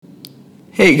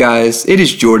Hey guys, it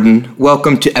is Jordan.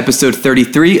 Welcome to episode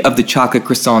 33 of the Chocolate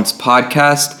Croissants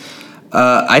podcast.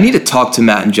 I need to talk to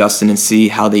Matt and Justin and see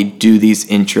how they do these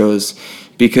intros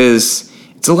because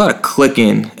it's a lot of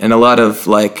clicking and a lot of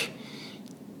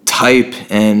type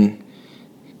and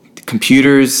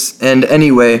computers. And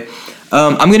anyway,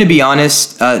 I'm going to be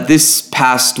honest, this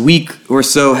past week or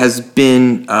so has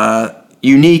been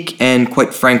unique and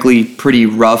quite frankly pretty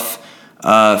rough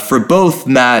for both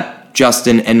Matt,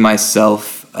 Justin, and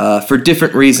myself for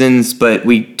different reasons, but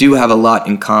we do have a lot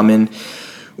in common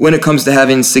when it comes to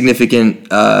having significant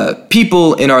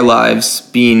people in our lives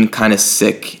being kind of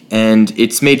sick, and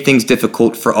it's made things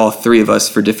difficult for all three of us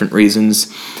for different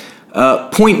reasons.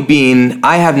 Point being,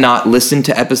 I have not listened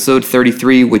to episode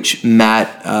 33, which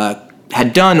Matt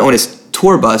had done on his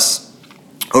tour bus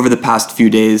over the past few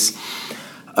days.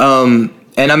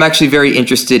 And I'm actually very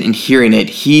interested in hearing it.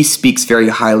 He speaks very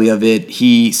highly of it.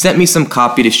 He sent me some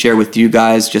copy to share with you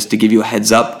guys just to give you a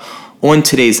heads up on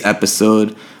today's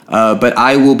episode. But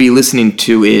I will be listening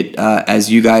to it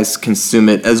as you guys consume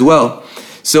it as well.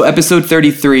 So episode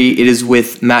 33, it is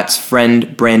with Matt's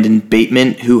friend Brandon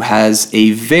Bateman, who has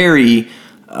a very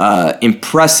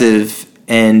impressive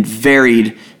and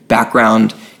varied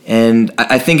background. And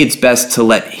I think it's best to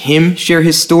let him share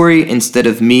his story instead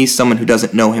of me, someone who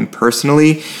doesn't know him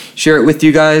personally, share it with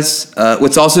you guys.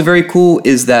 What's also very cool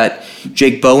is that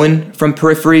Jake Bowen from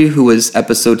Periphery, who was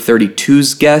episode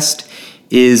 32's guest,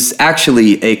 is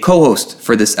actually a co-host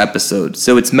for this episode.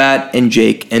 So it's Matt and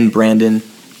Jake and Brandon.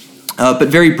 But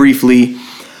very briefly,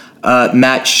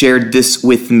 Matt shared this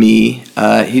with me.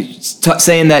 He's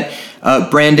saying that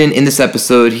Brandon, in this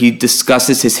episode, he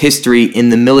discusses his history in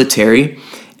the military,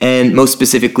 and most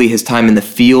specifically his time in the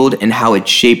field and how it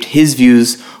shaped his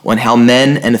views on how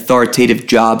men and authoritative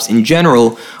jobs in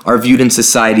general are viewed in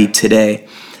society today.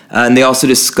 And they also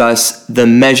discuss the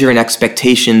measure and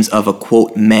expectations of a,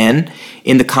 quote, man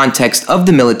in the context of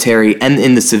the military and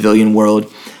in the civilian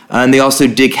world. And they also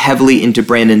dig heavily into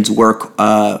Brandon's work,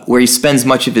 where he spends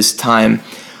much of his time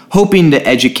hoping to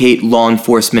educate law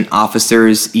enforcement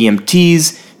officers,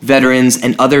 EMTs, veterans,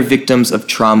 and other victims of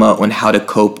trauma on how to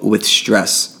cope with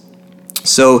stress.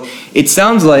 So it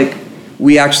sounds like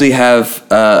we actually have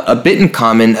a bit in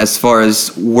common as far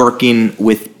as working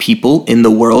with people in the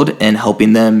world and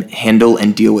helping them handle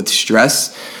and deal with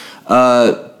stress.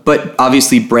 But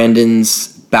obviously Brandon's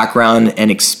background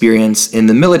and experience in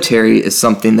the military is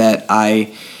something that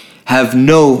I have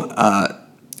no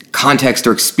context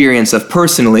or experience of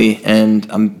personally, and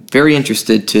I'm very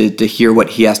interested to hear what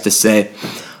he has to say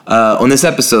on this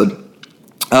episode.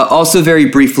 Also, very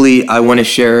briefly, I want to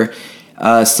share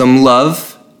some love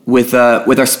with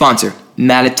our sponsor,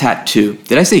 Nata-Tattoo.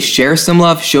 Did I say share some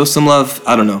love? Show some love?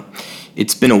 I don't know.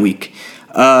 It's been a week.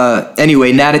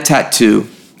 Anyway, Nata-Tattoo.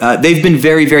 They've been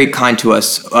very, very kind to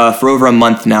us for over a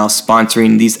month now,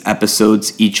 sponsoring these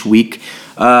episodes each week.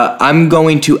 I'm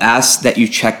going to ask that you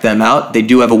check them out. They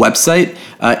do have a website.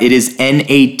 It is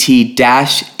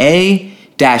nat-a-tat,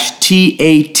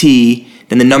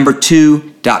 then the number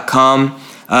 2.com.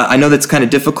 I know that's kind of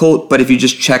difficult, but if you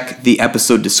just check the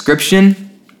episode description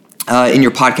in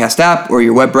your podcast app or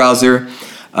your web browser,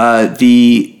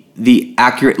 the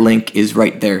accurate link is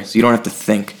right there, so you don't have to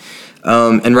think.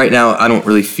 And right now, I don't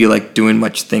really feel like doing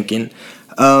much thinking.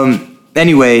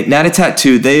 Anyway,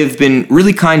 Nata-Tattoo, they've been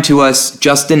really kind to us.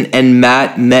 Justin and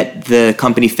Matt met the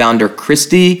company founder,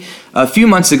 Christy, a few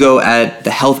months ago at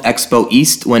the Health Expo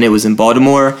East when it was in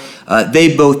Baltimore.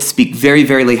 They both speak very,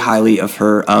 very highly of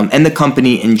her and the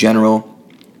company in general.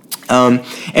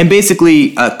 And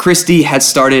basically, Christy had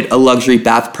started a luxury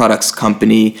bath products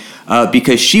company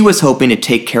because she was hoping to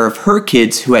take care of her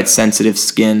kids who had sensitive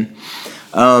skin.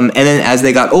 And then as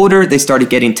they got older, they started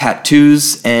getting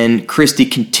tattoos, and Christy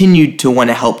continued to want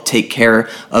to help take care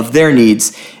of their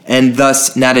needs. And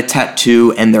thus,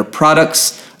 Nata-Tattoo and their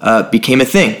products became a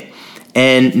thing.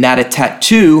 And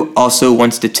Nata-Tattoo also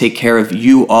wants to take care of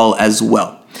you all as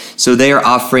well. So they are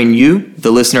offering you,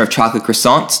 the listener of Chocolate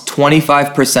Croissants,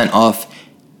 25% off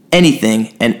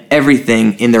anything and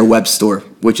everything in their web store,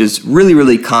 which is really,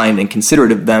 really kind and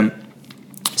considerate of them.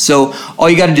 So all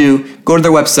you got to do, go to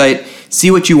their website,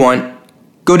 see what you want,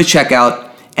 go to checkout,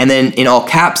 and then in all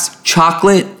caps,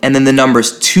 chocolate, and then the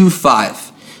numbers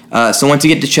 25. So once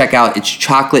you get to checkout, it's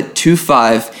chocolate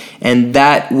 25, and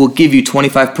that will give you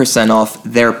 25% off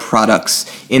their products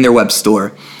in their web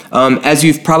store. As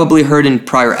you've probably heard in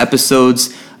prior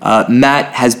episodes,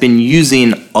 Matt has been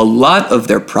using a lot of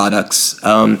their products,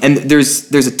 and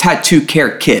there's a tattoo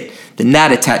care kit, the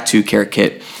Nata-Tattoo care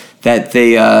kit, that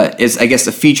they is, I guess,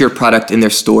 a feature product in their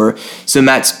store. So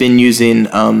Matt's been using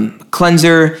a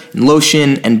cleanser, and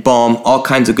lotion, and balm, all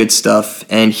kinds of good stuff.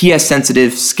 And he has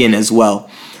sensitive skin as well.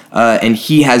 And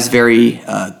he has very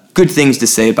good things to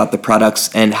say about the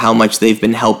products and how much they've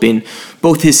been helping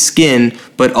both his skin,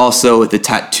 but also the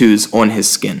tattoos on his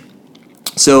skin.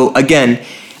 So again,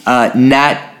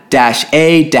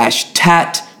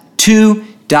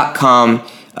 nat-a-tat2.com,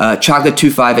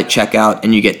 chocolate25 at checkout,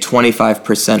 and you get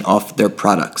 25% off their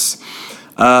products.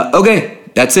 Okay,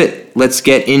 that's it. Let's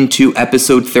get into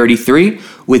episode 33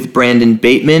 with Brandon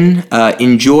Bateman.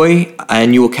 Enjoy,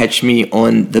 and you will catch me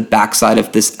on the backside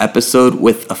of this episode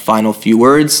with a final few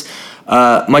words.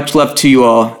 Much love to you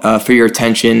all for your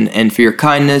attention and for your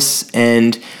kindness,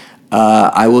 and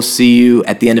I will see you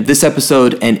at the end of this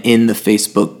episode and in the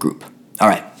Facebook group. All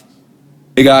right.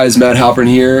 Hey guys, Matt Halpern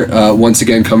here, once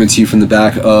again coming to you from the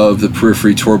back of the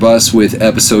Periphery Tour Bus with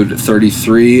episode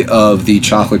 33 of the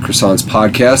Chocolate Croissants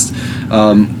podcast.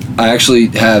 I actually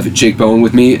have Jake Bowen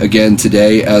with me again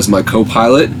today as my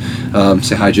co-pilot.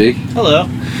 Say hi, Jake. Hello.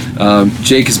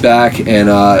 Jake is back, and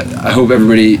I hope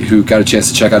everybody who got a chance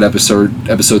to check out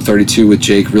episode 32 with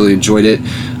Jake really enjoyed it.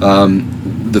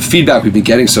 The feedback we've been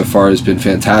getting so far has been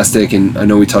fantastic, and I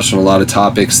know we touched on a lot of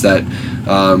topics that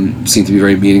seem to be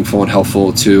very meaningful and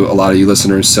helpful to a lot of you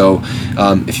listeners. So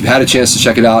if you've had a chance to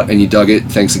check it out and you dug it,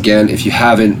 thanks again. If you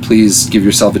haven't, please give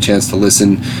yourself a chance to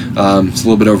listen. It's a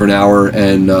little bit over an hour,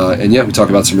 and yeah, we talk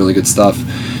about some really good stuff.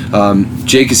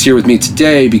 Jake is here with me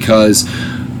today because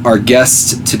our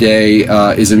guest today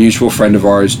is a mutual friend of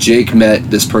ours. Jake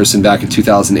met this person back in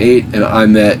 2008, and I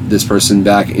met this person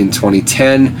back in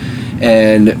 2010.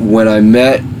 And when I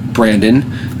met Brandon,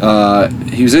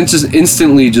 he was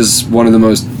instantly just one of the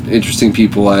most interesting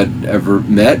people I'd ever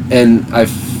met, and I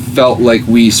felt like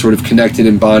we sort of connected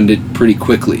and bonded pretty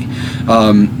quickly.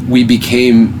 We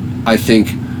became, I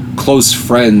think, close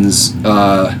friends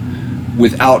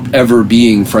without ever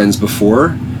being friends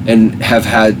before, and have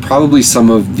had probably some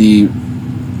of the,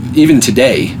 even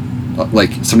today,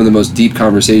 like some of the most deep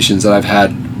conversations that I've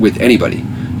had with anybody.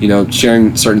 You know,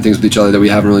 sharing certain things with each other that we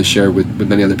haven't really shared with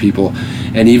many other people.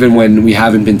 And even when we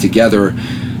haven't been together,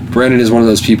 Brandon is one of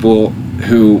those people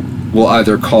who will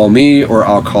either call me or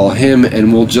I'll call him,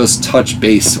 and we'll just touch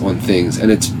base on things.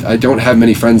 And I don't have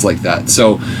many friends like that.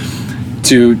 So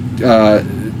to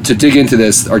dig into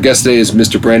this, our guest today is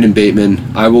Mr. Brandon Bateman.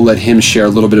 I will let him share a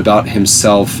little bit about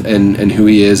himself and who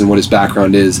he is and what his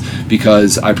background is,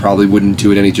 because I probably wouldn't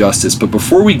do it any justice. But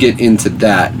before we get into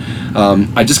that,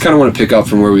 I just kind of want to pick up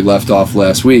from where we left off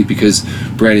last week, because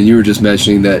Brandon, you were just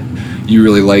mentioning that you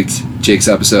really liked Jake's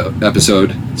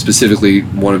episode, specifically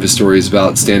one of his stories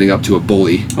about standing up to a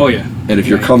bully. Oh yeah. And if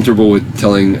you're comfortable with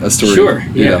telling a story, sure.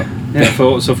 Yeah.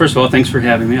 So first of all, thanks for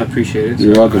having me. I appreciate it.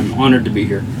 You're welcome. I'm honored to be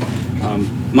here.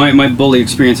 My bully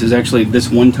experience is actually this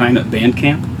one time at band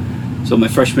camp. So my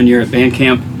freshman year at band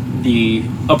camp, the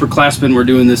upperclassmen were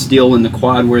doing this deal in the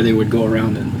quad where they would go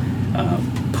around and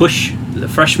push the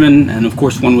freshmen, and of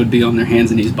course one would be on their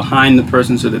hands and knees behind the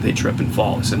person so that they trip and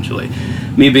fall, essentially.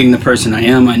 Me being the person I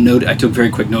am, I took very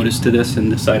quick notice to this and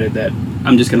decided that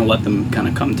I'm just going to let them kind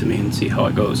of come to me and see how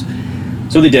it goes.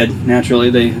 So they did. Naturally,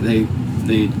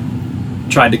 they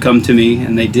tried to come to me,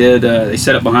 and they did. They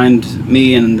set up behind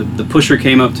me, and the pusher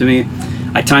came up to me.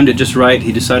 I timed it just right.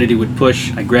 He decided he would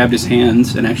push. I grabbed his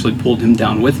hands and actually pulled him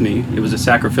down with me. It was a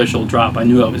sacrificial drop. I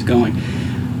knew I was going.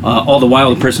 All the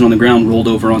while, the person on the ground rolled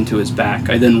over onto his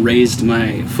back. I then raised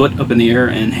my foot up in the air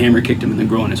and hammer kicked him in the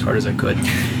groin as hard as I could.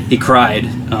 He cried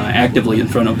actively in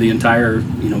front of the entire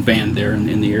band there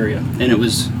in the area, and it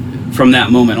was from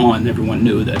that moment on everyone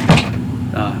knew that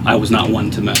I was not one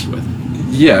to mess with.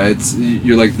 Yeah,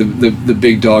 you're like the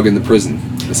big dog in the prison,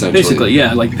 essentially. Basically,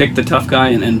 yeah, like pick the tough guy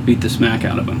and beat the smack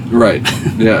out of him. Right.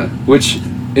 Yeah. Which,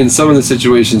 in some of the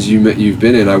situations you've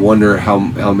been in, I wonder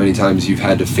how many times you've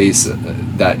had to face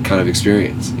that kind of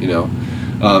experience.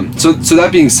 So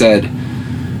that being said,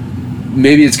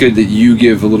 maybe it's good that you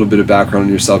give a little bit of background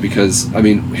on yourself, because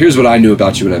here's what I knew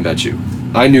about you when I met you.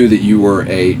 I knew that you were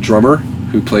a drummer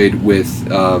who played with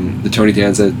the Tony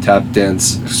Danza Tap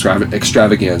Dance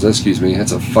Extravaganza. Excuse me,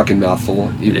 that's a fucking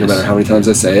mouthful, no matter how many times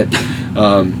I say it.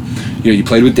 You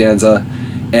played with Danza,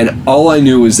 and all I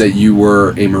knew was that you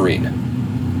were a Marine.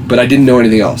 But I didn't know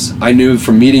anything else. I knew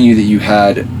from meeting you that you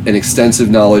had an extensive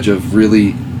knowledge of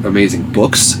really amazing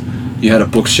books. You had a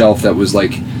bookshelf that was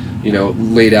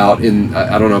laid out in,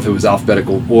 I don't know if it was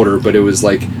alphabetical order, but it was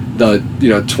like the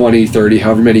 20, 30,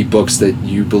 however many books that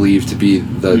you believe to be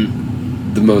the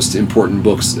most important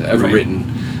books ever written.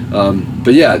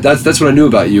 But yeah, that's what I knew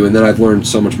about you, and then I've learned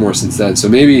so much more since then. So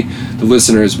maybe the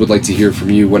listeners would like to hear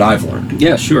from you what I've learned.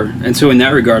 Yeah, sure. And so in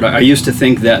that regard, I used to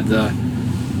think that the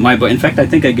my book. In fact, I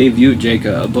think I gave you, Jake,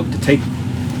 a book to take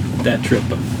that trip,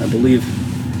 I believe.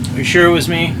 Are you sure it was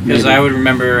me? Because Maybe. I would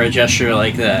remember a gesture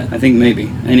like that. I think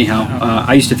maybe. Anyhow,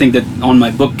 I used to think that on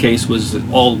my bookcase was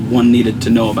all one needed to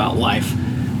know about life.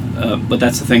 But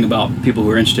that's the thing about people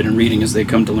who are interested in reading, is they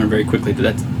come to learn very quickly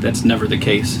that that's never the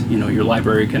case. You know, your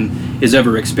library is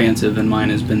ever expansive, and mine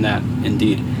has been that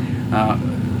indeed.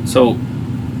 So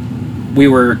we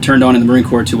were turned on in the Marine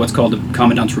Corps to what's called the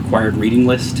Commandant's Required Reading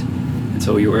List. And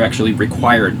so you were actually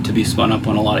required to be spun up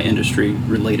on a lot of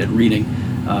industry-related reading.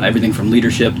 Everything from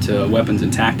leadership to weapons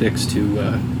and tactics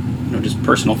to just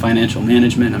personal financial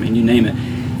management. I mean, you name it,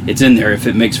 it's in there. If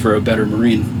it makes for a better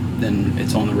Marine, then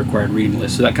it's on the required reading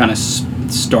list. So that kind of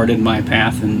started my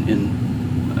path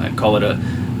in I call it a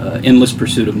endless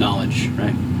pursuit of knowledge,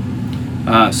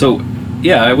 right? So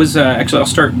yeah, I was actually, I'll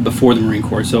start before the Marine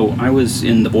Corps. So I was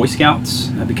in the Boy Scouts.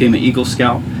 I became an Eagle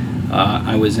Scout.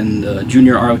 I was in the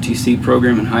junior ROTC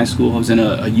program in high school. I was in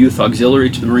a youth auxiliary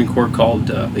to the Marine Corps called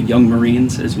the Young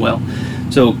Marines as well.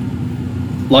 So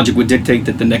logic would dictate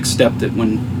that the next step, that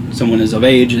when someone is of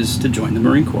age, is to join the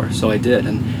Marine Corps. So I did,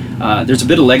 and there's a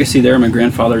bit of legacy there. My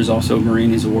grandfather is also a Marine.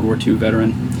 He's a World War II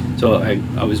veteran. So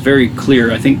I was very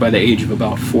clear, I think by the age of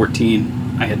about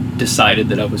 14, I had decided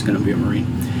that I was going to be a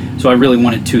Marine. So I really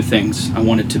wanted two things. I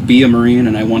wanted to be a Marine,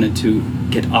 and I wanted to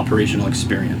get operational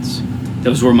experience.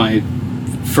 Those were my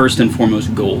first and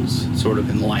foremost goals, sort of,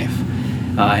 in life.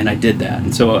 And I did that.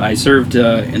 And so I served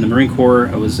in the Marine Corps.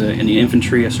 I was in the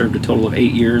infantry. I served a total of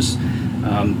 8 years.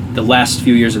 The last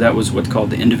few years of that was what's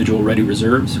called the Individual Ready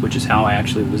Reserves, which is how I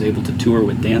actually was able to tour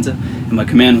with Danza. And my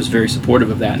command was very supportive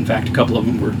of that. In fact, a couple of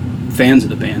them were fans of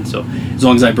the band. So as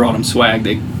long as I brought them swag,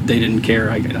 they didn't care.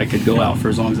 I could go out for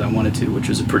as long as I wanted to, which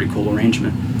was a pretty cool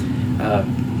arrangement.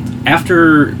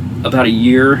 After about a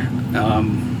year,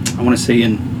 I want to say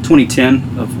in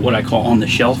 2010, of what I call on the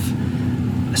shelf,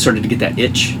 I started to get that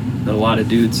itch that a lot of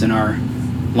dudes in our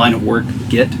line of work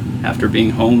get after being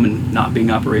home and not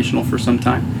being operational for some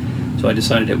time. So I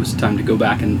decided it was time to go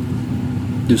back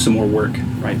and do some more work,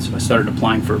 right? So I started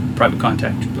applying for private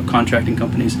contracting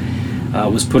companies,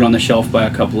 was put on the shelf by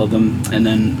a couple of them, and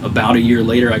then about a year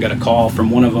later, I got a call from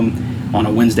one of them on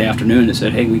a Wednesday afternoon that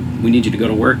said, hey, we need you to go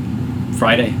to work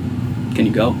Friday. Can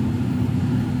you go?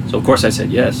 So of course I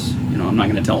said yes. You know, I'm not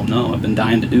going to tell them no. I've been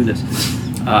dying to do this.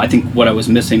 I think what I was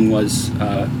missing was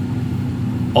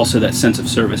also that sense of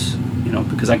service, you know,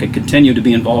 because I could continue to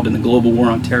be involved in the global war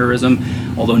on terrorism,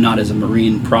 although not as a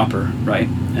Marine proper, right?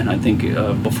 And I think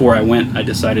before I went, I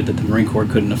decided that the Marine Corps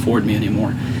couldn't afford me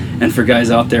anymore. And for guys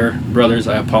out there, brothers,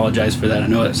 I apologize for that. I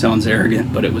know that sounds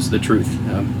arrogant, but it was the truth.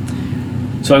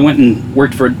 So I went and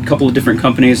worked for a couple of different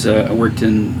companies. I worked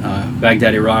in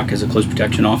Baghdad, Iraq as a close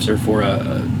protection officer for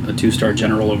a two-star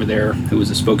general over there who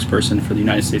was a spokesperson for the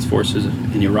United States forces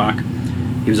in Iraq.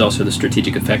 He was also the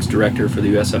strategic effects director for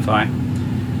the USFI.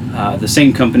 The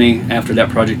same company, after that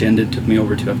project ended, took me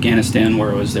over to Afghanistan,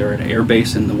 where I was there at an air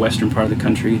base in the western part of the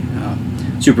country,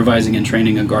 supervising and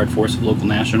training a guard force of local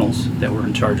nationals that were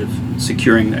in charge of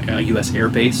securing the U.S. air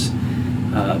base.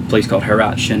 A place called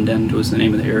Herat Shindand was the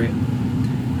name of the area.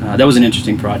 That was an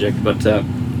interesting project, but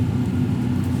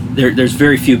there's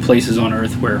very few places on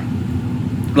Earth where,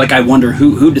 like, I wonder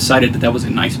who decided that was a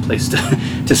nice place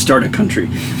to start a country.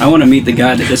 I want to meet the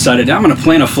guy that decided, I'm going to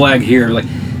plant a flag here. Like,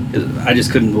 I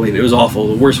just couldn't believe it. It was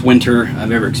awful. The worst winter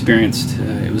I've ever experienced.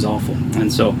 It was awful.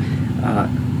 And so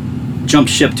jumped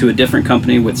ship to a different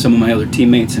company with some of my other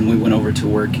teammates, and we went over to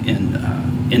work in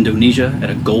Indonesia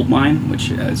at a gold mine, which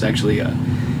is actually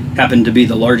happened to be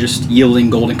the largest yielding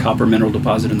gold and copper mineral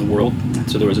deposit in the world.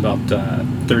 So there was about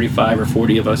 35 or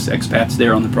 40 of us expats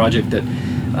there on the project that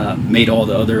made all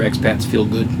the other expats feel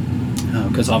good,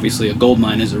 because obviously a gold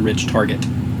mine is a rich target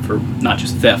for not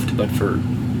just theft, but for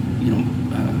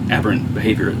aberrant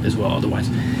behavior as well otherwise.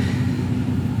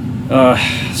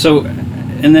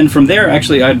 And then from there,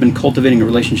 actually, I had been cultivating a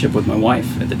relationship with my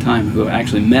wife at the time, who I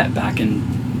actually met back in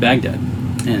Baghdad,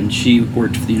 and she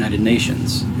worked for the United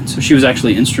Nations. And so she was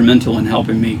actually instrumental in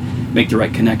helping me make the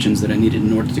right connections that I needed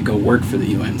in order to go work for the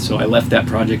UN. So I left that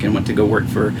project and went to go work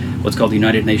for what's called the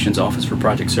United Nations Office for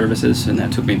Project Services, and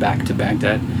that took me back to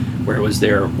Baghdad, where I was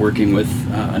there working with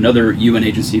another UN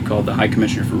agency called the High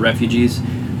Commissioner for Refugees,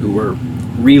 who were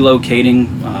relocating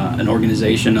an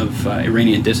organization of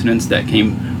Iranian dissidents that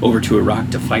came over to Iraq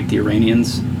to fight the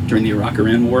Iranians during the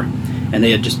Iraq-Iran War, and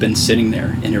they had just been sitting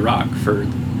there in Iraq for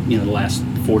the last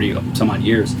 40 some odd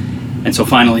years. And so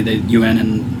finally the UN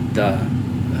and the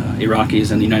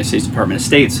Iraqis and the United States Department of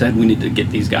State said, we need to get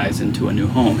these guys into a new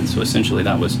home. And so essentially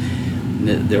that was,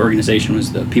 the organization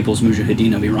was the People's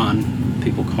Mujahideen of Iran.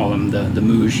 People call them the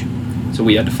Muj. So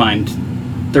we had to find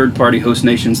third-party host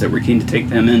nations that were keen to take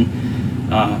them in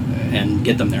and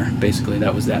get them there. Basically,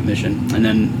 that was that mission. And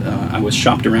then I was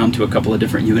shopped around to a couple of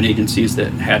different UN agencies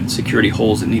that had security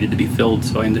holes that needed to be filled,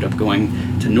 so I ended up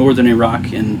going to northern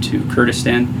Iraq and to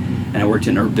Kurdistan, and I worked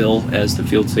in Erbil as the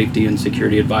field safety and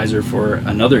security advisor for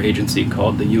another agency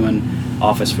called the UN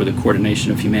Office for the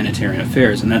Coordination of Humanitarian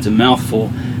Affairs, and that's a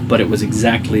mouthful, but it was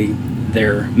exactly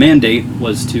their mandate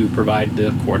was to provide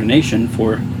the coordination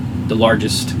for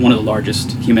one of the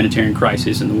largest humanitarian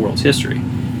crises in the world's history,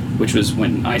 which was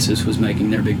when ISIS was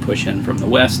making their big push in from the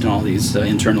west and all these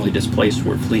internally displaced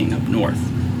were fleeing up north.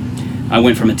 I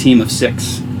went from a team of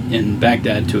 6 in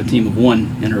Baghdad to a team of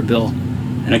 1 in Erbil,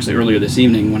 and actually earlier this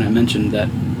evening when I mentioned that,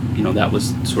 that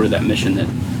was sort of that mission that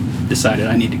decided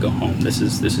I need to go home. This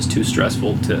is too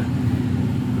stressful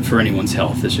for anyone's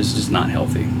health. It's just not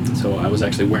healthy. So I was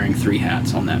actually wearing 3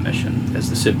 hats on that mission as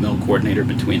the CivMil coordinator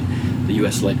between the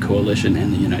U.S.-led coalition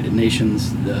and the United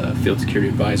Nations, the field security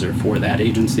advisor for that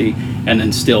agency, and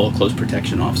then still a close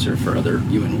protection officer for other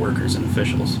UN workers and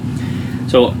officials.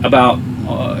 So about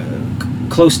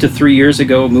close to 3 years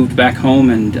ago, moved back home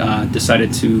and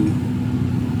decided to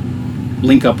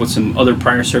link up with some other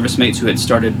prior service mates who had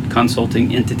started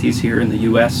consulting entities here in the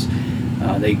U.S.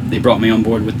 They brought me on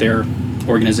board with their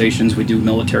organizations. We do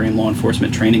military and law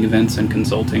enforcement training events and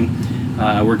consulting.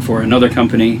 I work for another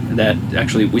company that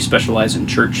actually we specialize in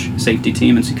church safety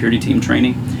team and security team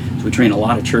training. So we train a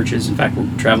lot of churches. In fact, we're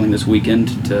traveling this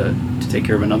weekend to take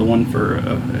care of another one for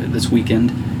this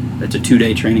weekend. It's a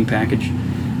 2-day training package.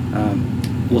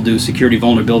 We'll do security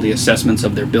vulnerability assessments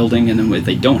of their building, and then if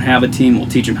they don't have a team, we'll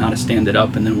teach them how to stand it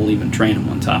up, and then we'll even train them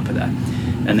on top of that,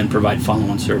 and then provide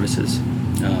follow-on services,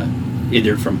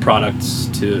 either from products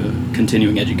to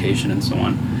continuing education and so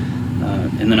on.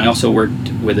 And then I also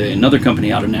worked with another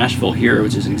company out of Nashville here,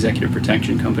 which is an executive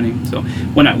protection company. So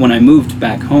when I moved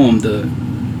back home, the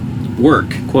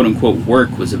work, quote unquote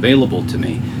work, was available to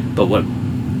me. But what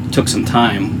took some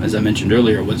time, as I mentioned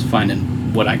earlier, was finding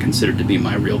what I considered to be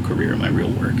my real career, my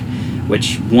real work.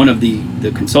 Which one of the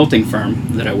consulting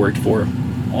firm that I worked for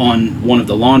on one of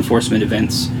the law enforcement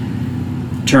events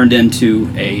turned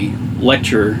into a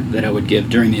lecture that I would give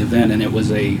during the event, and it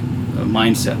was a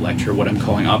mindset lecture, what I'm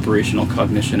calling operational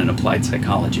cognition and applied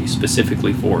psychology,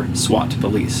 specifically for SWAT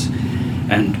police.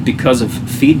 And because of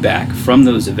feedback from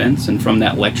those events and from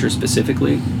that lecture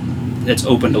specifically, it's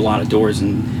opened a lot of doors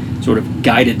and sort of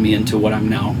guided me into what I'm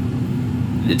now.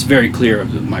 It's very clear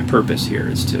my purpose here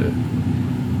is to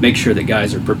make sure that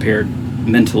guys are prepared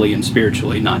mentally and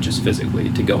spiritually, not just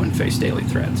physically, to go and face daily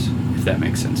threats, if that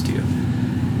makes sense to you.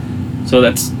 So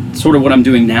that's sort of what I'm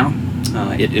doing now.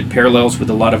 It parallels with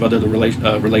a lot of other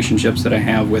relationships that I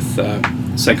have with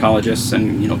psychologists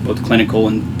and both clinical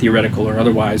and theoretical or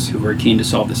otherwise who are keen to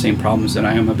solve the same problems that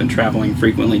I am. I've been traveling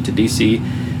frequently to DC,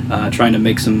 trying to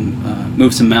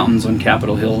move some mountains on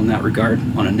Capitol Hill in that regard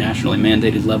on a nationally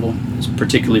mandated level,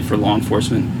 particularly for law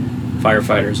enforcement,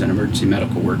 firefighters, and emergency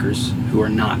medical workers who are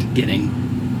not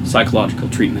getting psychological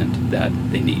treatment that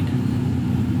they need.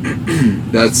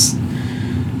 That's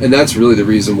really the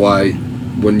reason why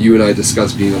when you and I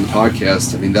discussed being on the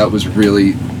podcast, I mean, that was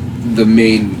really the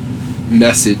main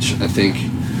message, I think,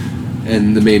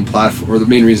 and the main platform, or the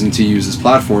main reason to use this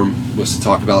platform was to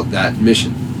talk about that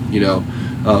mission,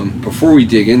 Before we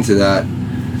dig into that,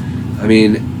 I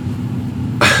mean,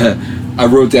 I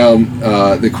wrote down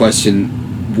the question,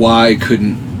 why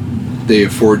couldn't they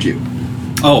afford you?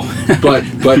 Oh.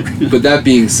 but that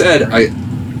being said,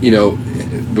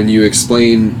 when you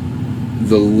explain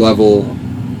the level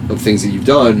of things that you've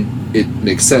done, it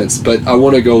makes sense. But I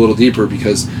want to go a little deeper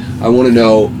because I want to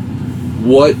know,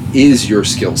 what is your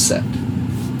skill set?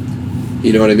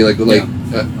 You know what I mean?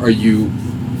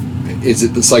 Is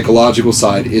it the psychological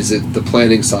side? Is it the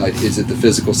planning side? Is it the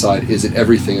physical side? Is it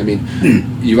everything? I mean,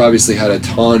 you've obviously had a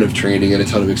ton of training and a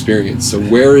ton of experience. So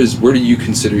where do you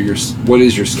consider what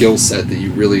is your skill set that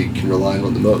you really can rely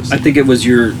on the most? I think it was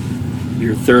your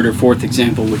third or fourth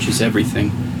example, which is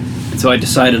everything. And so I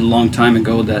decided a long time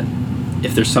ago that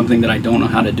if there's something that I don't know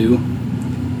how to do,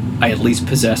 I at least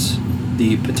possess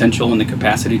the potential and the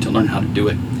capacity to learn how to do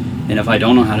it. And if I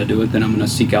don't know how to do it, then I'm going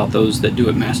to seek out those that do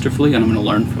it masterfully, and I'm going to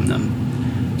learn from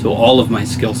them. So all of my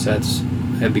skill sets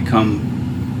have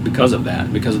become because of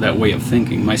that way of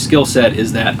thinking. My skill set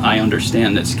is that I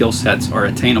understand that skill sets are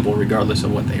attainable regardless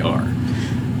of what they are.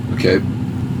 Okay.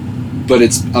 But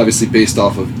it's obviously based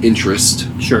off of interest,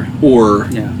 sure, or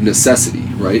necessity,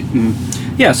 right?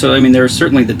 Mm-hmm. Yeah, so I mean, there's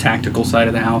certainly the tactical side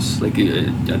of the house, like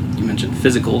you mentioned,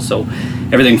 physical. So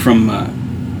everything from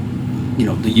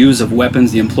the use of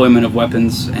weapons, the employment of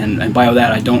weapons, and by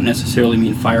that I don't necessarily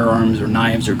mean firearms or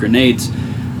knives or grenades,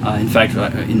 In fact,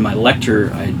 in my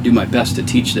lecture, I do my best to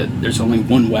teach that there's only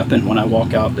one weapon. When I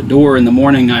walk out the door in the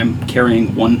morning, I'm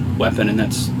carrying one weapon, and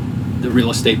that's the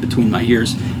real estate between my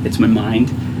ears. It's my mind,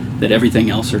 that everything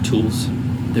else are tools.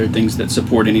 They're things that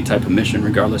support any type of mission,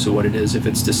 regardless of what it is. If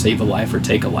it's to save a life or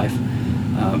take a life,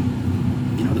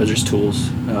 those are just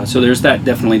tools. So there's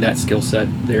definitely that skill set.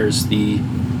 There's the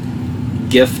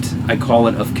gift, I call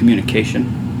it, of communication,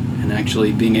 and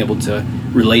actually being able to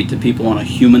relate to people on a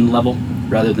human level,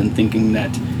 rather than thinking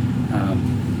that,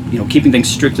 keeping things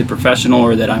strictly professional,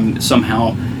 or that I'm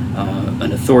somehow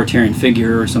an authoritarian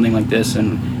figure or something like this.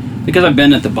 And because I've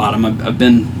been at the bottom, I've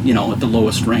been, at the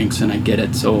lowest ranks, and I get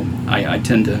it. So I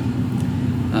tend to,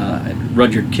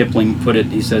 Rudyard Kipling put it,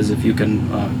 he says, if you can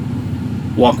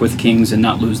walk with kings and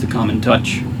not lose the common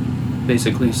touch,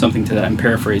 basically, something to that. I'm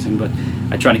paraphrasing, but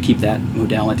I try to keep that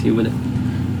modality with it.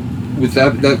 With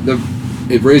that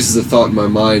it raises a thought in my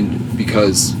mind,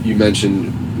 because you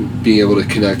mentioned being able to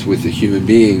connect with a human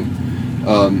being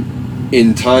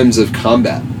in times of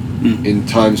combat, in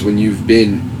times when you've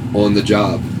been on the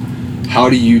job. How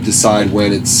do you decide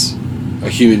when it's a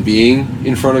human being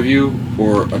in front of you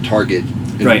or a target?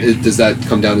 And right. Does that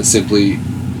come down to simply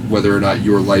whether or not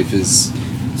your life is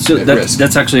at risk?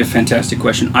 That's actually a fantastic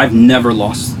question. I've never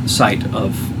lost sight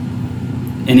of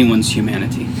anyone's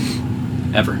humanity,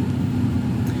 ever.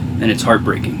 And it's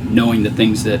heartbreaking, knowing the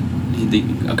things that,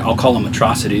 I'll call them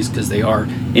atrocities, because they are.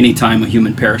 Anytime a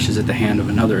human perishes at the hand of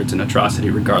another, it's an atrocity,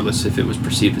 regardless if it was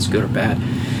perceived as good or bad.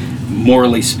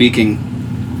 Morally speaking,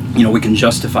 we can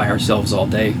justify ourselves all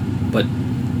day, but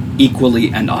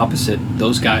equally and opposite,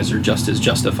 those guys are just as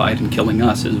justified in killing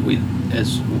us as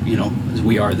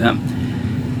we are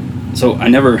them. So I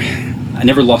never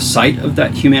lost sight of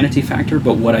that humanity factor,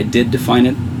 but what I did define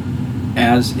it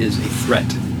as is a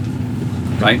threat,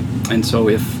 right? And so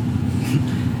if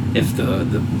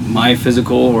my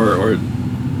physical or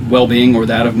well-being, or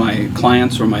that of my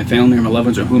clients or my family or my loved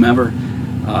ones or whomever,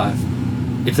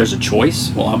 if there's a choice,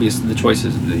 well, obviously the choice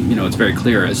is, it's very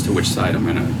clear as to which side I'm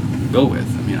going to go with.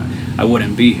 I mean, I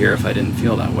wouldn't be here if I didn't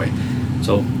feel that way.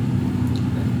 So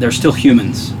they're still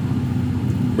humans,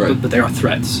 right? But they are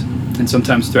threats, and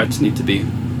sometimes threats need to be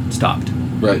stopped,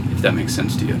 right? If that makes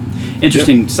sense to you.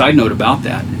 Interesting side note about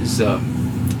that is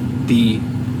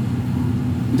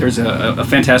there's a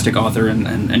fantastic author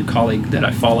and colleague that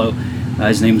I follow.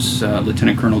 His name's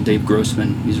Lieutenant Colonel Dave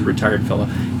Grossman. He's a retired fellow.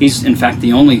 He's, in fact,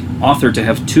 the only author to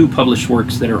have 2 published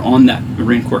works that are on that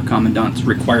Marine Corps Commandant's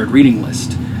required reading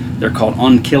list. They're called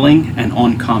On Killing and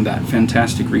On Combat.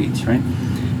 Fantastic reads, right?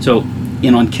 So,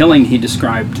 in On Killing, he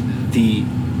described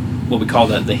what we call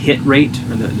the hit rate,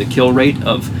 or the kill rate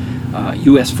of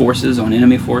U.S. forces on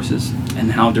enemy forces,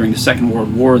 and how during the Second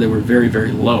World War they were very,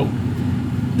 very low.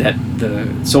 That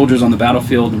the soldiers on the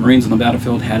battlefield, the Marines on the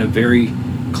battlefield, had a very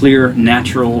clear,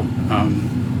 natural,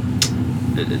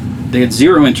 they had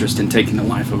zero interest in taking the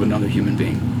life of another human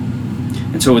being.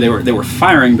 And so they were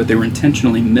firing, but they were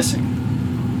intentionally missing,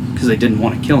 because they didn't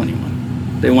want to kill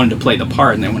anyone. They wanted to play the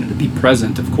part, and they wanted to be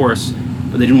present, of course,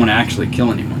 but they didn't want to actually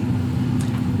kill anyone.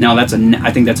 Now I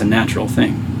think that's a natural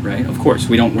thing, right? Of course,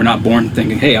 we're not born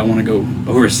thinking, hey, I want to go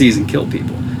overseas and kill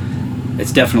people.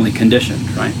 It's definitely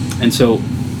conditioned, right? And so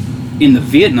in the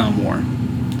Vietnam War,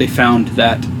 they found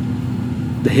that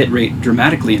the hit rate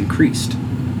dramatically increased.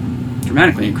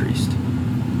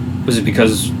 Was it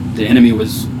because the enemy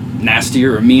was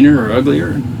nastier or meaner or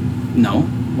uglier? No.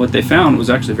 What they found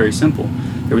was actually very simple.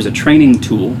 There was a training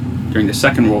tool during the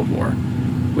Second World War,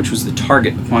 which was the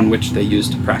target upon which they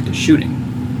used to practice shooting.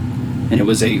 And it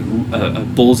was a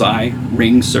bullseye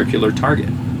ring circular target.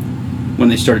 When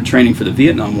they started training for the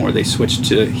Vietnam War, they switched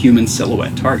to human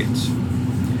silhouette targets.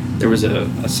 There was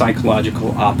a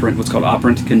psychological what's called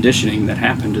operant conditioning that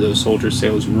happened to those soldiers,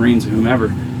 sailors, Marines, whomever,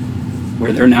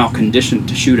 where they're now conditioned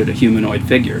to shoot at a humanoid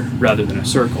figure rather than a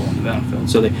circle on the battlefield.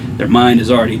 So their mind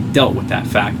has already dealt with that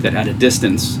fact that at a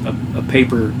distance, a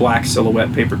black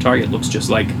silhouette paper target looks just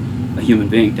like a human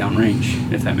being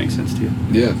downrange, if that makes sense to you.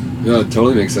 Yeah, no, it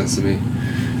totally makes sense to me.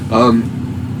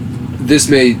 This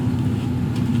may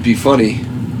be funny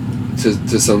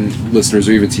to some listeners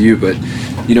or even to you, but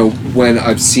when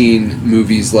I've seen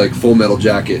movies like Full Metal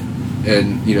Jacket,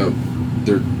 and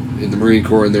they're in the Marine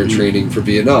Corps and they're training for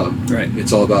Vietnam, right?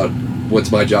 It's all about,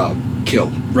 what's my job? Kill.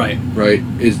 Right.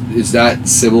 Is that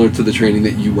similar to the training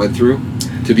that you went through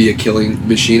to be a killing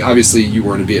machine? Obviously you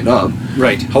weren't in Vietnam,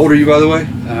 right? How old are you, by the way?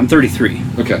 I'm 33.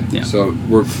 Okay. Yeah. So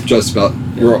we're just about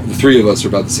the 3 of us are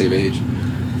about the same age.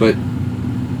 But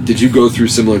did you go through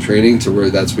similar training to where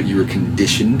that's what you were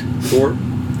conditioned for?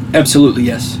 Absolutely,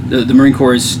 yes. The Marine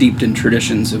Corps is steeped in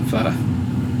traditions of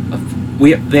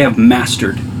they have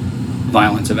mastered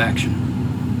violence of action.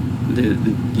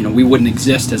 We wouldn't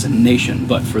exist as a nation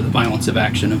but for the violence of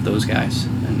action of those guys.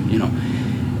 And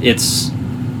it's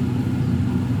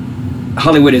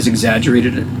Hollywood has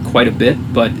exaggerated it quite a bit,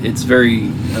 but it's very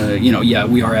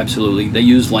we are absolutely. They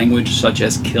use language such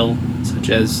as kill, such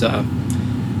as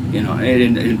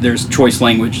and there's choice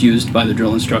language used by the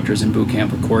drill instructors in boot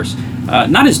camp, of course.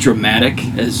 Not as dramatic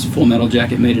as Full Metal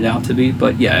Jacket made it out to be,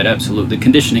 but yeah, it absolutely, the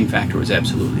conditioning factor was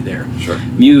absolutely there. Sure.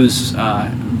 Muse,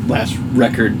 last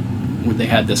record, where they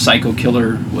had the Psycho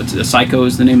Killer, Psycho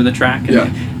is the name of the track,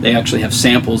 and they actually have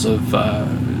samples of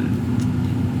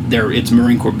it's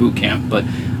Marine Corps boot camp, but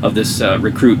of this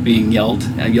recruit being yelled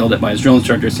at by his drill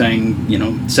instructor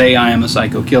saying, say I am a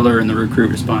psycho killer, and the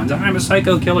recruit responds, I'm a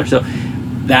psycho killer. So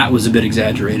that was a bit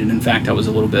exaggerated. In fact, I was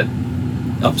a little bit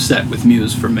upset with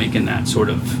Muse for making that sort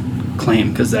of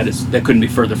claim, because that couldn't be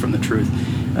further from the truth.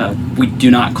 We do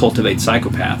not cultivate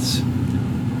psychopaths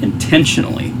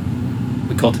intentionally.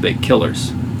 We cultivate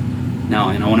killers. Now,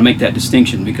 and I want to make that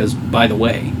distinction because, by the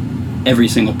way, every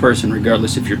single person,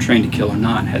 regardless if you're trained to kill or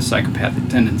not, has psychopathic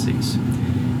tendencies.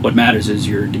 What matters is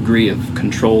your degree of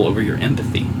control over your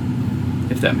empathy,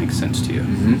 if that makes sense to you.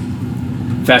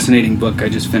 Mm-hmm. Fascinating book I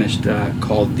just finished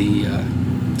called The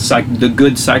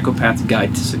Good Psychopath's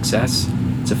Guide to Success.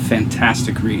 It's a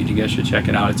fantastic read. You guys should check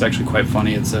it out. It's actually quite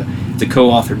funny. It's a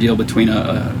co-author deal between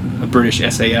a British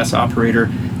SAS operator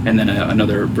and then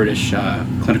another British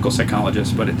clinical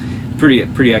psychologist, but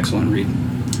pretty excellent read.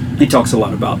 He talks a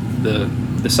lot about the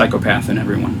psychopath in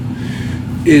everyone.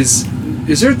 Is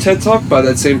there a TED Talk by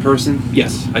that same person?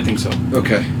 Yes, I think so.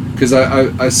 Okay, because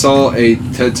I saw a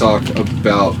TED Talk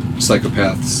about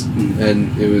psychopaths,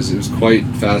 and it was quite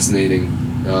fascinating.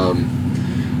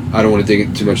 I don't want to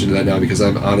dig too much into that now because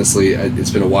I'm honestly, it's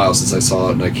been a while since I saw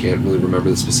it and I can't really remember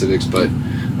the specifics, but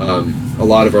a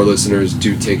lot of our listeners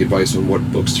do take advice on what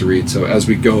books to read. So as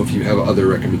we go, if you have other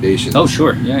recommendations, oh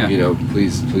sure, yeah.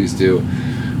 Please do.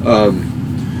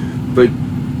 But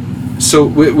so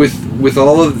with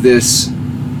all of this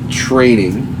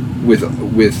training, with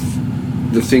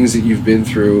the things that you've been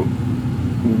through,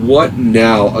 what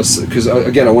now? Because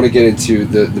again, I want to get into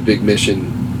the big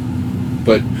mission,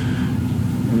 but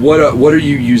what are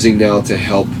you using now to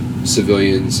help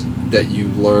civilians that you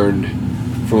learned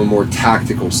from a more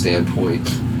tactical standpoint?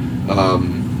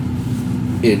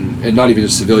 And not even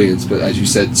just civilians, but as you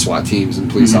said, SWAT teams and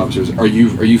police officers. Are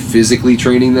you physically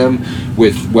training them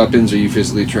with weapons? Are you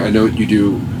physically I know you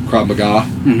do Krav Maga.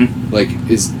 Mm-hmm. Like,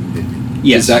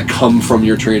 does that come from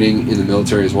your training in the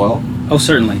military as well? Oh,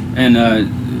 certainly, and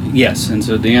yes. And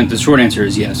so the short answer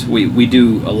is yes. We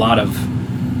do a lot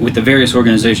of, with the various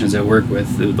organizations I work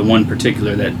with, the one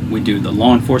particular that we do the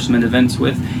law enforcement events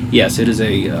with. Yes, it is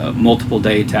a multiple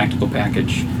day tactical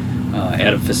package.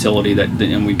 At a facility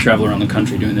and we travel around the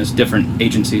country doing this. Different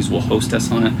agencies will host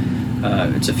us on it.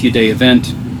 It's a few-day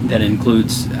event that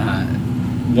includes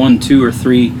 1, 2, or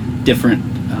 3 different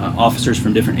officers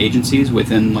from different agencies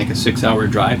within like a 6-hour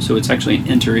drive. So it's actually an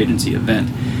interagency event.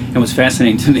 And what's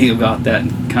fascinating to me about that,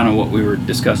 kind of what we were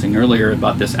discussing earlier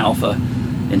about this alpha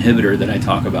inhibitor that I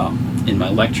talk about in my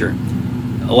lecture,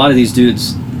 a lot of these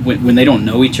dudes, when they don't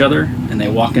know each other and they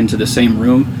walk into the same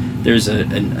room, there's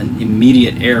an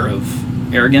immediate air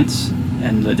of arrogance,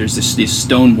 and there's these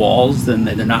stone walls, and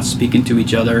they're not speaking to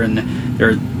each other, and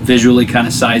they're visually kind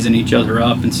of sizing each other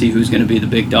up and see who's going to be the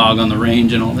big dog on the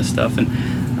range and all this stuff. And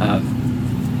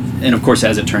of course,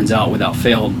 as it turns out, without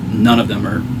fail, none of them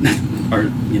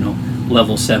are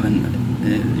level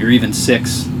 7 or even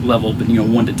 6 level, but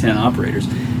 1 to 10 operators.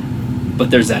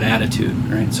 But there's that attitude,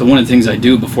 right? So one of the things I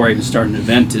do before I even start an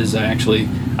event is I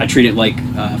treat it like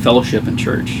fellowship in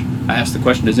church. I ask the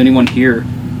question, does anyone here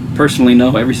personally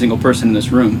know every single person in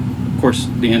this room? Of course,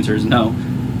 the answer is no.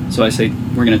 So I say,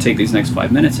 we're going to take these next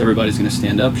 5 minutes. Everybody's going to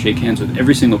stand up, shake hands with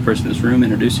every single person in this room,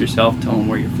 introduce yourself, tell them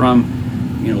where you're from,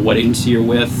 what agency you're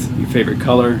with, your favorite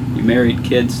color, you married,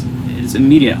 kids. It's an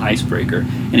immediate icebreaker,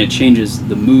 and it changes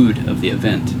the mood of the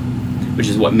event, which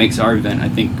is what makes our event, I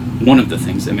think, one of the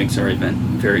things that makes our event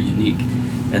very unique,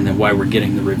 and then why we're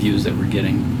getting the reviews that we're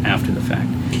getting after the fact.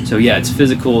 So yeah, it's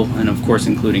physical, and of course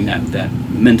including that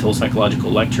mental,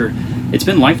 psychological lecture. It's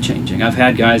been life-changing. I've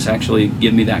had guys actually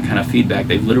give me that kind of feedback.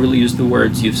 They've literally used the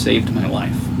words, "You've saved my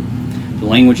life." The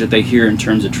language that they hear in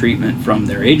terms of treatment from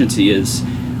their agency is,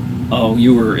 "Oh,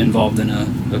 you were involved in a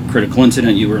critical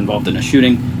incident, you were involved in a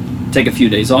shooting, take a few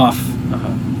days off,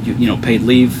 paid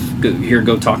leave,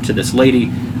 go talk to this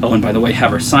lady. Oh, and by the way,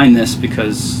 have her sign this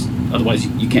because otherwise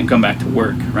you can't come back to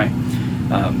work," right?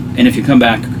 And if you come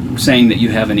back saying that you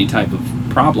have any type of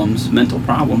problems, mental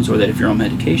problems, or that if you're on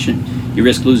medication, you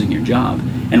risk losing your job.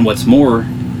 And what's more,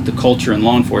 the culture in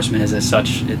law enforcement is as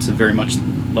such. It's a very much,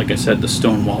 like I said, the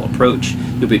Stonewall approach.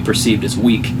 You'll be perceived as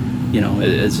weak,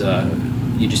 as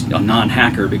you just a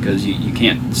non-hacker because you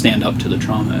can't stand up to the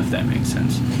trauma, if that makes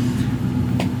sense.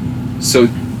 So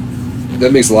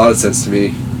that makes a lot of sense to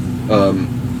me.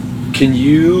 Can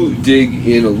you dig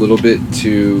in a little bit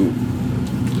to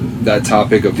that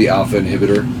topic of the alpha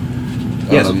inhibitor?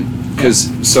 Yes. Because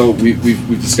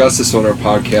we've discussed this on our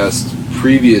podcast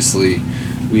previously.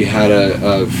 We had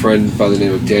a friend by the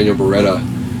name of Daniel Beretta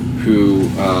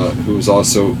who was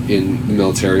also in the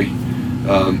military,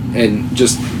 and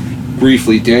just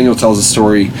briefly, Daniel tells a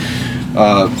story.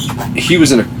 He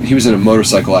was in a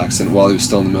motorcycle accident while he was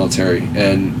still in the military,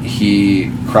 and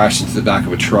he crashed into the back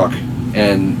of a truck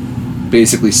and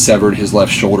basically severed his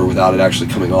left shoulder without it actually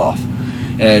coming off.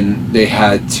 And they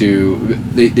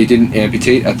didn't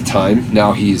amputate at the time.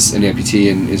 Now he's an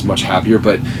amputee and is much happier,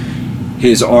 but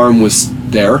his arm was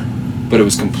there, but it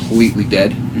was completely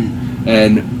dead.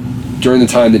 And during the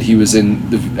time that he was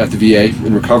at the VA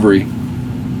in recovery,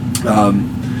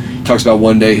 he talks about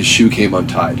one day his shoe came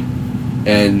untied,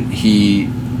 and he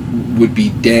would be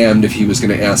damned if he was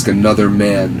going to ask another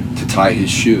man to tie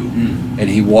his shoe. And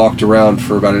he walked around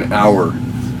for about an hour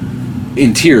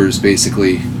in tears,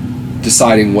 basically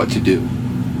deciding what to do.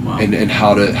 Wow. and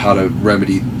how to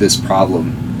remedy this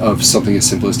problem of something as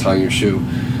simple as tying your shoe.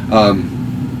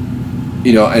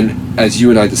 And as you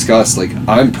and I discussed, like,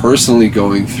 I'm personally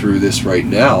going through this right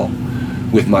now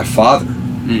with my father.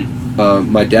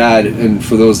 My dad, and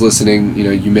for those listening,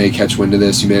 you may catch wind of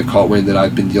this, you may have caught wind that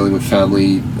I've been dealing with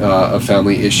a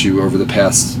family issue over the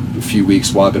past few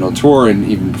weeks while I've been on tour and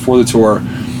even before the tour.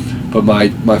 But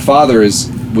my father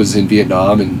was in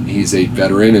Vietnam, and he's a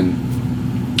veteran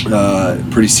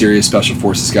and pretty serious special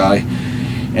forces guy,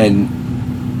 and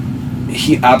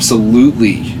he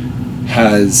absolutely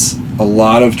has a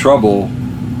lot of trouble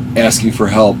asking for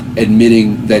help,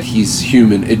 admitting that he's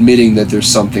human, admitting that there's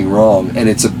something wrong, and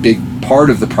it's a big part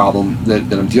of the problem that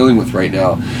I'm dealing with right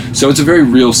now. So it's a very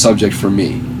real subject for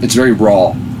me. It's very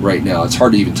raw right now. It's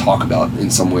hard to even talk about in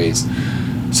some ways.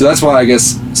 So that's why, I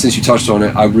guess, since you touched on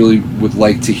it, I really would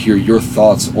like to hear your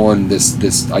thoughts on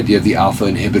this idea of the alpha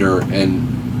inhibitor and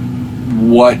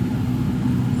what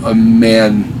a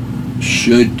man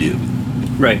should do.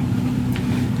 Right.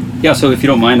 Yeah, so if you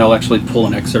don't mind, I'll actually pull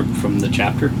an excerpt from the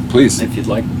chapter. Please. If you'd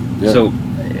like. Yeah. So,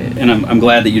 and I'm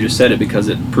glad that you just said it, because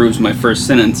it proves my first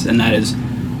sentence, and that is,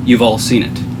 you've all seen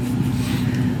it.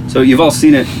 So you've all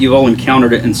seen it, you've all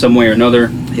encountered it in some way or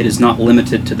another. It is not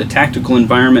limited to the tactical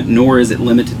environment, nor is it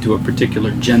limited to a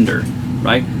particular gender,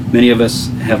 right? Many of us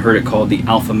have heard it called the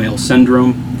alpha male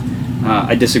syndrome.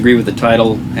 I disagree with the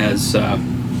title, as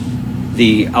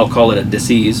I'll call it a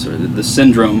disease, or the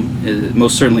syndrome. It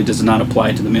most certainly does not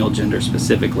apply to the male gender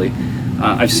specifically.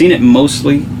 I've seen it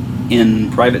mostly in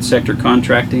private sector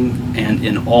contracting and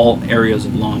in all areas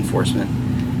of law enforcement.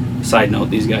 Side note,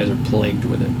 these guys are plagued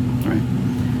with it, right?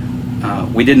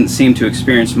 We didn't seem to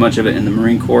experience much of it in the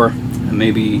Marine Corps.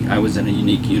 Maybe I was in a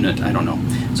unique unit, I don't know.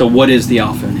 So what is the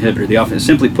alpha inhibitor? The alpha,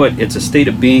 simply put, it's a state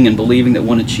of being and believing that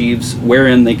one achieves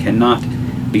wherein they cannot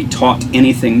be taught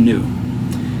anything new.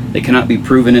 They cannot be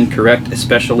proven incorrect,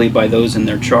 especially by those in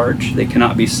their charge. They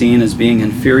cannot be seen as being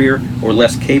inferior or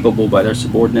less capable by their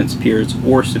subordinates, peers,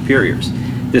 or superiors.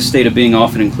 This state of being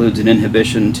often includes an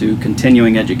inhibition to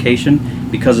continuing education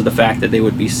because of the fact that they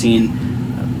would be seen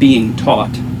being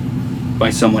taught by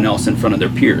someone else in front of their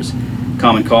peers.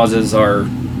 Common causes are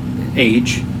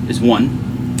age is one,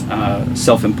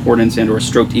 self-importance and or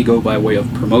stroked ego by way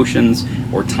of promotions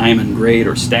or time and grade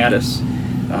or status,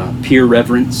 peer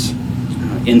reverence,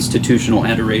 institutional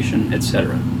adoration,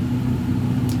 etc.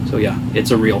 So yeah,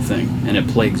 it's a real thing, and it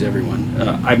plagues everyone.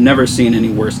 I've never seen any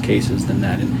worse cases than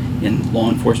that in law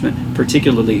enforcement,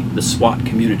 particularly the SWAT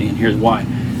community, and here's why.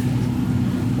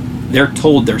 They're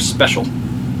told they're special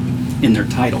in their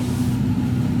title.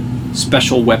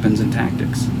 Special Weapons and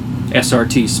Tactics.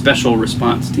 SRT, Special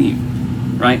Response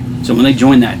Team, right? So when they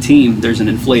join that team, there's an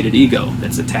inflated ego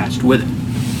that's attached with it.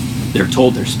 They're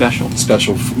told they're special.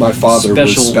 My father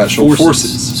was Special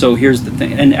Forces. So here's the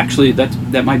thing, and actually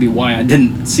that might be why I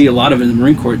didn't see a lot of it in the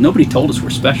Marine Corps. Nobody told us we're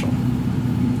special.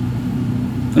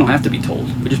 We don't have to be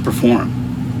told. We just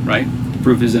perform, right? The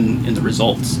proof is in the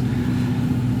results.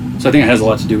 So I think it has a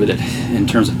lot to do with it in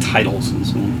terms of titles and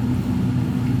so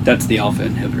on. That's the alpha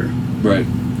inhibitor. Right.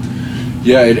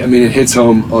 Yeah, it hits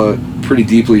home pretty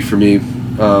deeply for me,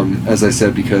 as I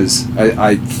said, because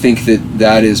I think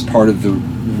that is part of the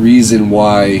reason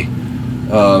why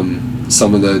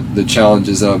some of the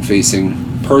challenges that I'm facing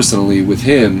personally with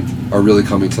him are really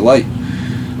coming to light.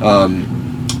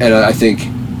 And I think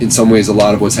in some ways a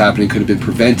lot of what's happening could have been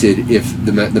prevented if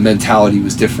the mentality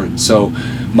was different. So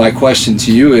my question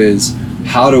to you is,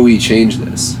 how do we change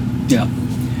this? Yeah.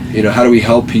 How do we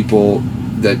help people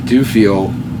that do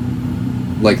feel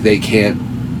like they can't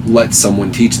let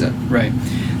someone teach them? Right.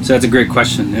 So that's a great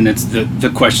question, and it's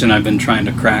the question I've been trying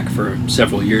to crack for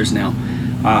several years now.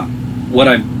 What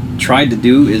I've tried to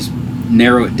do is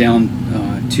narrow it down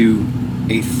to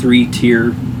a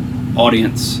 3-tier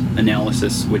audience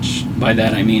analysis, which by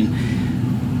that I mean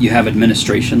you have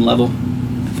administration level,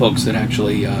 folks that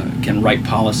actually can write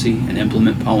policy and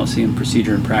implement policy and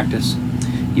procedure and practice.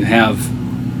 You have,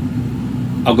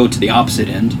 I'll go to the opposite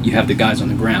end, you have the guys on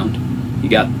the ground. You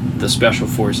got the special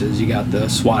forces, you got the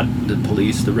SWAT, the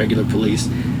police, the regular police,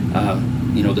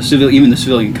 even the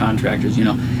civilian contractors, you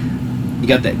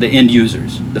got the end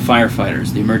users, the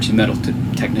firefighters, the emergency medical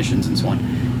technicians, and so on.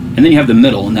 And then you have the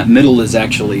middle, and that middle is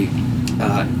actually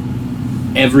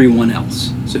everyone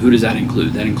else. So who does that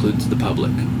include? That includes the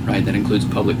public, right? That includes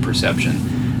public perception.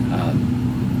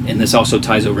 And this also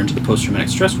ties over into the post-traumatic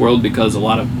stress world, because a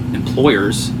lot of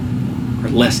employers are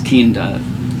less keen to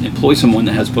employ someone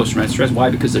that has post-traumatic stress. Why?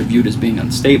 Because they're viewed as being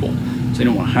unstable, so they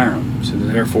don't want to hire them. So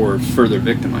they're therefore further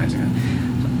victimizing it.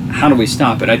 How do we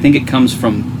stop it? I think it comes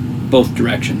from both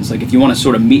directions. Like, if you want to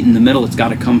sort of meet in the middle, it's got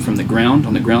to come from the ground,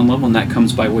 on the ground level, and that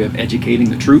comes by way of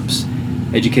educating the troops,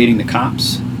 educating the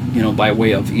cops, by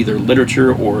way of either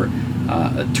literature or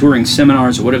touring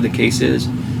seminars or whatever the case is,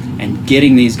 and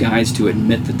getting these guys to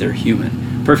admit that they're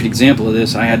human. Perfect example of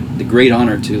this, I had the great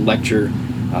honor to lecture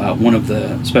one of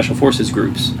the Special Forces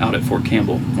groups out at Fort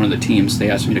Campbell, one of the teams. They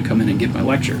asked me to come in and give my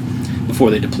lecture before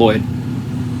they deployed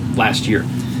last year.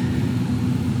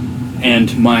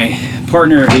 And my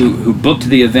partner who booked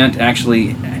the event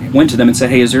actually went to them and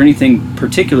said, hey, is there anything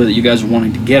particular that you guys are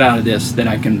wanting to get out of this that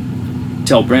I can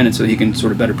tell Brandon so he can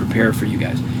sort of better prepare for you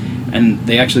guys? And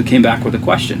they actually came back with a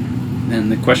question.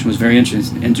 And the question was very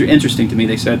interesting to me.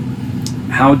 They said,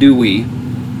 how do we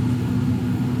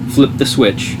flip the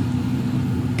switch,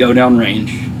 go down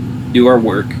range, do our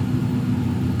work,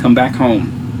 come back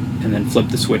home, and then flip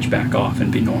the switch back off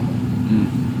and be normal?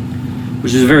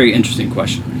 Which is a very interesting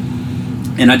question.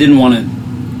 And I didn't want to,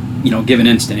 give an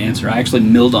instant answer. I actually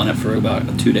milled on it for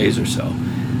about 2 days or so.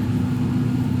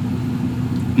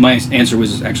 My answer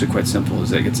was actually quite simple, is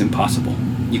that it's impossible.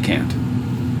 You can't.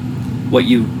 What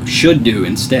you should do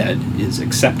instead is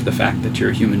accept the fact that you're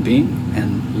a human being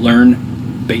and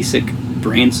learn basic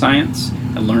brain science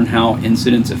and learn how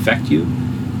incidents affect you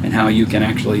and how you can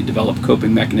actually develop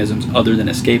coping mechanisms other than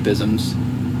escapisms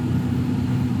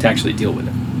to actually deal with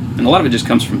it. And a lot of it just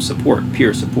comes from support,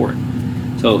 peer support.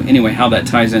 So anyway, how that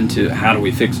ties into how do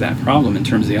we fix that problem in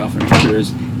terms of the alpha and beta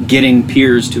is getting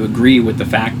peers to agree with the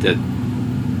fact that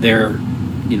they're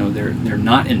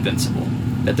not invincible,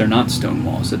 that they're not stone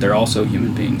walls, that they're also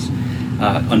human beings.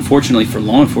 Unfortunately for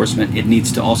law enforcement, it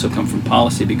needs to also come from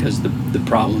policy, because the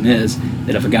problem is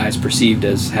that if a guy is perceived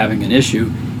as having an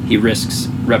issue, he risks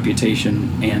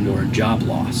reputation and or job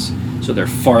loss. So they're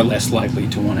far less likely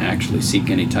to want to actually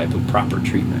seek any type of proper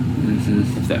treatment,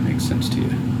 if that makes sense to you.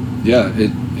 Yeah,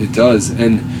 it does.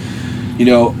 And,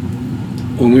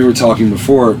 when we were talking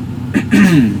before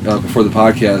the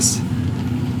podcast,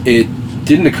 it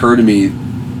didn't occur to me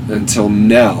until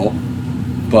now,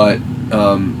 but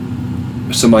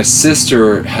so my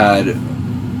sister had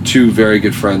 2 very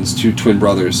good friends, 2 twin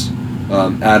brothers,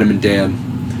 Adam and Dan,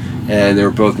 and they were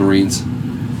both Marines.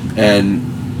 And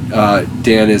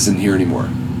Dan isn't here anymore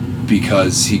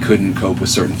because he couldn't cope with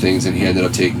certain things, and he ended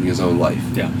up taking his own life.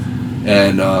 Yeah.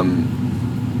 And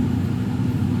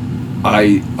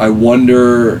I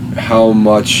wonder how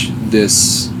much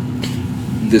this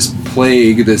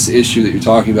plague, this issue that you're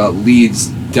talking about, leads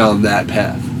down that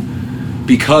path,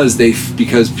 because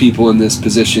people in this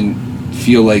position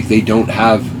feel like they don't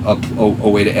have a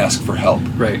way to ask for help.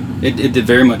 Right. It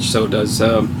very much so does.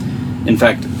 In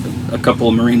fact, a couple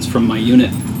of Marines from my unit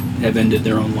have ended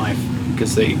their own life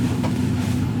because they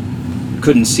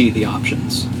couldn't see the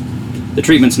options. The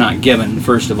treatment's not given,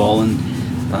 first of all, and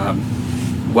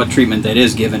what treatment that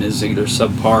is given is either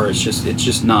subpar, it's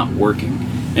just not working.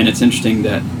 And it's interesting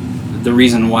that the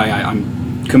reason why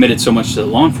I'm committed so much to the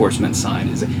law enforcement side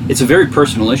is it's a very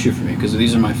personal issue for me, because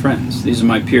these are my friends, these are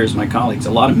my peers, my colleagues.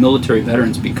 A lot of military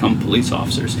veterans become police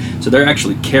officers, so they're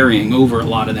actually carrying over a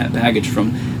lot of that baggage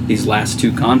from these last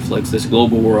 2 conflicts, this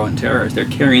global war on terror. They're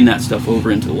carrying that stuff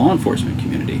over into the law enforcement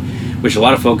community, which a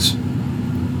lot of folks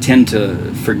tend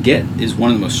to forget is one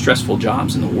of the most stressful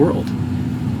jobs in the world.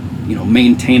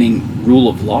 Maintaining rule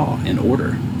of law and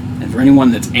order. And for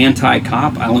anyone that's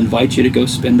anti-cop, I'll invite you to go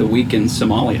spend a week in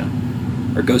Somalia,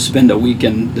 or go spend a week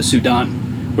in the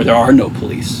Sudan, where there are no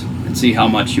police and see how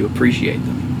much you appreciate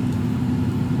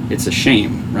them. It's a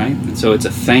shame, right? And so it's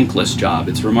a thankless job.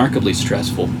 It's remarkably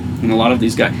stressful. And a lot of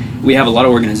these guys, we have a lot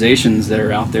of organizations that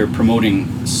are out there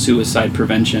promoting suicide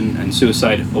prevention and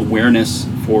suicide awareness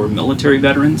for military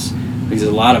veterans. There's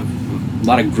a lot of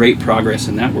great progress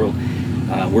in that world.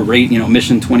 We're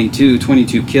Mission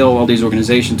 22 kill, all these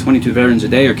organizations, 22 veterans a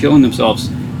day are killing themselves.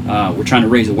 We're trying to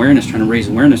raise awareness.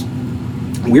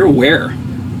 We're aware.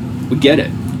 We get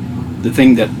it. The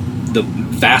thing that the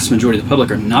vast majority of the public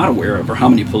are not aware of are how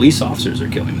many police officers are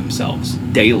killing themselves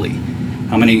daily,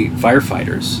 how many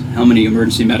firefighters, how many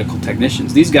emergency medical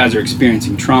technicians. These guys are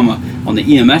experiencing trauma on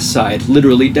the EMS side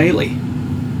literally daily,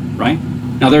 right?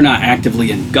 Now, they're not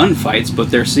actively in gunfights, but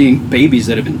they're seeing babies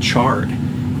that have been charred.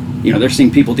 They're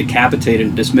seeing people decapitated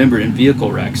and dismembered in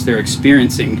vehicle wrecks. They're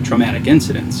experiencing traumatic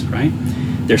incidents, right?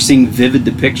 They're seeing vivid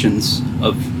depictions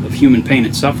of human pain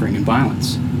and suffering and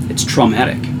violence. It's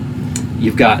traumatic.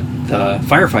 You've got the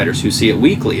firefighters who see it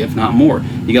weekly, if not more.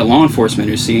 You got law enforcement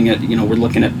who's seeing it. We're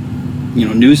looking at,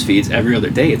 news feeds every other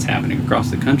day. It's happening across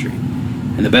the country.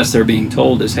 And the best they're being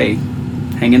told is, hey,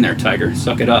 hang in there, Tiger.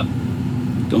 Suck it up.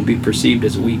 Don't be perceived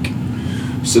as weak.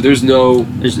 So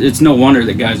it's no wonder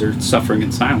that guys are suffering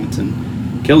in silence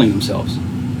and killing themselves.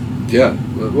 Yeah.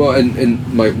 Well,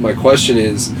 and my question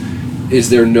is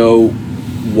there no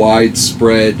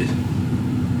widespread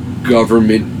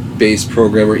government-based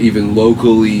program or even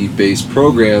locally based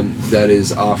program that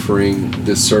is offering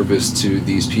this service to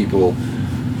these people?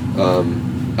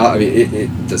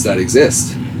 Does that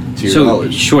exist to your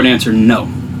knowledge? Short answer, no.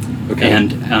 Okay.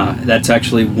 And that's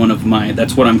actually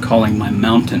that's what I'm calling my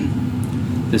mountain.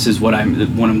 This is one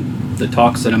of the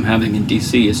talks that I'm having in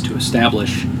DC is to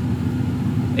establish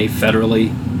a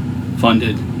federally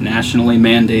funded, nationally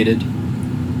mandated,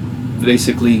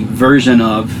 basically version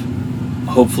of,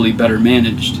 hopefully better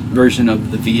managed version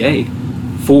of the VA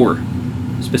for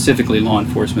specifically law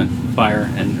enforcement, fire,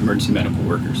 and emergency medical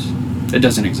workers. It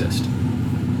doesn't exist.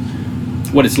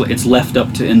 It's left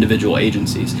up to individual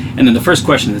agencies. And then the first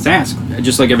question that's asked,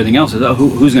 just like everything else, is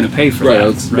who's going to pay for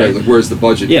that? Right. Like, where's the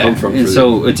budget come from? And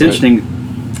so it's interesting.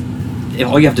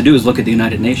 All you have to do is look at the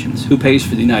United Nations. Who pays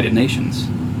for the United Nations?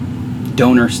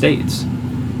 Donor states.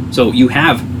 So you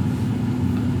have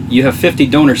 50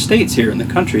 donor states here in the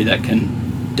country that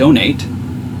can donate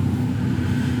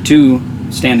to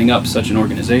standing up such an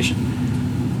organization.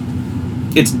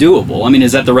 It's doable. I mean,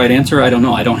 is that the right answer? I don't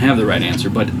know. I don't have the right answer,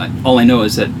 but all I know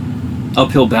is that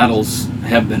uphill battles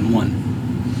have been won.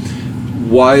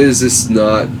 Why hasn't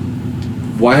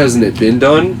it been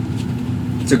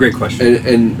done? It's a great question.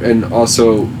 And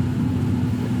also,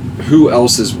 who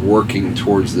else is working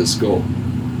towards this goal?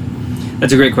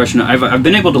 That's a great question. I've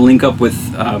been able to link up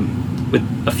with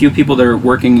a few people that are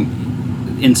working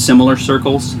in similar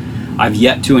circles. I've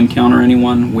yet to encounter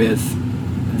anyone with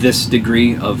this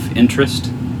degree of interest,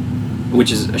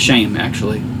 which is a shame,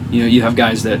 actually. You have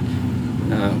guys that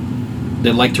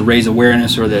like to raise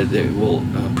awareness, or that they will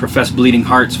profess bleeding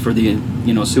hearts for the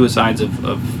suicides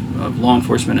of law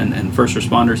enforcement and first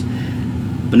responders,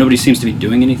 but nobody seems to be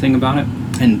doing anything about it.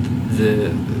 And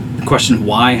the question,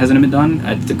 why hasn't it been done?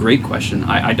 It's a great question.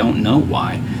 I don't know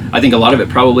why. I think a lot of it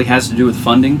probably has to do with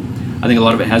funding. I think a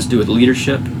lot of it has to do with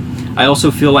leadership. I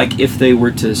also feel like if they were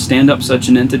to stand up such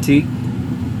an entity,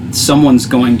 someone's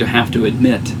going to have to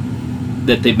admit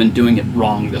that they've been doing it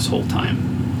wrong this whole time,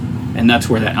 and that's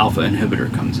where that alpha inhibitor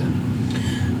comes in.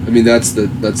 I mean, that's the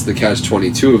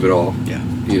catch-22 of it all. Yeah.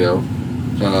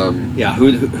 Yeah.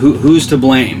 Who's to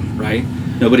blame, right?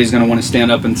 Nobody's going to want to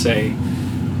stand up and say,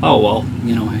 "Oh well,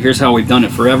 here's how we've done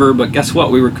it forever, but guess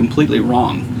what? We were completely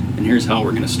wrong, and here's how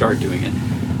we're going to start doing it."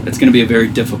 It's going to be a very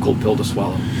difficult pill to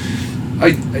swallow.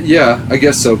 I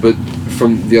guess so, but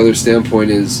from the other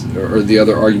standpoint or the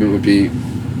other argument would be,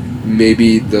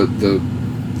 maybe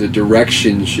the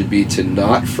direction should be to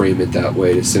not frame it that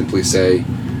way, to simply say,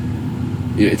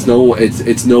 it's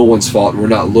no one's fault, and we're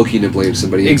not looking to blame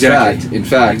somebody. Exactly. In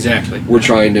fact, exactly. We're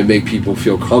trying to make people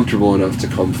feel comfortable enough to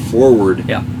come forward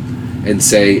and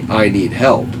say, I need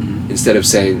help, instead of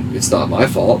saying, it's not my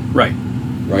fault. Right?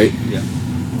 Yeah.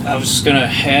 I was just gonna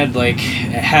add,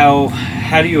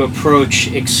 how do you approach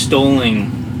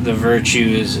extolling the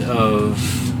virtues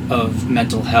of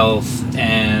mental health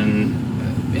and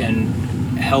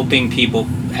helping people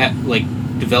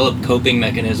develop coping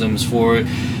mechanisms for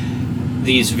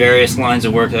these various lines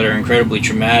of work that are incredibly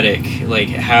traumatic? Like,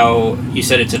 how you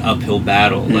said it's an uphill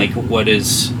battle. Like, what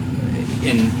is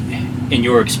in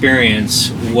your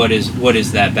experience? What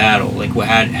is that battle? Like,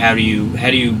 how do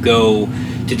you go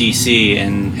to DC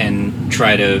and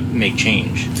try to make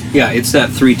change? Yeah, it's that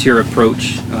 3-tier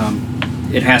approach.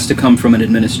 it has to come from an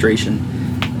administration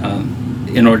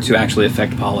in order to actually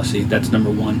affect policy. That's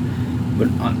number one. But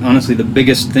honestly, the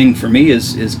biggest thing for me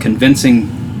is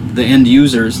convincing the end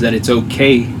users that it's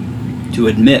okay to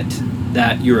admit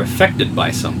that you're affected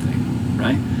by something,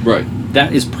 right? Right.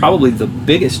 That is probably the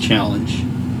biggest challenge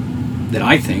that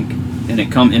I think, and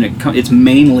it's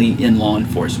mainly in law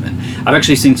enforcement. I've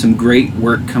actually seen some great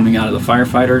work coming out of the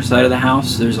firefighter side of the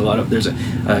house. There's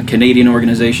a Canadian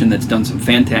organization that's done some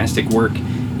fantastic work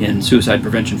in suicide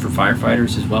prevention for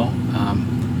firefighters as well.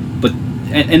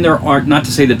 And there are, not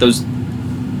to say that those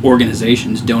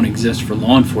organizations don't exist for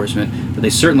law enforcement, but they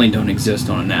certainly don't exist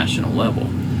on a national level.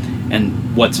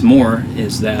 And what's more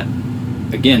is that,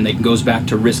 again, it goes back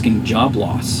to risking job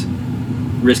loss,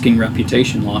 risking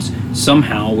reputation loss.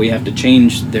 Somehow we have to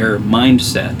change their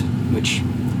mindset, which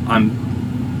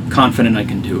I'm confident I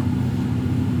can do,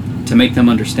 to make them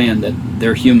understand that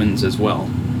they're humans as well.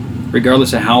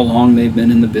 Regardless of how long they've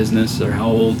been in the business or how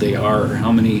old they are or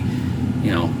how many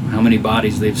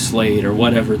bodies they've slayed or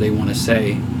whatever they want to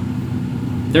say,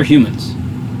 they're humans,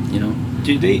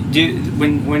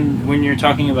 When you're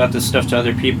talking about this stuff to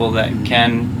other people that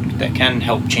can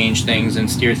help change things and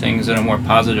steer things in a more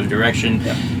positive direction,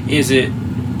 is it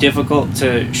difficult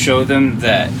to show them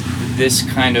that this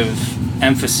kind of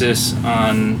emphasis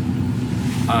on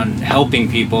helping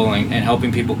people and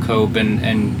helping people cope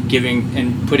and giving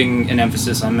and putting an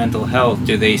emphasis on mental health,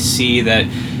 do they see that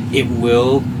it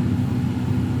will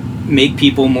make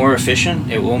people more efficient?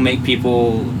 It will make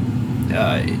people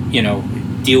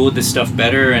deal with this stuff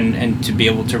better and to be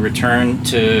able to return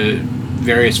to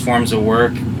various forms of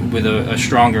work with a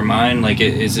stronger mind? Like,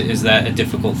 is that a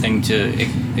difficult thing to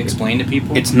explain to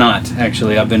people? It's not,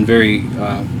 actually. I've been very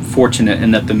fortunate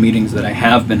in that the meetings that I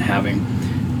have been having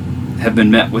have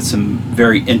been met with some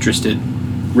very interested,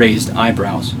 raised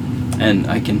eyebrows. And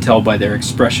I can tell by their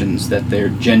expressions that they're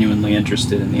genuinely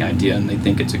interested in the idea and they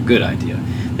think it's a good idea.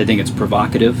 They think it's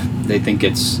provocative. They think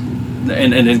it's,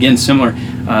 and again, similar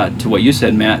to what you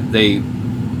said, Matt, they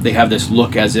have this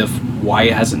look as if, why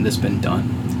hasn't this been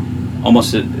done?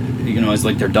 Almost, it's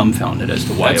like they're dumbfounded as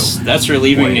to why. That's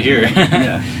relieving to hear.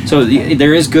 Yeah. So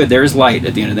there is light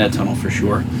at the end of that tunnel for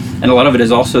sure. And a lot of it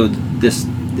is also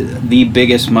the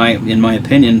biggest, in my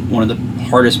opinion, one of the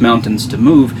hardest mountains to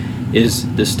move is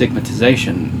the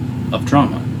stigmatization of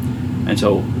trauma. And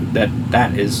so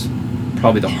that is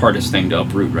probably the hardest thing to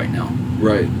uproot right now.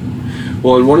 Right.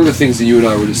 Well, and one of the things that you and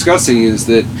I were discussing is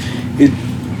that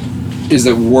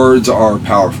words are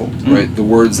powerful, right? The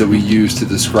words that we use to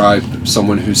describe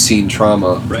someone who's seen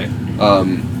trauma, right,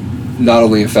 not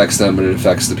only affects them, but it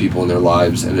affects the people in their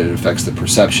lives, and it affects the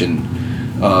perception.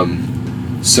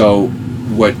 So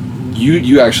what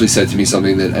you actually said to me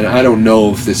something that, and I don't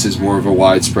know if this is more of a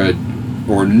widespread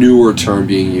or newer term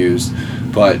being used,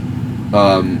 but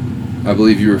I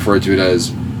believe you referred to it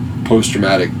as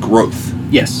post-traumatic growth.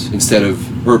 Yes. Instead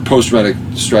of, or post-traumatic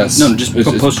stress. No, just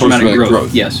post-traumatic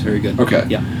growth. Yes, very good. Okay.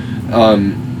 Yeah.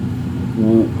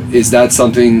 Is that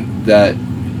something that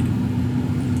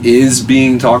is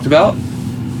being talked about?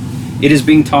 It is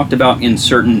being talked about in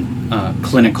certain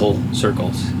clinical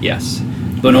circles, yes.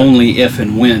 But only if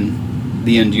and when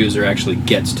the end user actually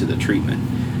gets to the treatment.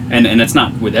 And it's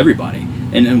not with everybody.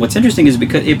 And what's interesting is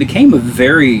because it became a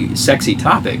very sexy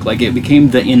topic. Like, it became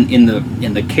in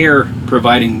the care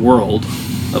providing world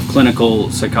of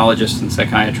clinical psychologists and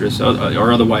psychiatrists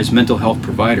or otherwise mental health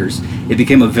providers, it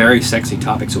became a very sexy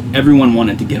topic. So everyone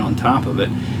wanted to get on top of it.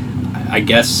 I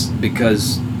guess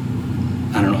because,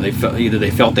 I don't know, they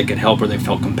felt they could help or they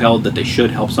felt compelled that they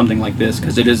should help something like this,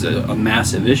 because it is a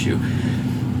massive issue.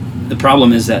 The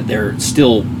problem is that they're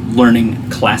still learning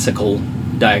classical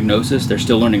diagnosis. They're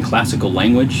still learning classical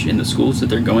language in the schools that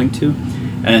they're going to.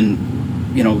 And,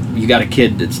 you got a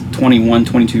kid that's 21,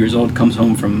 22 years old, comes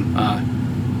home from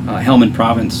Helmand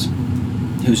Province,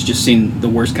 who's just seen the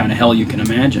worst kind of hell you can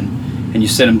imagine. And you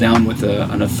sit him down with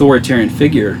an authoritarian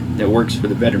figure that works for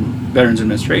the Veterans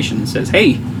Administration and says,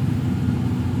 hey,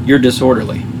 you're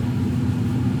disorderly.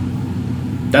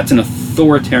 That's an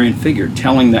authoritarian figure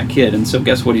telling that kid. And so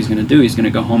guess what he's going to do? He's going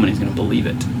to go home and he's going to believe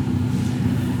it.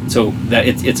 So that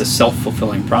it's a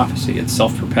self-fulfilling prophecy. It's a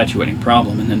self-perpetuating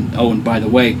problem. And then, and by the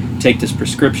way, take this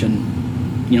prescription,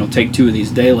 take 2 of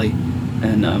these daily.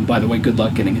 And by the way, good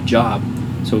luck getting a job.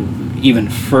 So even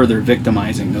further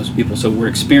victimizing those people. So we're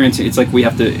experiencing, it's like we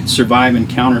have to survive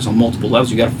encounters on multiple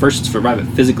levels. You got to first survive it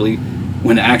physically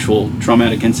when the actual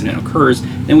traumatic incident occurs.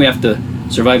 Then we have to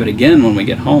survive it again when we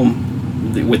get home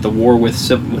with the war with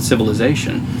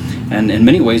civilization. And in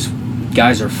many ways,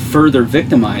 guys are further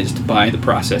victimized by the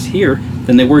process here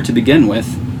than they were to begin with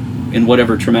in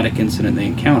whatever traumatic incident they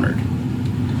encountered.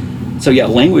 So yeah,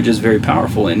 language is very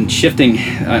powerful in shifting.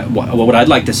 What I'd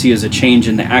like to see is a change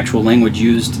in the actual language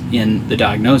used in the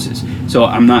diagnosis. So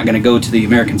I'm not going to go to the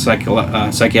American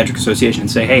Psychiatric Association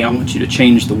and say, hey, I want you to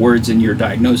change the words in your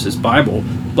diagnosis Bible.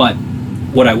 But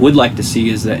what I would like to see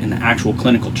is that in the actual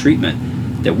clinical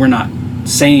treatment, that we're not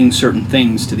saying certain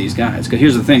things to these guys. Because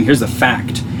here's the thing, here's the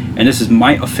fact, and this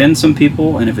might offend some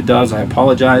people, and if it does, I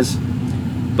apologize,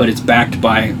 but it's backed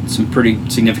by some pretty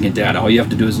significant data. All you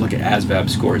have to do is look at ASVAB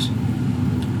scores.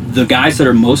 The guys that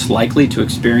are most likely to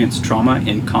experience trauma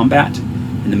in combat,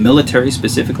 in the military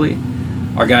specifically,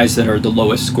 are guys that are the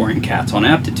lowest scoring cats on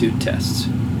aptitude tests,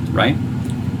 right?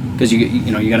 Because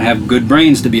you got to have good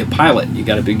brains to be a pilot. You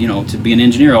got to be, to be an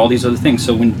engineer, all these other things.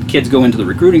 So when kids go into the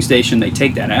recruiting station, they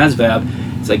take that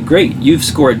ASVAB. It's like, great, you've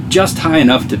scored just high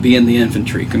enough to be in the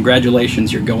infantry.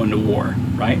 Congratulations, you're going to war,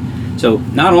 right? So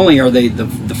not only are they the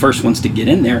first ones to get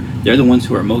in there, they're the ones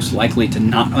who are most likely to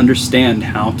not understand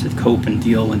how to cope and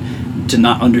deal and to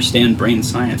not understand brain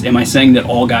science. Am I saying that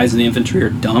all guys in the infantry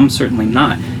are dumb? Certainly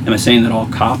not. Am I saying that all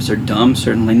cops are dumb?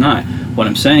 Certainly not. What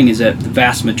I'm saying is that the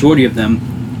vast majority of them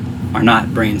are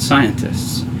not brain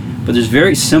scientists. But there's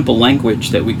very simple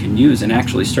language that we can use and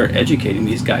actually start educating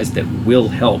these guys that will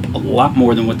help a lot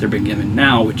more than what they're being given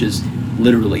now, which is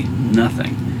literally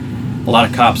nothing. A lot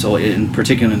of cops, in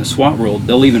particular in the SWAT world,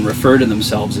 they'll even refer to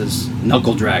themselves as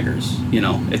knuckle draggers.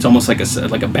 It's almost like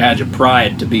a badge of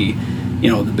pride to be,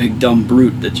 the big dumb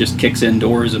brute that just kicks in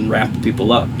doors and wraps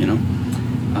people up.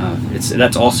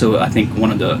 That's also, I think,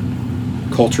 one of the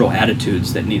cultural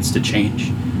attitudes that needs to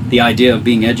change. The idea of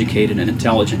being educated and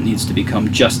intelligent needs to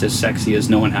become just as sexy as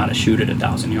knowing how to shoot at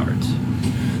 1,000 yards.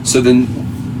 So then,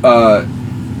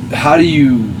 how do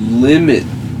you limit,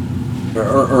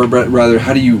 or rather,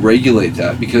 how do you regulate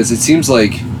that? Because it seems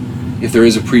like if there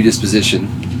is a predisposition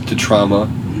to trauma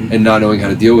and not knowing how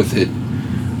to deal with it,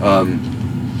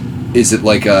 is it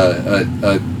like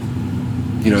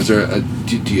is there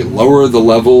do you lower the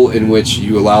level in which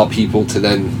you allow people to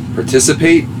then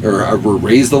participate, or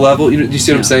raise the level? Do you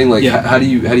see what I'm saying? Like, how do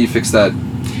you fix that?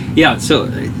 Yeah, so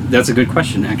that's a good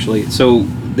question, actually. So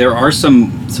there are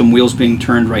some wheels being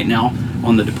turned right now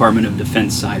on the Department of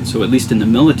Defense side. So at least in the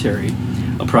military,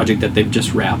 a project that they've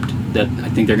just wrapped that I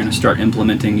think they're going to start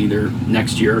implementing either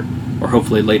next year or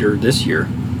hopefully later this year.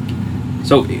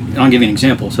 So I'll give you an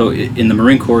example. So in the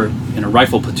Marine Corps, in a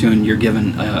rifle platoon, you're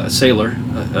given a sailor,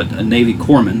 a Navy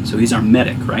corpsman, so he's our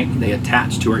medic, right? They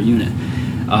attach to our unit.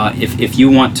 If you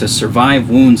want to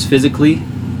survive wounds physically,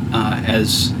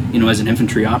 as an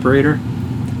infantry operator,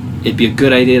 it'd be a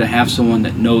good idea to have someone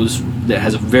that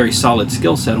has a very solid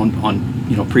skill set on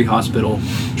pre-hospital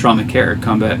trauma care,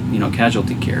 combat,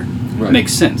 casualty care. Right.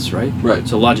 Makes sense, right? Right.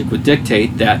 So logic would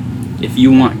dictate that if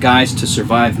you want guys to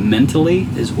survive mentally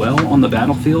as well on the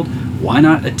battlefield, why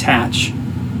not attach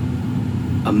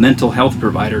a mental health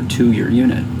provider to your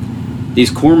unit?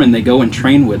 These corpsmen, they go and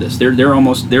train with us.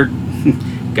 They're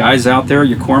guys out there,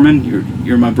 your corpsmen,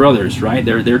 you're my brothers, right?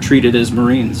 They're treated as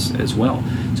Marines as well.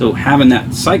 So having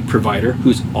that psych provider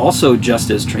who's also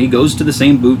just as trained, he goes to the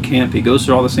same boot camp, he goes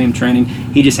through all the same training,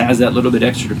 he just has that little bit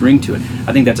extra to bring to it.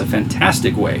 I think that's a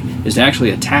fantastic way, is to actually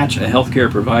attach a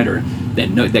healthcare provider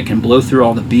that can blow through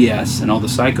all the BS and all the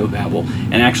psychobabble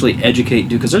and actually educate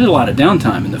dudes, because there's a lot of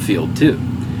downtime in the field too.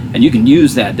 And you can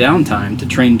use that downtime to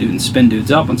train dudes and spin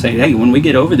dudes up and say, hey, when we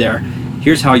get over there,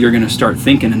 here's how you're going to start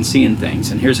thinking and seeing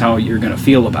things, and here's how you're going to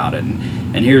feel about it,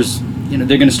 and here's,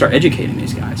 they're going to start educating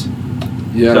these guys.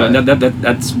 Yeah. So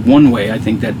that's one way I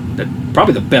think that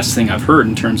probably the best thing I've heard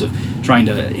in terms of trying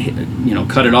to,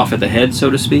 cut it off at the head, so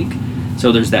to speak.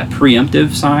 So there's that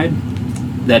preemptive side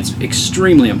that's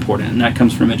extremely important, and that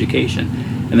comes from education.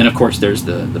 And then of course there's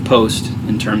the post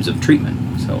in terms of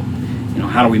treatment. So,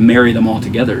 how do we marry them all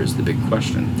together is the big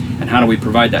question, and how do we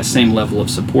provide that same level of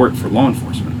support for law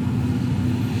enforcement?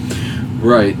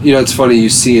 Right. It's funny, you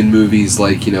see in movies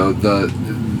like,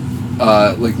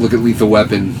 like look at Lethal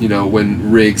Weapon,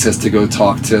 when Riggs has to go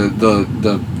talk to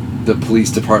the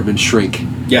police department shrink.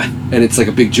 Yeah. And it's like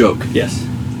a big joke. Yes.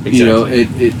 Exactly.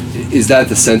 It is that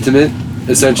the sentiment,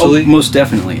 essentially? Oh, most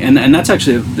definitely. And that's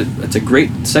actually that's a great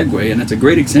segue, and it's a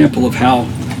great example of how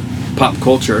pop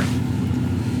culture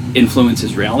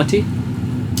influences reality,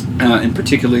 and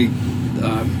particularly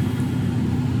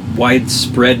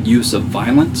widespread use of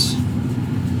violence.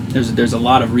 There's a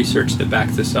lot of research that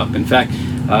backs this up. In fact,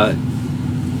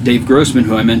 Dave Grossman,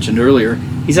 who I mentioned earlier,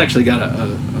 he's actually got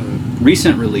a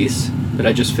recent release that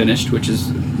I just finished, which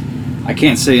is, I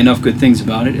can't say enough good things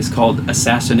about it. It's called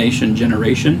Assassination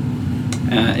Generation.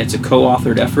 It's a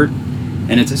co-authored effort,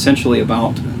 and it's essentially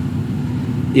about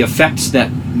the effects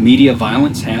that media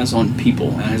violence has on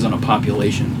people and has on a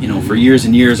population. You know, for years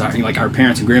and years, our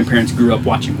parents and grandparents grew up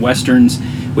watching westerns,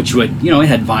 which would, it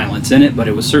had violence in it, but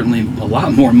it was certainly a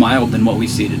lot more mild than what we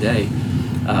see today.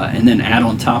 And then add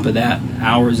on top of that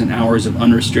hours and hours of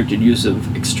unrestricted use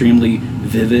of extremely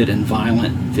vivid and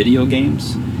violent video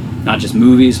games, not just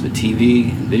movies, but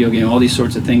TV and video game, all these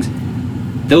sorts of things.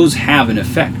 Those have an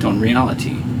effect on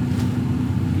reality.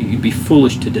 You'd be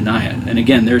foolish to deny it. And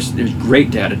again, there's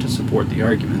great data to support the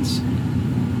arguments.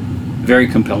 Very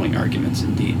compelling arguments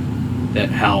indeed, that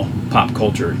how pop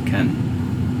culture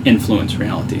can influence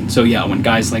reality. And so yeah, when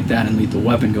guys like that in Lethal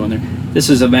Weapon go in there, this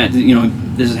is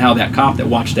this is how that cop that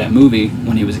watched that movie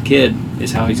when he was a kid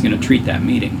is how he's going to treat that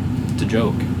meeting. It's a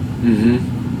joke.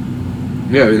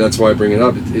 Mm-hmm. Yeah, I mean, that's why I bring it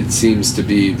up. It seems to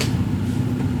be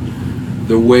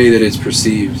the way that it's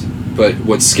perceived, but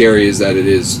what's scary is that it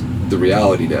is the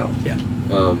reality now. Yeah.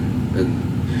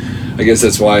 And I guess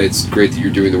that's why it's great that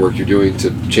you're doing the work you're doing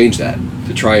to change that,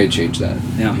 to try and change that.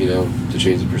 Yeah. To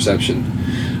change the perception.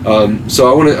 So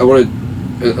I want to,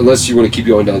 unless you want to keep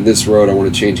going down this road, I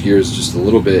want to change gears just a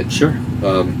little bit. Sure.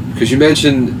 Because you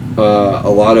mentioned a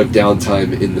lot of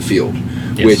downtime in the field,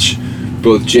 yes. which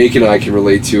both Jake and I can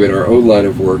relate to in our own line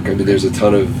of work. I mean, there's a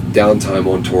ton of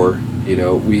downtime on tour.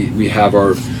 We have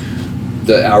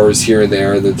the hours here and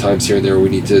there, and the times here and there we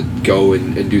need to go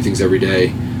and do things every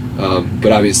day.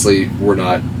 But obviously, we're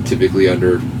not typically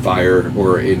under fire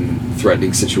or in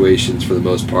threatening situations for the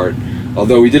most part.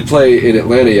 Although we did play in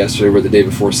Atlanta yesterday, where the day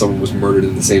before someone was murdered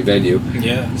in the same venue.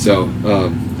 Yeah. So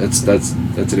that's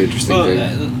an interesting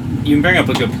thing. You bring up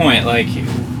a good point. Like,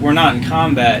 we're not in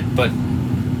combat, but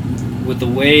with the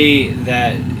way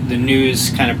that the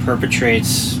news kind of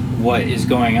perpetrates what is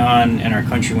going on in our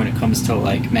country when it comes to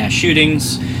like mass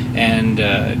shootings and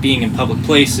being in public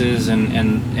places,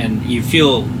 and you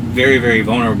feel very, very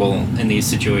vulnerable in these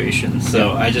situations.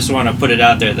 So I just want to put it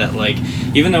out there that, like,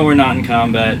 even though we're not in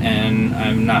combat and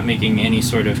I'm not making any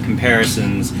sort of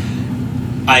comparisons,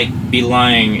 I'd be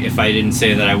lying if I didn't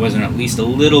say that I wasn't at least a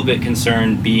little bit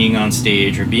concerned being on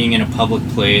stage or being in a public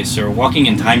place or walking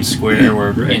in Times Square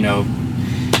where, right.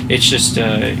 It's just,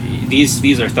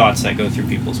 these are thoughts that go through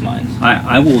people's minds.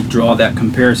 I will draw that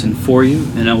comparison for you,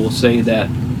 and I will say that,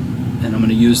 and I'm going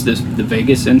to use the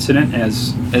Vegas incident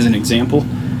as an example.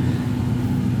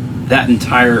 That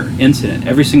entire incident,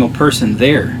 every single person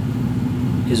there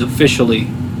is officially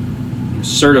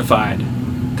certified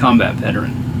combat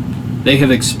veteran. They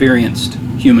have experienced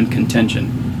human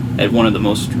contention at one of the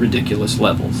most ridiculous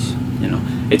levels.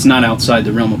 It's not outside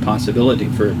the realm of possibility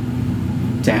for it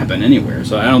to happen anywhere.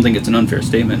 So I don't think it's an unfair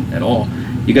statement at all.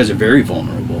 You guys are very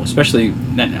vulnerable, especially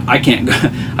I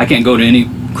can't go to any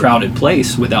crowded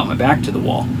place without my back to the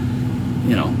wall.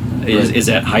 Is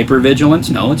that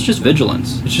hypervigilance? No, it's just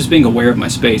vigilance. It's just being aware of my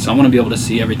space. I want to be able to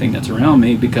see everything that's around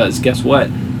me, because guess what?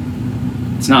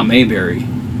 It's not Mayberry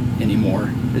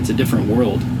anymore. It's a different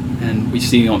world. And we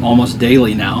see almost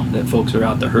daily now that folks are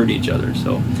out to hurt each other.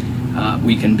 So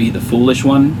we can be the foolish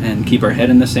one and keep our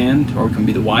head in the sand, or we can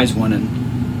be the wise one and,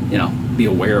 be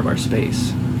aware of our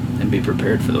space and be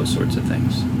prepared for those sorts of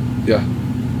things. Yeah.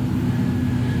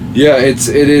 Yeah, it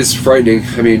is frightening.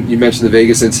 I mean, you mentioned the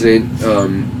Vegas incident.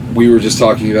 We were just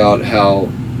talking about how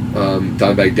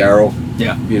Dimebag Darrell,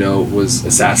 was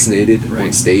assassinated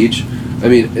on stage. I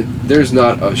mean, there's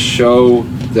not a show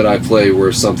that I play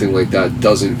where something like that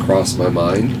doesn't cross my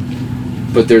mind.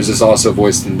 But there's this also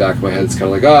voice in the back of my head that's kind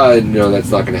of like,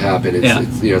 that's not going to happen.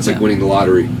 It's like winning the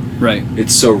lottery. Right.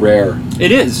 It's so rare.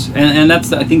 It is, and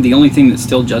that's I think the only thing that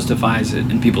still justifies it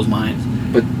in people's minds.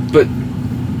 But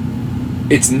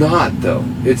it's not, though.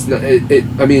 It's not.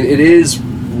 I mean, it is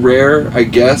rare, I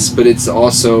guess, but it's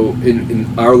also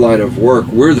in our line of work,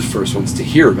 we're the first ones to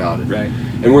hear about it. Right.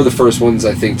 And we're the first ones,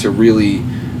 I think, to really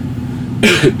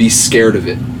be scared of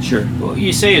it. Sure. Well,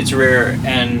 you say it's rare,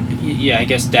 and yeah, I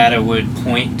guess data would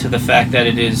point to the fact that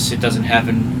it doesn't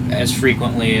happen as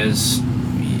frequently as,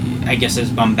 I guess, as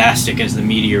bombastic as the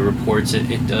media reports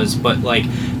it does. But like,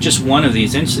 just one of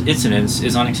these incidents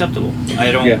is unacceptable.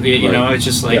 I don't, it's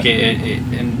just like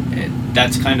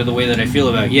that's kind of the way that I feel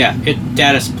about it. Yeah,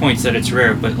 data points that it's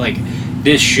rare, but like,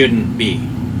 this shouldn't be.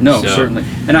 No, certainly.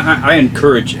 And I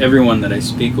encourage everyone that I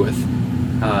speak with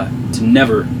to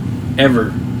never,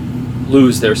 ever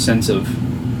lose their sense of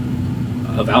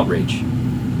outrage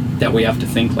that we have to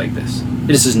think like this.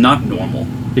 This is not normal.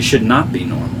 It should not be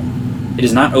normal. It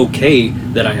is not okay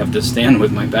that I have to stand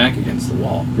with my back against the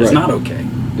wall. It's not okay.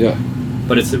 Yeah.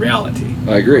 But it's the reality.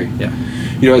 I agree. Yeah.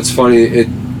 It's funny.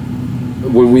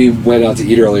 When we went out to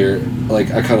eat earlier,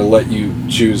 like, I kind of let you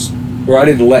choose, or I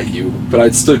didn't let you, but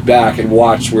I stood back and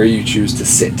watched where you choose to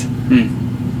sit.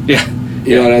 Yeah.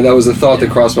 You know, and that was a thought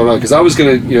that crossed my mind, because I was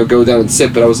gonna, go down and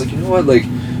sit, but I was like, you know what, like,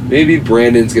 maybe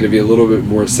Brandon's gonna be a little bit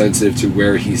more sensitive to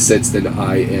where he sits than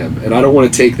I am, and I don't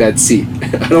want to take that seat.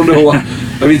 I don't know why.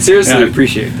 I mean, seriously. Yeah, I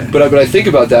appreciate that. But I think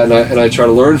about that, and I try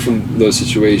to learn from those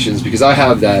situations, because I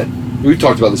have that. We've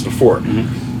talked about this before.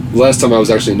 Mm-hmm. The last time I was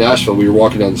actually in Nashville, we were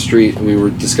walking down the street and we were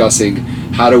discussing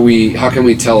how can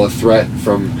we tell a threat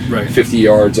from 50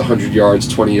 yards, 100 yards,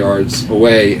 20 yards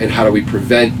away, and how do we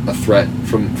prevent a threat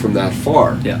from that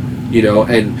far? Yeah.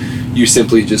 And you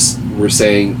simply just were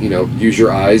saying, use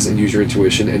your eyes and use your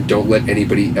intuition, and don't let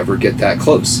anybody ever get that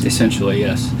close. Essentially,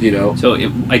 yes. So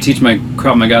I teach my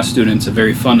Krav Maga students a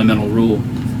very fundamental rule,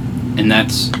 and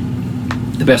that's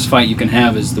the best fight you can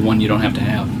have is the one you don't have to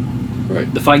have.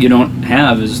 Right. The fight you don't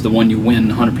have is the one you win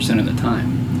 100% of the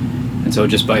time. And so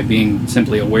just by being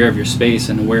simply aware of your space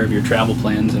and aware of your travel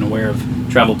plans and aware of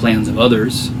travel plans of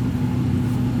others,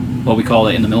 what we call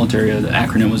it in the military, the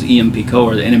acronym was EMPCO,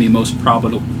 or the enemy most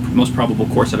probable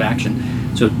course of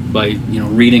action. So by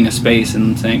reading a space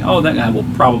and saying, oh, that guy will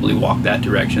probably walk that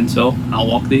direction, so I'll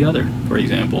walk the other, for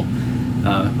example.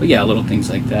 But yeah, little things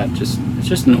like that. It's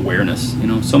just an awareness.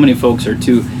 So many folks are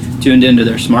too tuned into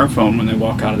their smartphone when they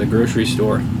walk out of the grocery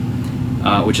store,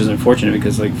 which is unfortunate,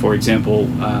 because, like, for example,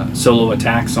 solo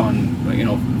attacks on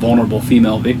vulnerable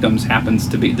female victims happens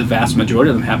to be, the vast majority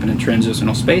of them happen in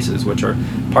transitional spaces, which are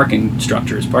parking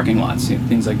structures, parking lots,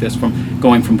 things like this, from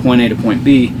going from point A to point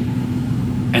B,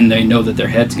 and they know that their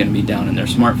head's going to be down in their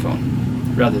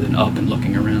smartphone rather than up and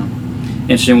looking around.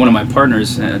 Interesting, one of my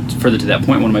partners, further to that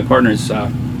point, one of my partners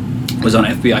was on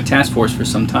FBI task force for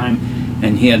some time,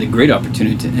 and he had the great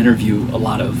opportunity to interview a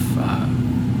lot of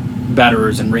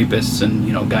batterers and rapists and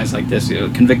guys like this,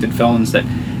 convicted felons that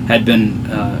had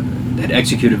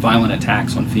executed violent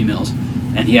attacks on females,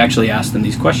 and he actually asked them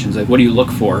these questions, like, what do you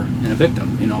look for in a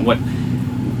victim?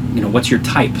 What's your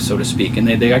type, so to speak? And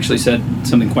they actually said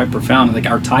something quite profound, like,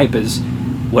 our type is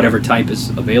whatever type is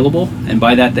available, and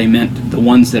by that they meant the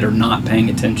ones that are not paying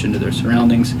attention to their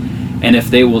surroundings, and if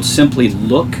they will simply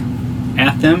look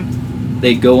at them,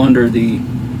 they go under the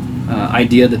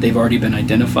idea that they've already been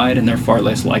identified, and they're far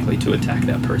less likely to attack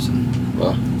that person.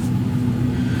 Well,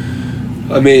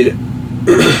 I made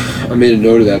a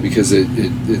note of that, because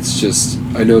it's just,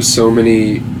 I know so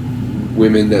many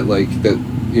women that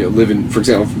live in, for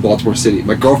example, from Baltimore City.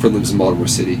 My girlfriend lives in Baltimore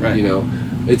City. Right.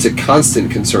 It's a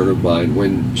constant concern of mine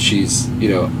when she's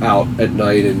out at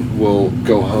night and will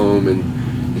go home, and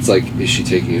it's like, is she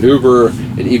taking an Uber?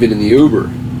 And even in the Uber,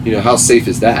 how safe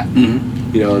is that?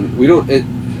 Mm-hmm. And we don't.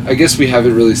 I guess we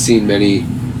haven't really seen many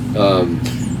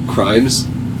crimes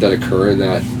that occur in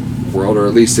that world, or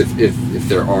at least if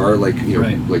there are, like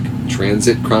like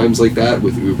transit crimes like that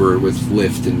with Uber and with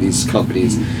Lyft and these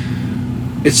companies.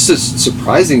 Mm-hmm. It's just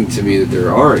surprising to me that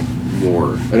there aren't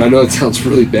more. And I know it sounds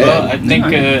really bad. Well, I think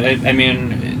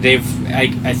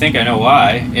I think I know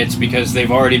why. It's because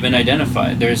they've already been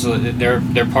identified.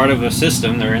 They're part of a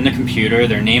system. They're in the computer.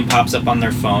 Their name pops up on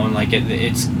their phone. Like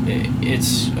it's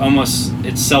almost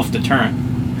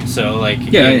self-deterrent. So like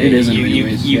it is in many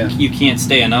ways. You can't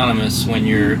stay anonymous when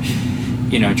you're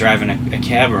driving a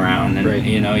cab around, and right.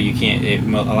 You can't.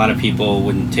 A lot of people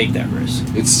wouldn't take that risk.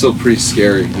 It's still pretty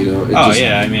scary.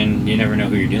 Yeah. I mean, you never know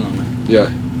who you're dealing with.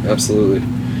 Yeah, absolutely.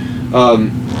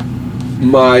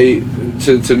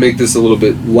 To make this a little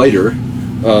bit lighter,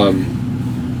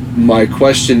 my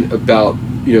question about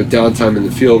downtime in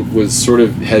the field was sort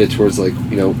of headed towards, like,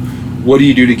 what do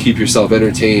you do to keep yourself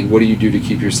entertained? What do you do to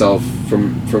keep yourself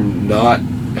from not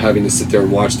having to sit there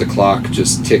and watch the clock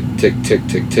just tick, tick, tick,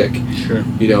 tick, tick? Sure.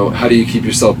 How do you keep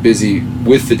yourself busy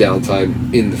with the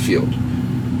downtime in the field?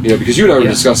 Because you and I were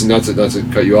discussing, not to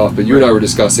cut you off, but you and I were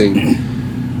discussing,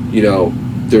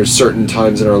 there's certain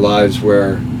times in our lives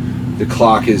where the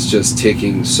clock is just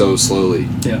ticking so slowly.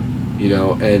 Yeah.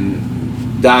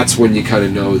 And that's when you kind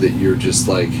of know that you're just,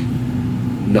 like,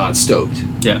 not stoked.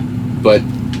 Yeah. But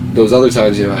those other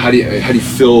times, how do you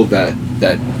fill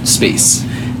that space?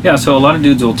 Yeah, so a lot of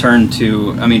dudes will turn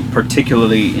to,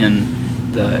 particularly in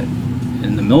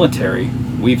the military,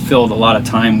 we've filled a lot of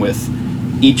time with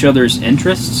each other's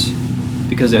interests,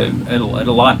 because at a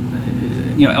lot,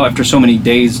 after so many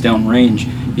days downrange,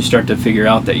 you start to figure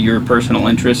out that your personal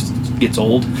interest gets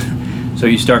old. So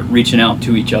you start reaching out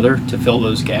to each other to fill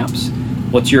those gaps.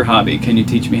 What's your hobby? Can you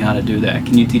teach me how to do that?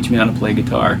 Can you teach me how to play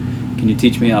guitar? Can you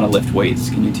teach me how to lift weights?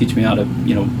 Can you teach me how to,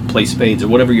 play spades, or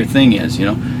whatever your thing is,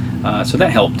 So that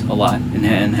helped a lot,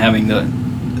 and having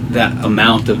that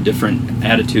amount of different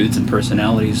attitudes and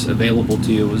personalities available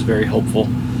to you was very helpful.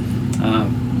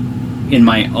 In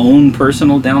my own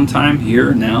personal downtime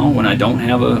here now, when I don't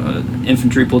have a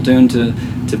infantry platoon to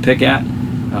pick at,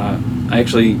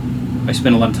 I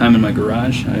spend a lot of time in my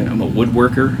garage. I'm a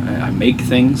woodworker. I make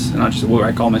things, not just a woodworker.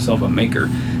 I call myself a maker.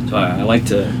 So I like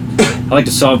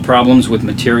to solve problems with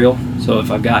material. So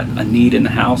if I've got a need in the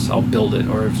house, I'll build it.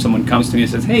 Or if someone comes to me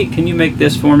and says, "Hey, can you make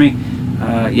this for me?"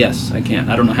 Yes, I can.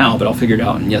 I don't know how, but I'll figure it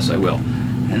out, and yes, I will.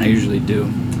 And I usually do.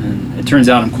 And it turns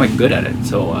out I'm quite good at it.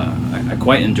 So I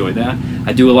quite enjoy that.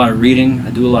 I do a lot of reading.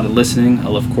 I do a lot of listening. I,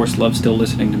 of course, love still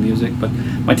listening to music. But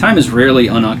my time is rarely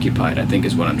unoccupied, I think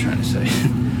is what I'm trying to say.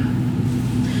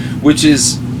 Which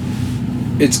is,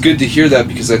 it's good to hear that,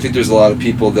 because I think there's a lot of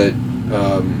people that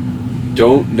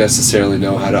don't necessarily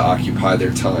know how to occupy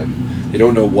their time. They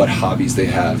don't know what hobbies they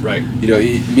have. Right. You know,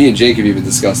 me and Jake have even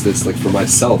discussed this, like for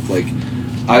myself, like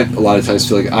I a lot of times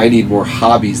feel like I need more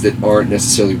hobbies that aren't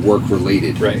necessarily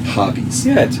work-related hobbies.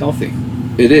 Yeah, it's healthy.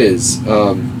 It is.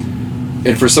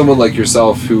 And for someone like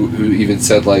yourself who even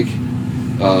said like,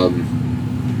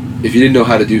 if you didn't know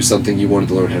how to do something, you wanted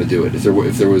to learn how to do it. If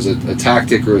there was a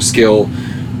tactic or a skill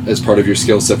as part of your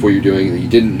skill set, what you're doing that you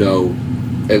didn't know,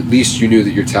 at least you knew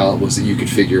that your talent was that you could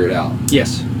figure it out.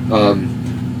 Yes.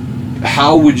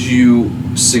 How would you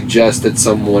suggest that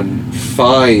someone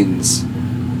finds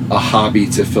a hobby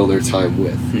to fill their time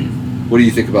with? What do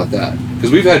you think about that?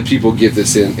 Because we've had people give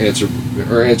this answer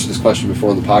this question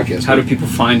before on the podcast. How do people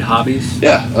find hobbies?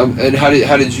 Yeah, and how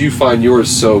did you find yours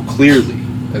so clearly?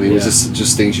 I mean, was this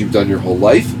just things you've done your whole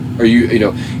life? Are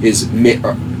is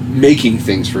making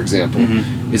things, for example,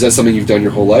 is that something you've done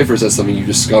your whole life, or is that something you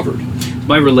discovered?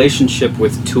 My relationship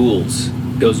with tools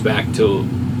goes back to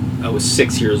I was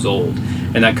 6 years old,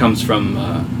 and that comes from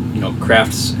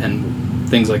crafts and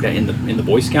things like that in the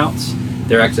Boy Scouts.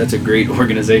 That's a great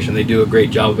organization. They do a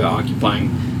great job of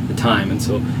occupying the time, and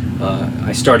so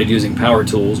I started using power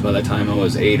tools by the time I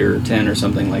was 8 or 10 or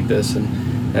something like this,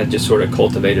 and that just sort of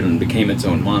cultivated and became its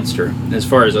own monster. And as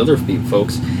far as other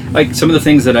folks, like some of the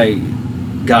things that I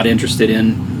got interested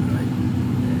in,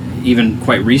 even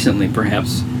quite recently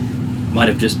perhaps, might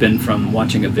have just been from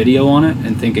watching a video on it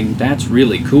and thinking, that's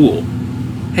really cool.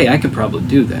 Hey, I could probably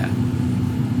do that.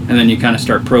 And then you kind of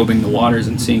start probing the waters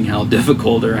and seeing how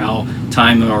difficult or how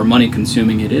time or money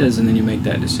consuming it is, and then you make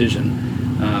that decision.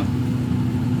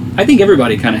 I think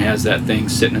everybody kind of has that thing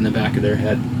sitting in the back of their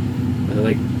head. They're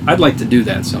like, I'd like to do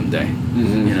that someday.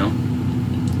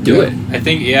 Do it. I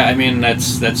think, I mean,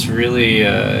 that's really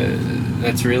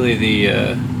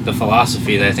the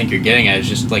philosophy that I think you're getting at, is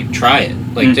just like try it.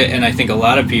 Like, and I think a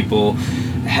lot of people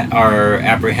are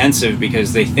apprehensive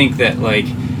because they think that like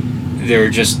they're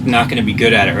just not going to be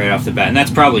good at it right off the bat, and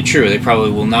that's probably true. They probably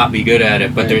will not be good at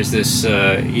it, but there's this,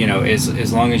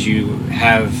 as long as you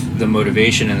have the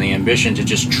motivation and the ambition to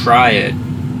just try it,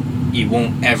 you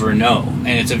won't ever know. And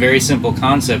it's a very simple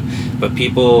concept, but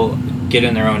people get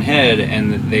in their own head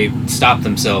and they stop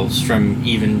themselves from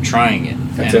even trying it.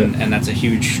 And that's a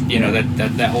huge,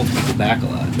 that holds people back a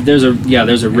lot. There's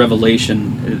a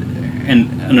revelation,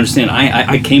 and understand,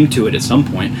 I came to it at some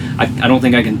point. I don't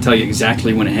think I can tell you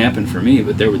exactly when it happened for me,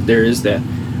 but there is that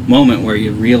moment where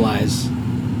you realize,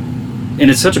 and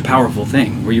it's such a powerful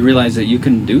thing, where you realize that you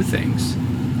can do things.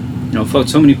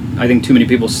 Folks, I think too many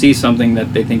people see something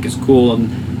that they think is cool,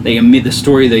 and the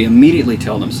story they immediately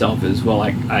tell themselves is, well,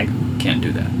 I can't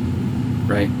do that,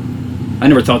 right? I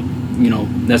never thought,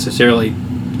 necessarily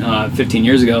 15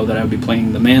 years ago that I would be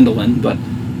playing the mandolin, but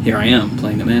here I am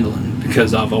playing the mandolin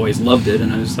because I've always loved it,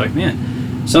 and I was like,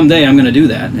 man, someday I'm going to do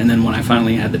that. And then when I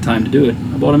finally had the time to do it,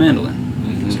 I bought a mandolin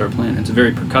and started playing. It's a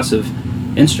very percussive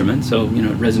instrument, so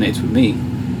it resonates with me.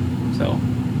 So,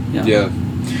 yeah. Yeah,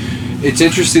 it's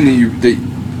interesting that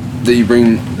you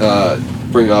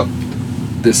bring up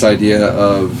this idea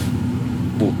of,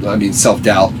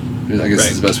 self-doubt. I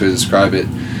guess is the best way to describe it.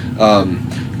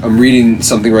 I'm reading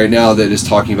something right now that is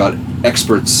talking about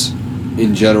experts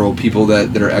in general, people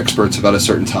that are experts about a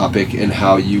certain topic, and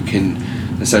how you can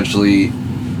essentially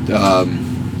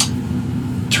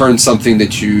turn something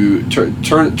that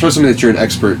you're an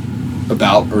expert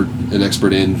about or an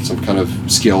expert in, some kind of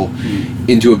skill,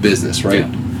 into a business, right?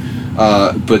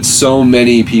 Yeah. But so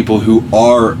many people who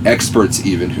are experts,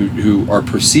 even who are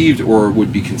perceived or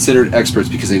would be considered experts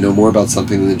because they know more about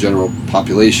something than the general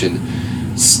population,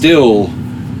 still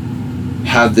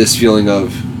have this feeling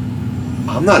of,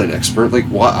 I'm not an expert. Like,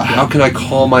 how can I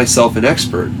call myself an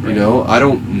expert? Right. I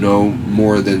don't know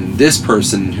more than this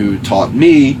person who taught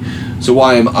me, so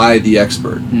why am I the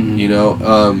expert?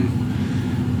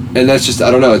 And that's just,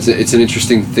 I don't know. It's an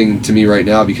interesting thing to me right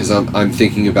now, because I'm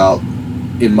thinking about,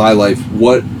 in my life,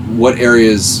 what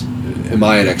areas am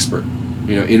I an expert?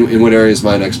 In what areas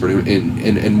am I an expert?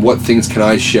 And what things can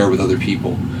I share with other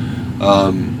people?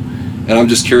 And I'm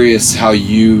just curious how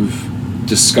you've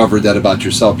discovered that about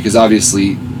yourself? Because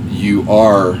obviously you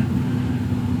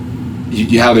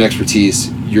have an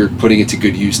expertise, you're putting it to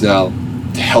good use now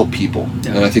to help people,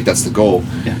 and I think that's the goal.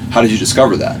 Yeah. How did you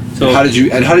discover that? So, how did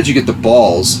you get the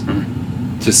balls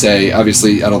to say?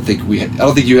 Obviously, I don't think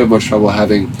you have much trouble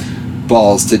having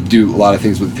balls to do a lot of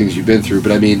things with the things you've been through.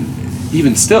 But I mean,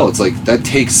 even still, it's like that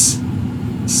takes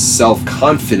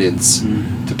self-confidence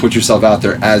to put yourself out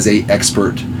there as a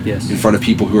expert in front of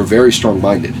people who are very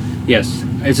strong-minded. Yes,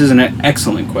 this is an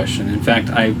excellent question. In fact,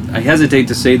 I hesitate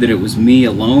to say that it was me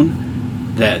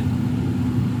alone that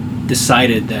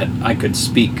decided that I could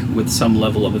speak with some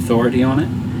level of authority on it.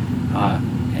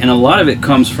 And a lot of it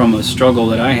comes from a struggle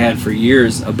that I had for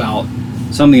years about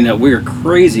something that we're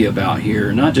crazy about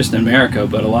here, not just in America,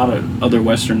 but a lot of other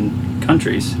Western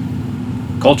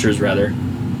cultures rather,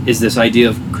 is this idea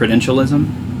of credentialism,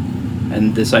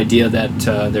 and this idea that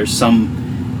there's some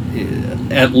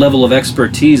level of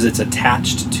expertise that's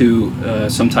attached to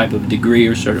some type of degree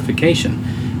or certification,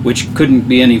 which couldn't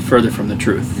be any further from the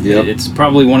truth. Yep. It's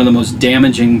probably one of the most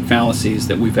damaging fallacies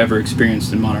that we've ever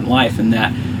experienced in modern life, in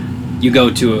that you go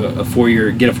to a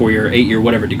 4-year, get a 4-year, 8-year,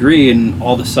 whatever degree, and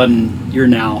all of a sudden you're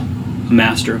now a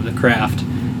master of the craft,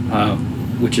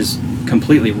 which is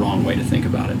completely wrong way to think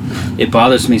about it. It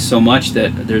bothers me so much that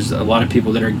there's a lot of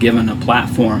people that are given a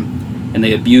platform and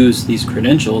they abuse these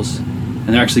credentials, and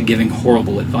they're actually giving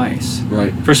horrible advice.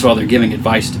 Right. First of all, they're giving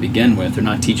advice to begin with. They're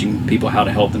not teaching people how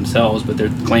to help themselves, but they're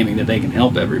claiming that they can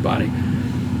help everybody.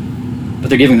 But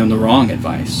they're giving them the wrong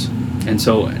advice. And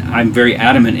so I'm very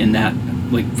adamant in that.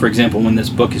 Like, for example, when this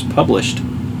book is published,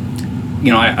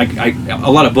 you know,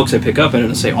 a lot of books I pick up and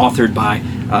it'll say authored by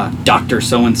Dr.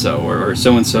 So-and-so or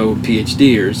so-and-so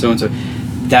PhD or so-and-so.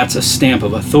 That's a stamp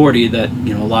of authority that,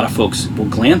 you know, a lot of folks will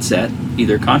glance at,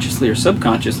 either consciously or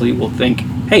subconsciously, will think,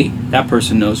 hey, that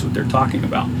person knows what they're talking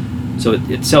about. So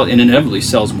it inevitably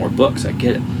sells more books. I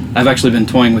get it. I've actually been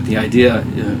toying with the idea,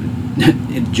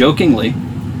 jokingly,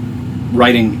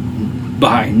 writing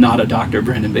by not a Dr.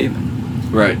 Brandon Bateman.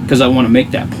 Right. Because I want to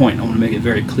make that point. I want to make it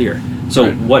very clear.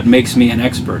 So what makes me an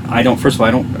expert? First of all,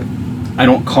 I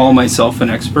don't call myself an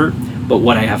expert, but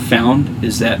what I have found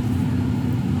is that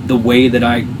the way that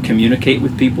I communicate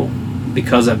with people,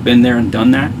 because I've been there and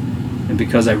done that, and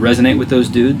because I resonate with those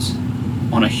dudes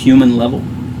on a human level,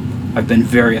 I've been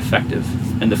very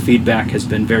effective, and the feedback has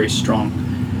been very strong,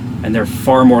 and they're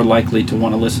far more likely to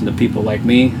want to listen to people like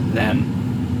me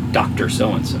than Dr.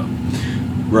 So-and-so.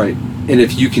 Right. And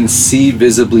if you can see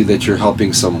visibly that you're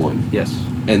helping someone, yes,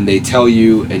 and they tell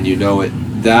you and you know it,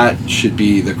 that should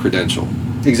be the credential.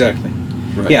 Exactly.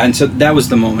 Right. Yeah, and so that was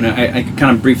the moment. I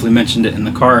kind of briefly mentioned it in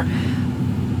the car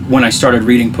when I started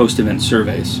reading post-event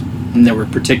surveys, and there were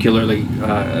particularly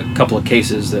a couple of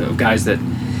cases of guys that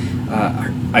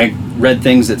I read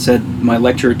things that said my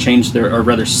lecture changed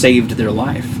saved their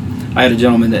life. I had a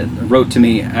gentleman that wrote to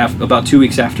me about 2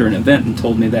 weeks after an event and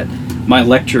told me that my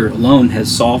lecture alone has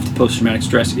solved post-traumatic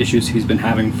stress issues he's been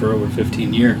having for over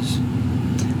 15 years.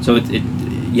 So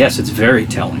yes, it's very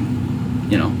telling,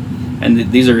 you know.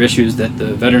 And these are issues that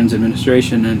the Veterans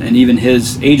Administration and even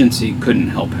his agency couldn't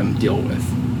help him deal with.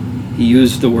 He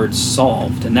used the word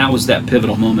solved, and that was that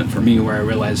pivotal moment for me where I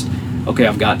realized, okay,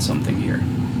 I've got something here.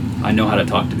 I know how to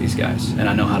talk to these guys, and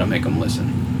I know how to make them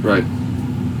listen. Right.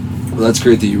 Well, that's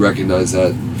great that you recognize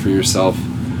that for yourself,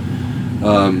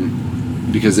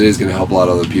 because it is going to help a lot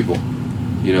of other people,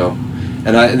 you know.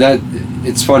 And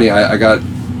it's funny, I got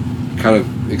kind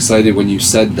of excited when you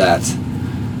said that,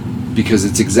 because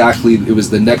it was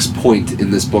the next point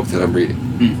in this book that I'm reading,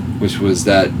 which was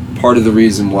that part of the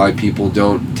reason why people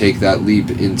don't take that leap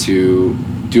into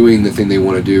doing the thing they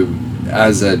want to do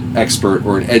as an expert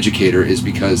or an educator is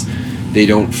because they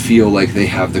don't feel like they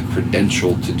have the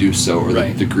credential to do so or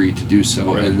the degree to do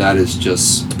so, and that is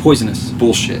just poisonous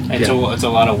bullshit. It's a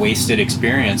lot of wasted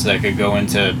experience that could go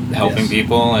into helping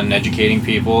people and educating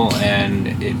people,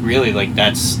 and it really, like,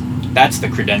 that's the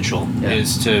credential,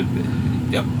 is to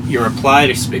your applied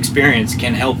experience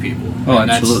can help people. Oh, and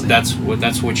absolutely.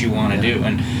 That's what you want to do,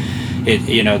 and it,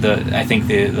 you know, I think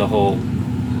the whole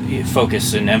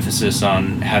focus and emphasis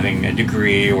on having a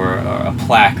degree or a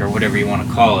plaque or whatever you want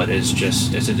to call it is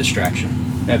just, it's a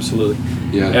distraction. Absolutely.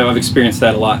 Yeah. I've experienced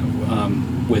that a lot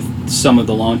with some of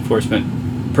the law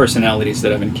enforcement personalities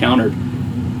that I've encountered.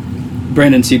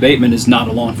 Brandon C. Bateman is not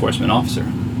a law enforcement officer.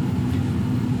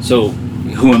 So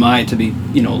who am I to be,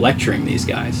 you know, lecturing these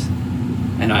guys?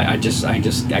 And I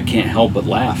can't help but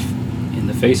laugh in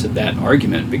the face of that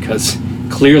argument, because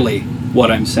clearly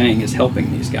what I'm saying is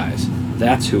helping these guys.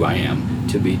 That's who I am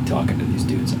to be talking to these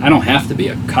dudes. I don't have to be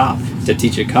a cop to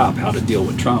teach a cop how to deal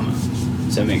with trauma.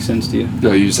 Does that make sense to you?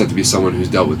 No, you just have to be someone who's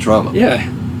dealt with trauma. Yeah.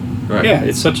 Right. Yeah,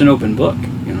 it's such an open book,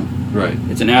 Right.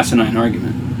 It's an asinine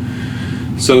argument.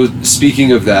 So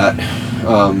speaking of that,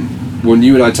 when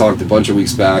you and I talked a bunch of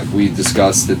weeks back, we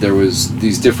discussed that there was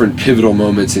these different pivotal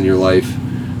moments in your life,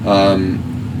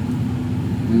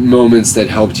 moments that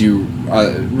helped you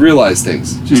realize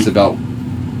things just about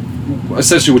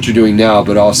essentially what you're doing now,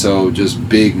 but also just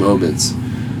big moments.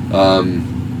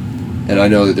 And I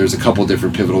know that there's a couple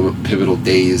different pivotal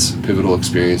days, pivotal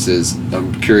experiences.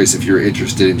 I'm curious if you're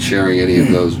interested in sharing any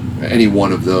of those, any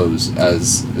one of those,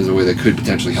 as a way that could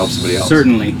potentially help somebody else.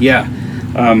 Certainly, yeah.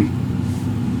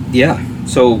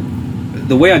 So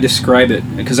the way I describe it,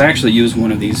 because I actually use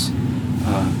one of these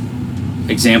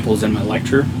examples in my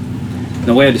lecture,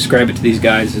 the way I describe it to these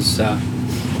guys is,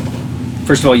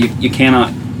 first of all, you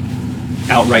cannot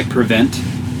outright prevent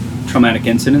traumatic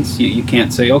incidents. You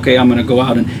can't say, okay, I'm going to go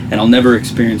out and I'll never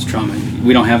experience trauma.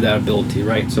 We don't have that ability,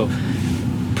 right? So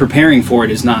preparing for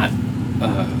it is not,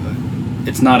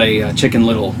 it's not a Chicken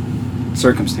Little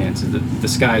circumstance. The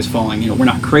sky is falling. We're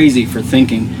not crazy for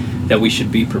thinking that we should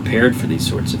be prepared for these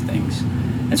sorts of things.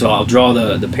 And so I'll draw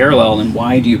the parallel. And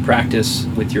why do you practice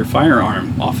with your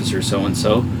firearm, officer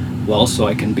so-and-so? Well, so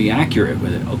I can be accurate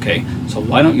with it. Okay, so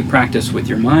why don't you practice with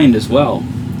your mind as well,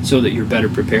 so that you're better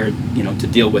prepared, to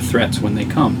deal with threats when they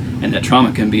come, and that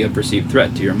trauma can be a perceived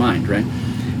threat to your mind, right?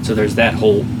 So there's that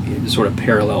whole sort of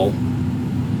parallel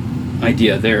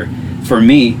idea there. For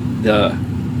me, the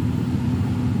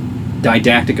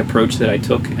didactic approach that I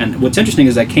took, and what's interesting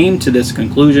is I came to this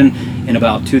conclusion in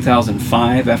about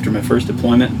 2005, after my first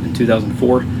deployment in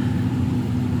 2004.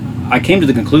 I came to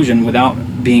the conclusion without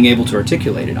being able to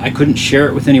articulate it. I couldn't share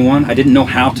it with anyone. I didn't know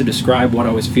how to describe what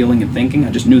I was feeling and thinking. I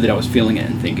just knew that I was feeling it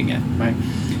and thinking it, right?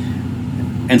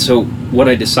 And so what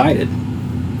I decided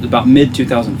about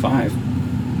mid-2005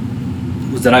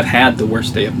 was that I've had the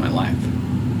worst day of my life.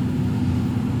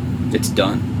 It's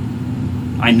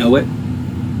done. I know it.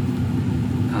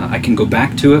 I can go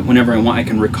back to it whenever I want. I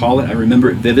can recall it. I remember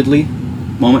it vividly,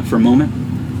 moment for moment.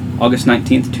 August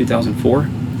 19th, 2004.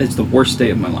 It's the worst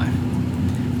day of my life.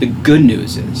 The good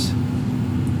news is,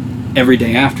 every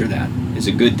day after that is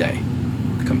a good day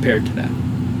compared to that.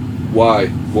 Why?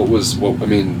 What was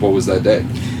that day?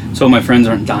 So my friends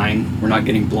aren't dying. We're not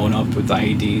getting blown up with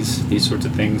IEDs, these sorts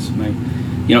of things.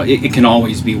 It can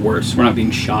always be worse. We're not being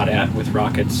shot at with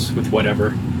rockets, with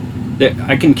whatever.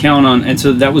 I can count on, and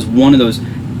so that was one of those,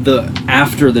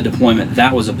 after the deployment,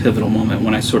 that was a pivotal moment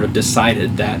when I sort of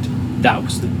decided that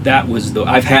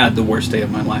I've had the worst day of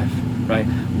my life, right?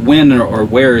 When or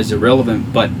where is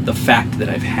irrelevant, but the fact that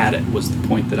I've had it was the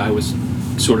point that I was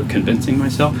sort of convincing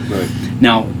myself. Right.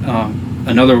 Now,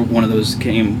 another one of those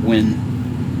came when,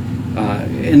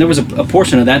 and there was a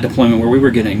portion of that deployment where we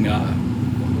were getting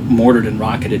mortared and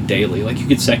rocketed daily. Like, you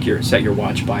could set your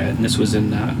watch by it, and this was in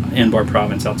Anbar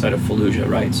province outside of Fallujah,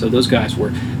 right? So those guys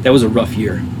that was a rough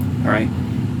year, all right?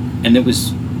 And it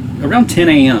was around 10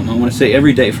 a.m., I want to say,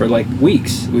 every day for like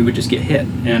weeks, we would just get hit.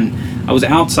 And I was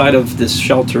outside of this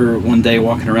shelter one day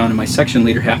walking around, and my section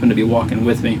leader happened to be walking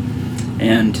with me,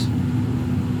 and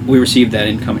we received that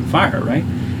incoming fire, right?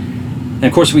 And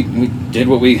of course we did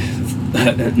what we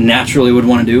naturally would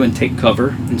want to do and take cover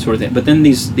and sort of thing. But then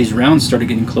these rounds started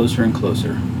getting closer and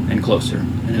closer and closer,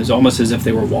 and it was almost as if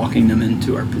they were walking them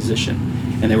into our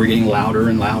position, and they were getting louder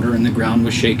and louder, and the ground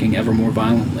was shaking ever more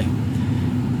violently.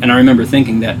 And I remember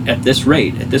thinking that at this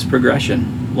rate, at this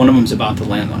progression, one of them's about to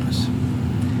land on us.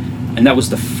 And that was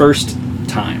the first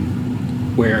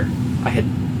time where I had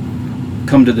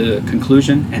come to the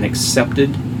conclusion and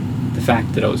accepted the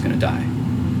fact that I was going to die.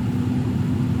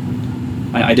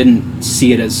 I didn't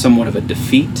see it as somewhat of a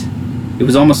defeat. It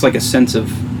was almost like a sense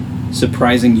of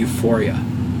surprising euphoria,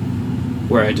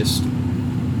 where this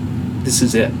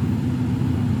is it.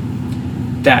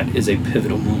 That is a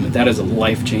pivotal moment. That is a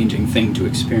life-changing thing to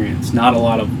experience. Not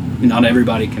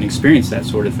everybody can experience that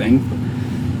sort of thing.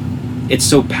 It's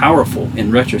so powerful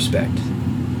in retrospect,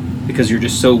 because you're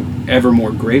just so ever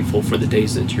more grateful for the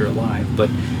days that you're alive. But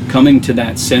coming to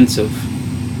that sense of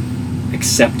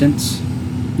acceptance,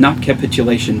 not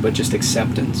capitulation, but just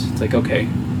acceptance. It's like, okay,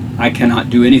 I cannot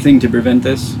do anything to prevent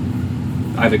this.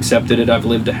 I've accepted it. I've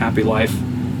lived a happy life.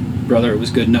 Brother, it was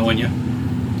good knowing you.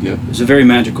 Yeah. It was a very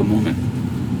magical moment.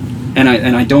 And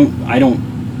I don't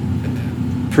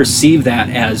perceive that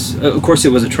as, of course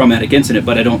it was a traumatic incident,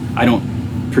 but I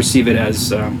don't perceive it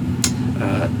as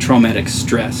traumatic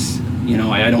stress.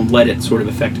 I don't let it sort of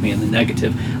affect me in the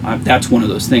negative. That's one of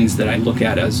those things that I look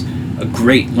at as a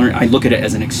great I look at it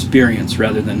as an experience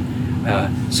rather than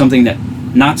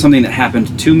not something that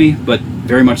happened to me, but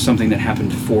very much something that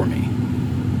happened for me,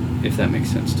 if that makes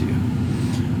sense to you.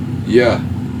 Yeah.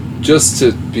 Just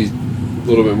to be a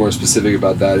little bit more specific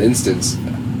about that instance,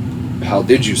 how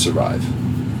did you survive?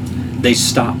 They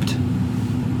stopped.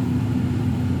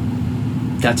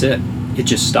 That's it. It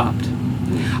just stopped.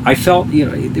 I felt,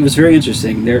 it was very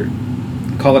interesting.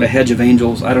 Call it a hedge of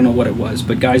angels. I don't know what it was,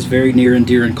 but guys very near and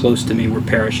dear and close to me were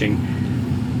perishing,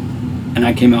 and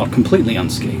I came out completely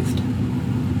unscathed.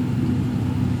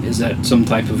 Is that some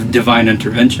type of divine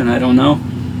intervention? I don't know.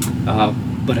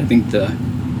 But I think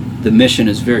the mission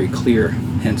is very clear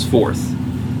henceforth,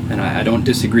 and I don't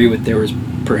disagree with there was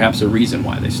perhaps a reason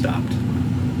why they stopped,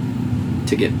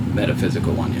 to get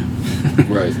metaphysical on you.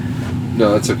 Right.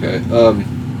 No, that's okay.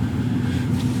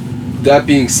 That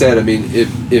being said, I mean,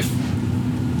 if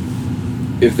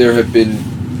there have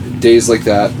been days like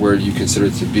that where you consider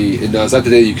it to be, and now is that the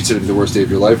day you consider to be the worst day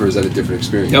of your life, or is that a different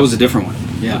experience? That was a different one.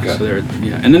 Yeah. Okay. So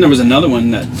and then there was another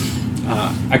one that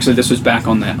actually this was back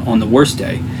on the worst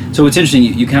day. So it's interesting.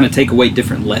 You kind of take away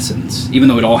different lessons, even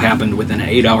though it all happened within an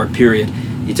 8-hour period.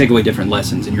 You take away different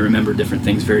lessons, and you remember different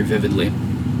things very vividly.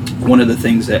 One of the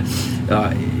things that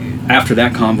after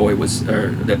that convoy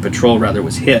that patrol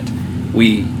was hit,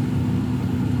 we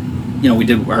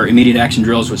did our immediate action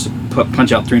drills was to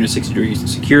punch out 360 degrees of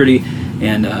security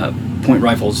and point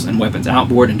rifles and weapons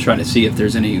outboard and try to see if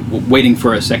there's any waiting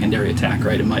for a secondary attack.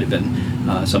 Right, it might have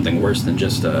been something worse than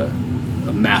just a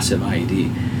massive IED.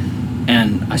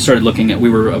 And I started looking we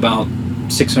were about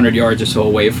 600 yards or so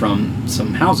away from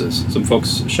some houses, some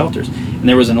folks' shelters, and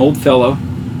there was an old fellow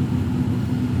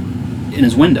in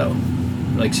his window,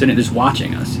 like sitting just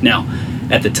watching us. Now,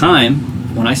 at the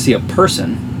time, when I see a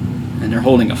person and they're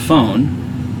holding a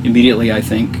phone, immediately I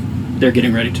think they're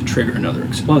getting ready to trigger another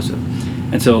explosive.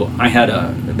 And so I had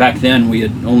back then we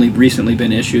had only recently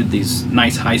been issued these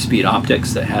nice high-speed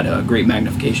optics that had a great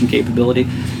magnification capability.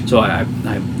 So I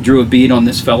drew a bead on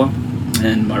this fellow,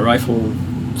 and my rifle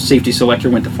safety selector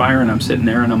went to fire, and I'm sitting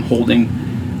there and I'm holding,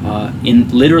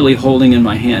 literally holding in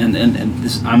my hand, and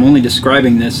this, I'm only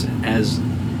describing this as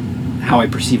how I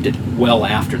perceived it well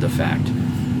after the fact.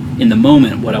 In the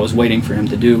moment, what I was waiting for him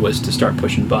to do was to start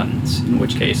pushing buttons, in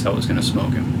which case I was going to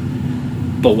smoke him.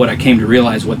 But what I came to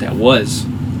realize what that was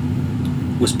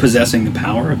possessing the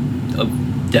power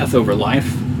of death over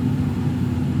life,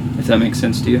 if that makes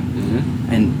sense to you.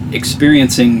 Mm-hmm. And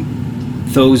experiencing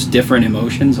those different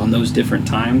emotions on those different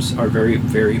times are very,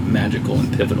 very magical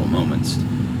and pivotal moments.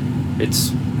 It's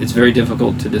very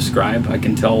difficult to describe. I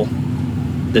can tell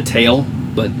the tale,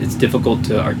 but it's difficult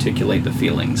to articulate the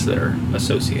feelings that are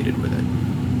associated with it,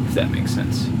 if that makes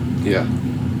sense. Yeah.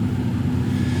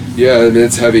 Yeah, I mean,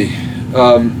 it's heavy.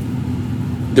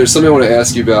 There's something I want to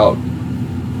ask you about,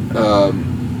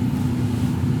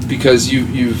 because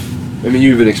you've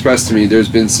even expressed to me there's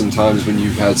been some times when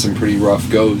you've had some pretty rough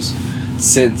goes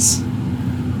since.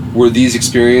 Were these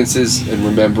experiences and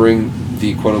remembering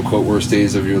the quote-unquote worst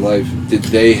days of your life, did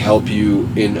they help you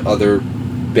in other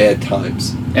bad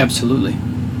times? Absolutely.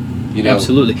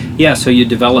 Absolutely. Yeah, so you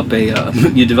develop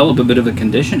a bit of a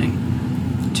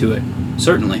conditioning to it,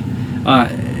 certainly.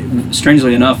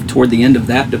 Strangely enough, toward the end of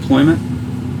that deployment,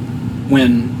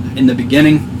 when in the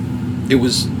beginning it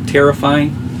was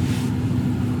terrifying,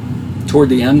 toward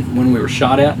the end when we were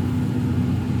shot at,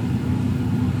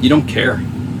 you don't care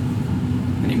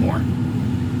anymore.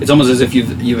 It's almost as if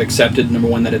you've accepted, number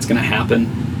one, that it's going to happen,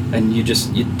 and you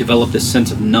develop this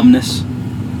sense of numbness.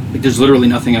 Like, there's literally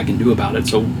nothing I can do about it,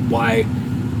 so why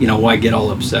get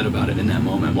all upset about it in that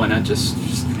moment? Why not just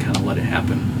kind of let it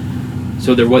happen?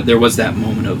 So there was that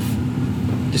moment of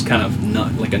just kind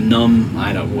of like a numb,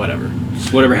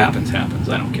 whatever happens, I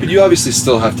don't care. But you obviously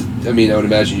still have to, I would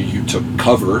imagine you took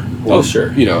cover. Oh,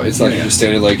 sure. It's not you're just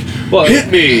standing like, hit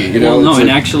me! And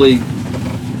actually,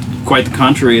 quite the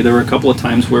contrary, there were a couple of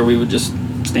times where we would just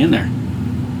stand there.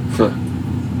 Huh.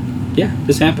 Yeah,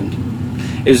 this happened.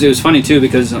 It was funny too,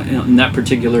 because in that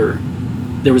particular,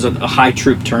 there was a high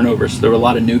troop turnover, so there were a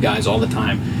lot of new guys all the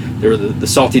time. There were the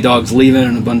salty dogs leaving,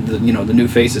 and a bunch of the new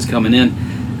faces coming in,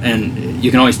 and you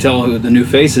can always tell who the new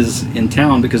faces in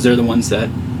town because they're the ones that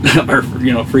are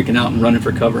freaking out and running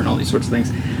for cover and all these sorts of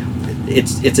things.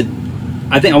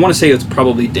 I want to say it's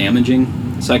probably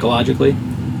damaging psychologically,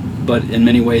 but in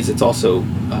many ways it's also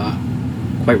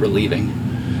quite relieving.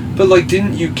 But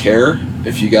didn't you care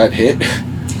if you got hit?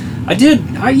 I did.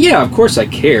 Yeah, of course I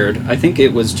cared. I think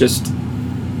it was just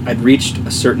I'd reached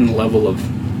a certain level of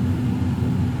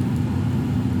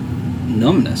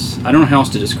numbness. I don't know how else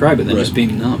to describe it than just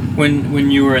being numb.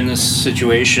 When you were in this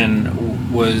situation,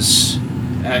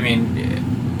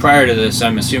 prior to this,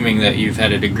 I'm assuming that you've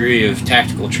had a degree of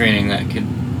tactical training that could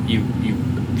you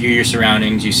view your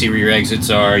surroundings, you see where your exits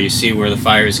are, you see where the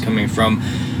fire is coming from.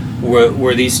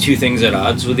 were these two things at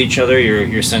odds with each other?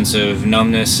 Your sense of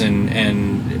numbness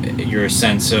and your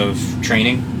sense of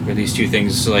training? Were these two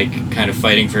things like kind of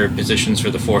fighting for positions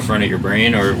for the forefront of your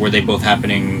brain, or were they both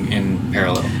happening in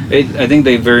parallel? I think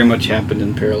they very much happened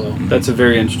in parallel. Mm-hmm. That's a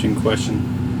very interesting question,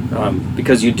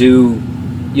 because you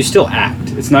still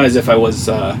act. It's not as if I was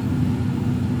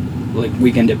like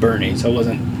Weekend at Bernie's. I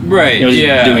wasn't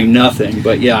doing nothing,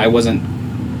 but I wasn't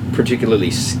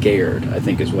particularly scared, I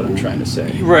think is what I'm trying to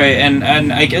say. Right,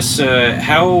 and I guess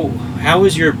how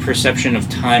was your perception of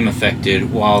time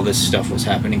affected while this stuff was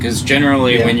happening? Because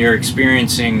generally when you're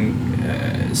experiencing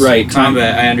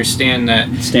combat, I understand that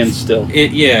it stands still.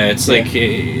 It's like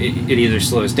it either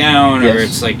slows down or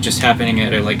it's like just happening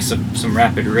at like some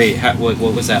rapid rate. What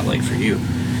was that like for you?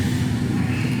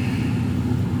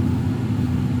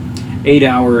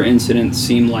 8-hour incidents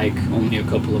seem like only a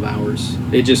couple of hours.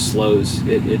 It just slows.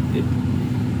 It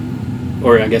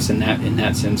or I guess in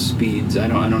that sense speeds. I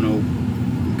don't know.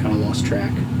 I'm kind of lost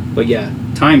track. But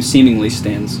time seemingly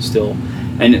stands still.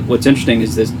 And what's interesting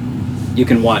is this: you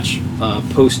can watch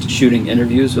post-shooting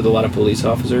interviews with a lot of police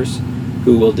officers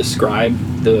who will describe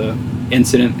the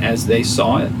incident as they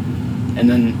saw it, and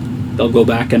then they'll go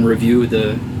back and review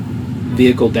the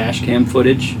vehicle dash cam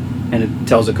footage, and it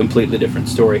tells a completely different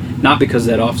story. Not because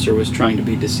that officer was trying to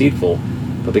be deceitful,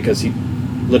 but because he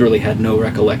literally had no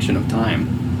recollection of time,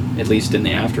 at least in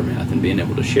the aftermath, and being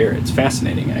able to share it. It's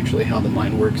fascinating, actually, how the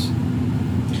mind works.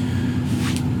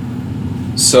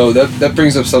 So that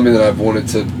brings up something that I've wanted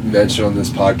to mention on this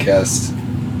podcast,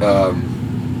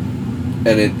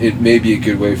 and it may be a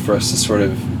good way for us to sort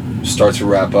of start to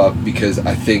wrap up, because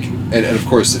I think, and of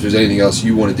course, if there's anything else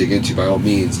you want to dig into, by all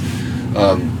means,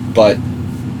 but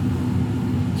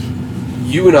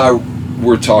you and I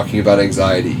were talking about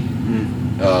anxiety,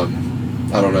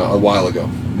 I don't know, a while ago,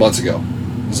 months ago.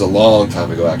 It was a long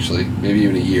time ago, actually, maybe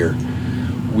even a year.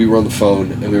 We were on the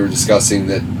phone and we were discussing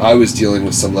that I was dealing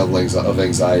with some level of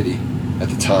anxiety at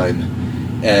the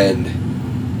time,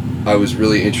 and I was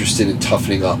really interested in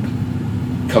toughening up,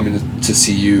 coming to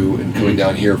see you and coming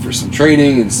down here for some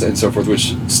training and so forth,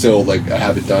 which still, like, I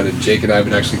haven't done, and Jake and I have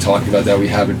been actually talking about that. We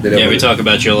haven't been able to... we talk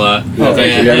about you a lot. Oh,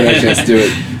 thank you. We haven't had a chance to do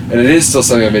it. And it is still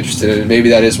something I'm interested in, and maybe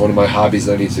that is one of my hobbies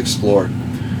that I need to explore.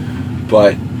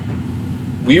 But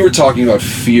we were talking about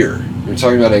fear. We were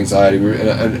talking about anxiety.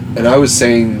 And I was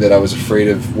saying that I was afraid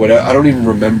of what I don't even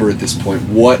remember at this point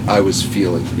what I was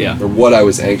feeling or what I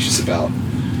was anxious about.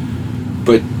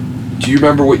 But do you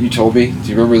remember what you told me? Do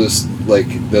you remember this,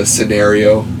 like, the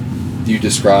scenario you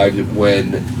described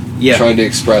when trying to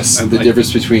express the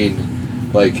difference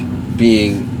between, like,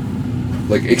 being,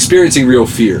 like, experiencing real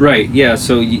fear? Right, yeah.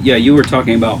 So, you were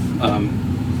talking about,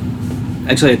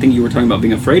 actually, I think you were talking about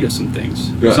being afraid of some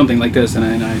things, or something like this, and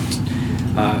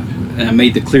I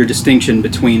made the clear distinction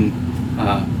between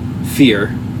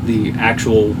fear, the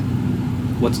actual,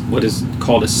 what is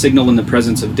called a signal in the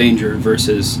presence of danger,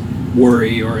 versus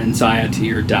worry or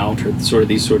anxiety or doubt, or sort of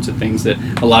these sorts of things that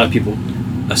a lot of people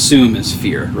assume as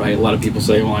fear, right? A lot of people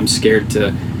say, well, I'm scared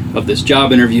of this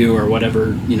job interview or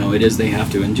whatever, it is they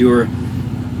have to endure,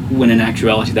 when in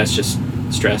actuality that's just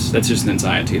stress, that's just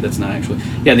anxiety, that's not actually...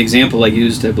 the example I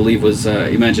used, I believe, was,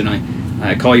 imagine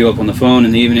I call you up on the phone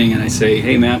in the evening and I say,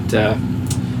 hey Matt,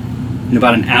 in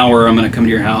about an hour I'm going to come to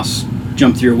your house,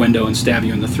 jump through your window and stab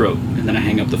you in the throat, and then I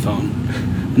hang up the phone.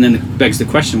 And then it begs the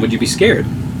question, would you be scared?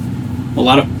 A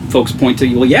lot of folks point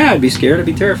to, well, yeah, I'd be scared, I'd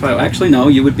be terrified. Well, actually, no,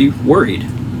 you would be worried.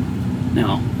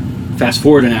 Now, fast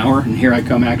forward an hour, and here I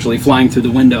come actually flying through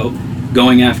the window,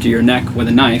 going after your neck with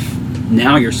a knife.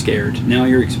 Now you're scared. Now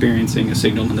you're experiencing a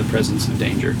signal in the presence of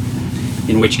danger.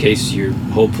 In which case, your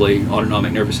hopefully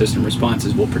autonomic nervous system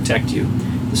responses will protect you.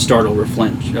 The startle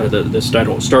reflex,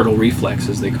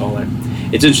 as they call it.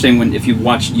 It's interesting if you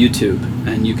watch YouTube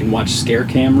and you can watch scare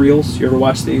cam reels. You ever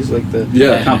watch these, like the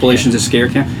compilations of scare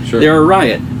cam? Sure. They're a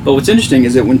riot. But what's interesting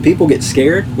is that when people get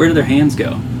scared, where do their hands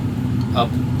go?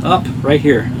 Up, right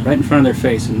here, right in front of their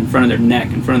face, in front of their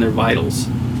neck, in front of their vitals.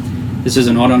 This is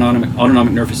an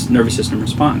autonomic nervous system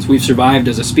response. We've survived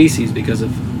as a species because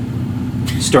of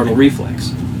startle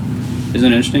reflex.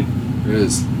 Isn't it interesting? It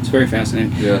is. It's very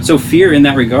fascinating. Yeah. So fear in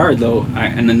that regard, though,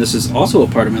 and then this is also a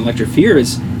part of my lecture, fear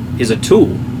is a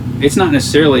tool. It's not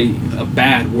necessarily a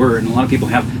bad word, and a lot of people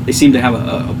they seem to have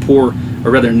a poor, or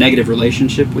rather negative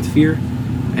relationship with fear.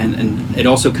 And it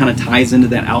also kind of ties into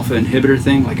that alpha inhibitor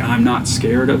thing, like I'm not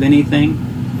scared of anything.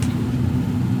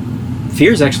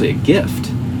 Fear is actually a gift.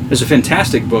 There's a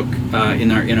fantastic book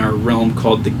in our realm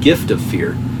called The Gift of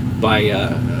Fear by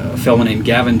a fellow named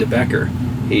Gavin de Becker.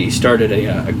 He started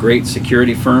a great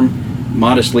security firm,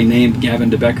 modestly named Gavin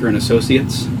de Becker and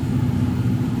Associates.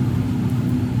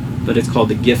 but it's called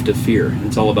the gift of fear. And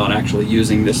it's all about actually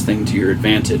using this thing to your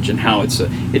advantage, and how it's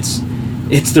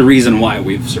the reason why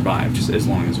we've survived as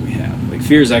long as we have. Like,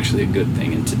 fear is actually a good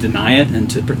thing, and to deny it and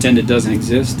to pretend it doesn't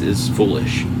exist is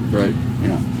foolish. Right. You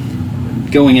know,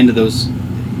 going into those,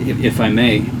 if I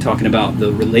may, talking about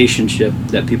the relationship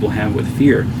that people have with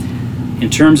fear, in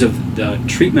terms of the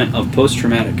treatment of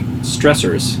post-traumatic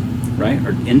stressors, right,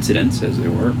 or incidents as they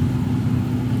were.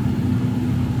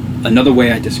 Another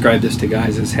way I describe this to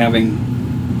guys is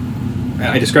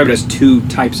I describe it as two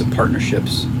types of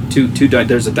partnerships.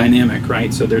 There's a dynamic,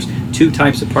 right? So there's two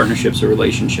types of partnerships or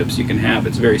relationships you can have.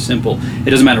 It's very simple.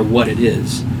 It doesn't matter what it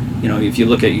is. You know, if you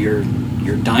look at your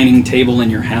dining table in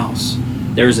your house,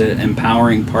 there's an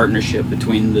empowering partnership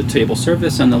between the table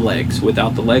surface and the legs.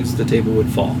 Without the legs, the table would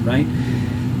fall, right?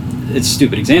 It's a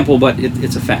stupid example, but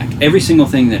it's a fact. Every single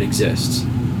thing that exists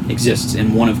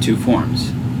in one of two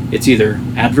forms. It's either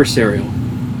adversarial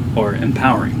or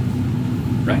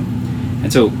empowering, right?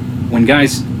 And so when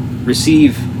guys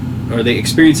receive or they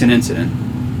experience an incident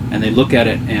and they look at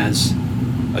it as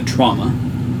a trauma,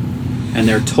 and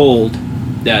they're told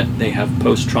that they have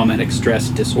post-traumatic stress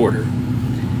disorder,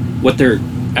 what they're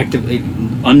actively,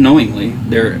 unknowingly,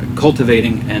 they're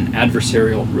cultivating an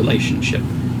adversarial relationship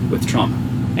with trauma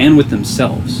and with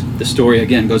themselves. The story,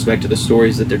 again, goes back to the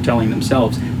stories that they're telling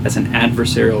themselves. That's an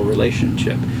adversarial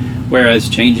relationship. Whereas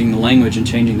changing the language and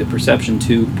changing the perception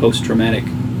to post-traumatic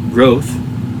growth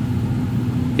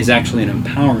is actually an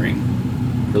empowering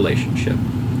relationship.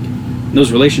 And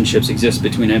those relationships exist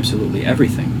between absolutely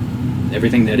everything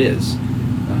that is,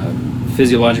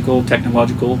 physiological,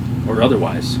 technological, or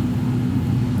otherwise.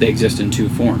 They exist in two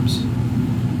forms.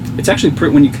 It's actually,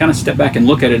 when you kind of step back and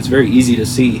look at it, it's very easy to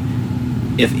see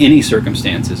if any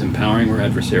circumstance is empowering or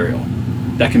adversarial.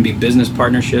 That can be business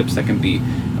partnerships, that can be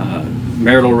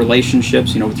marital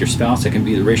relationships, with your spouse, that can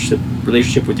be the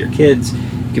relationship with your kids,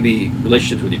 it can be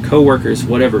relationships with your coworkers,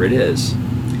 whatever it is.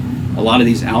 A lot of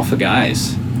these alpha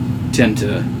guys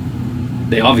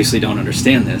they obviously don't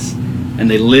understand this, and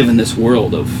they live in this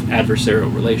world of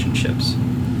adversarial relationships.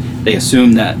 They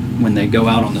assume that when they go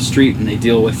out on the street and they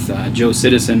deal with Joe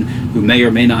Citizen, who may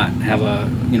or may not have a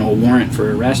warrant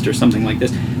for arrest or something like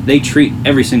this, they treat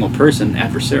every single person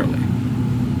adversarially.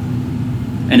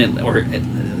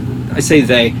 I say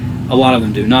they, a lot of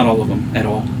them do, not all of them at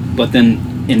all. But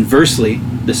then inversely,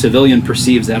 the civilian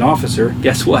perceives that officer,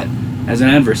 guess what, as an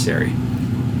adversary.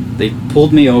 They've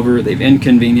pulled me over, they've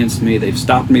inconvenienced me, they've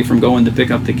stopped me from going to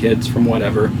pick up the kids from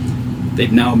whatever.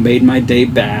 They've now made my day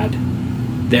bad.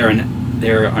 They're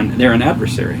an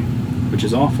adversary, which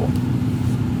is awful.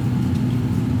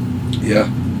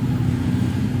 Yeah.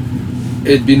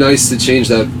 It'd be nice to change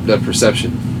that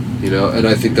perception, and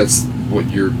I think that's what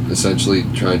you're essentially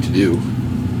trying to do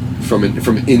from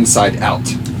inside out.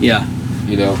 Yeah.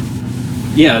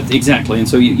 Yeah, exactly. And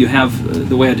so you have,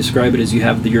 the way I describe it is, you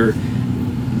have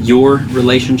your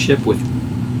relationship with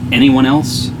anyone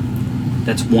else,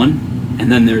 that's one,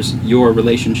 and then there's your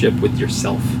relationship with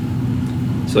yourself.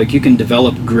 So you can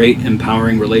develop great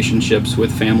empowering relationships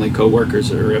with family,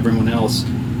 coworkers, or everyone else,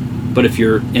 but if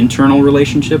your internal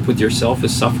relationship with yourself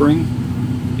is suffering,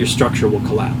 your structure will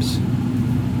collapse.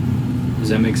 Does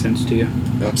that make sense to you?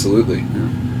 Absolutely.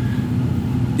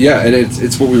 Yeah, and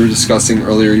it's what we were discussing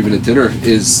earlier, even at dinner,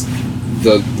 is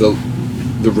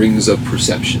the rings of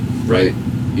perception, right?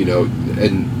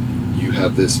 And you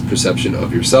have this perception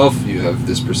of yourself, you have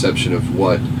this perception of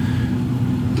what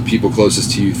the people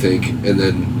closest to you think, and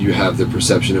then you have the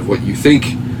perception of what you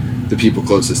think the people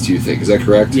closest to you think. Is that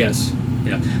correct? Yes.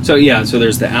 Yeah. So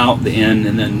there's the out, the in,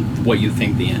 and then what you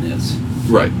think the in is.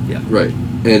 Right. Yeah. Right.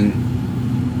 And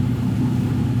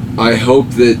I hope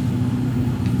that,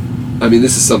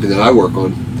 this is something that I work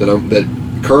on, that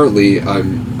currently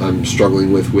I'm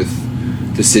struggling with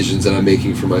decisions that I'm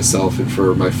making for myself and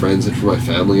for my friends and for my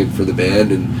family and for the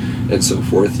band and so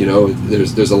forth.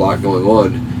 There's a lot going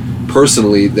on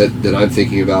personally that I'm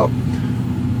thinking about,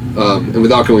 and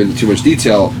without going into too much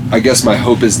detail, I guess my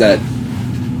hope is that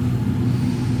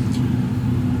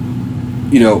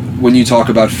when you talk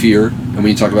about fear and when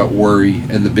you talk about worry,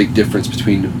 and the big difference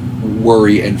between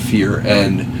worry and fear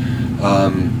and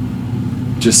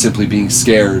just simply being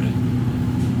scared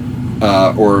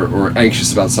or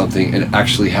anxious about something and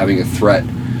actually having a threat,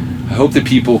 I hope that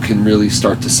people can really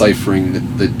start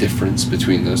deciphering the difference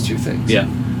between those two things. Yeah.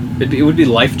 It would be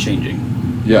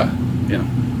life-changing. Yeah. Yeah.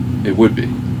 It would be.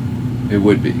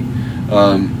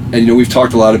 And we've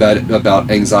talked a lot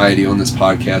about anxiety on this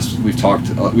podcast.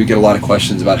 We get a lot of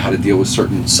questions about how to deal with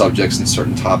certain subjects and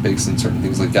certain topics and certain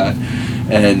things like that.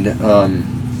 And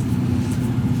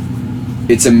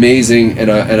it's amazing, and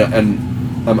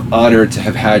I'm honored to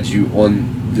have had you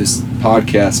on this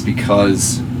podcast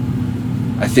because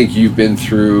I think you've been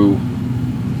through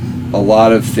a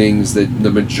lot of things that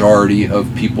the majority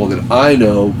of people that I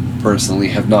know personally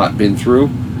have not been through,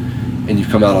 and you've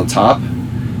come out on top.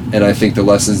 And I think the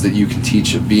lessons that you can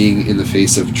teach of being in the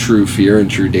face of true fear and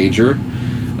true danger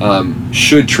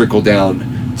should trickle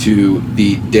down to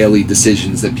the daily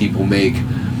decisions that people make,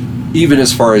 even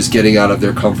as far as getting out of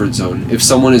their comfort zone. If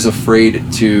someone is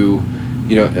afraid to,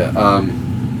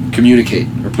 communicate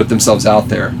or put themselves out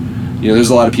there, there's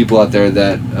a lot of people out there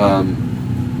that,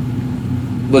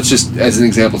 let's just, as an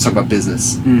example, talk about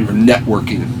business or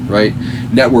networking, right?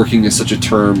 Networking is such a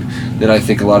term that I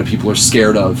think a lot of people are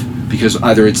scared of because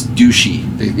either it's douchey,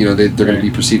 they're going to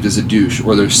be perceived as a douche,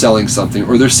 or they're selling something,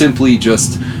 or they're simply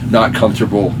just not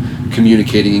comfortable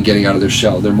communicating and getting out of their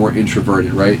shell. They're more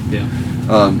introverted, right? Yeah.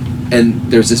 And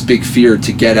there's this big fear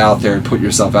to get out there and put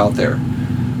yourself out there.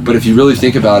 But if you really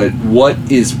think about it, what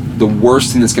is the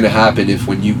worst thing that's going to happen if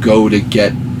when you go to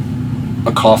get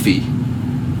a coffee,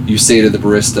 you say to the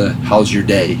barista, "How's your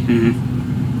day?"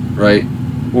 Mm-hmm. Right?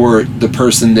 Or the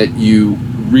person that you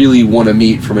really want to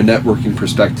meet from a networking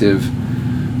perspective,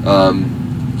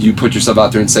 you put yourself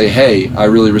out there and say, "Hey, I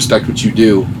really respect what you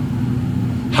do.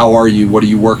 How are you? What are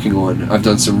you working on? I've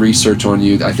done some research on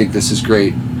you. I think this is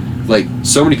great." Like,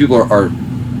 so many people are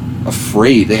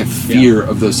afraid. They have fear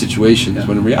of those situations,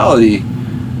 when in reality,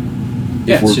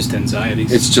 it's just anxiety.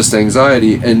 It's just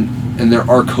anxiety, and there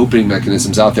are coping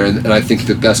mechanisms out there, and I think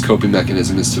the best coping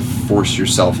mechanism is to force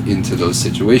yourself into those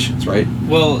situations, right?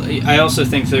 Well, I also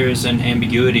think there's an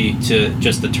ambiguity to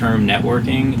just the term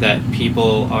networking, that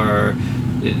people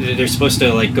they're supposed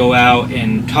to like go out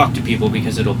and talk to people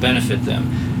because it'll benefit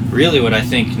them. Really what I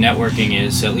think networking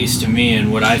is, at least to me,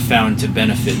 and what I found to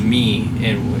benefit me,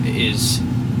 is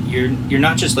you're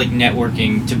not just like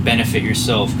networking to benefit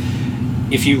yourself.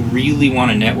 If you really want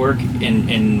to network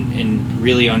and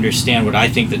really understand what I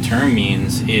think the term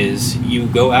means, is you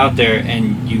go out there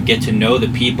and you get to know the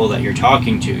people that you're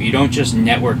talking to. You don't just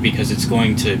network because it's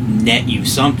going to net you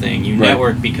something. You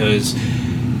network because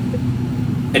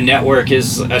a network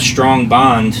is a strong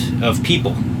bond of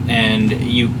people. And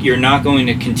you're not going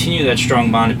to continue that strong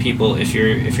bond of people if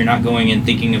you're not going and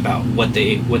thinking about what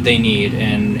they need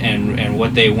and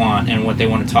what they want and what they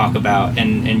want to talk about,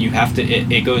 and you have to,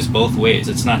 it goes both ways.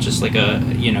 It's not just like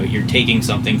you're taking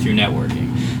something through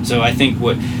networking. So I think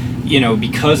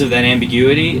because of that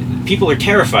ambiguity, people are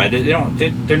terrified.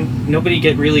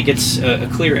 Nobody really gets a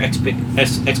clear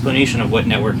explanation of what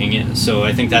networking is. So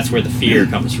I think that's where the fear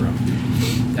comes from.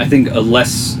 I think a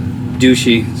less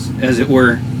douchey, as it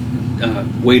were,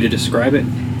 way to describe it,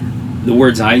 the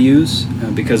words I use,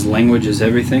 because language is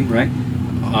everything, right?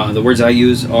 The words I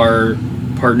use are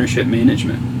partnership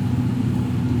management.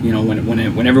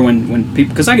 When people,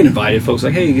 because I get invited, folks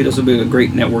like, "Hey, this will be a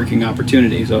great networking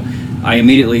opportunity," so I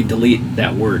immediately delete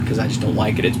that word because I just don't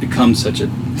like it. It's become such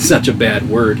a bad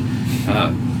word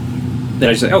that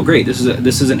I say, "Oh, great! This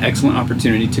is an excellent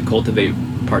opportunity to cultivate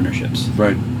partnerships,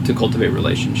 right? To cultivate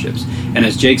relationships." And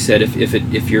as Jake said,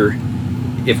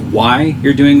 if why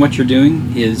you're doing what you're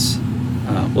doing is,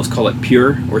 let's call it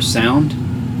pure or sound,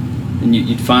 then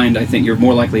you'd find, I think you're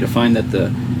more likely to find that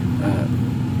the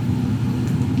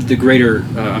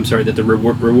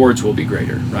rewards will be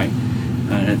greater, right?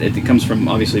 It comes from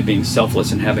obviously being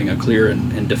selfless and having a clear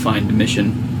and defined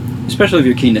mission, especially if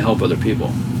you're keen to help other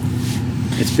people.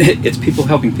 It's people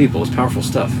helping people. It's powerful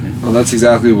stuff. Well, that's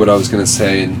exactly what I was going to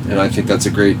say, and I think that's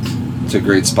a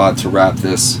great spot to wrap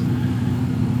this.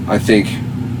 I think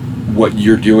what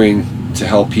you're doing to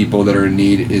help people that are in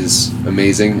need is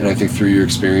amazing, and I think through your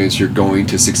experience you're going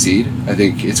to succeed. I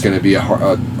think it's going to be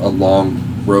a long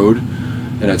road,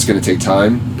 and it's going to take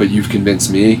time, but you've convinced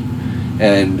me,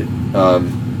 and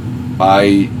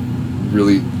I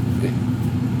really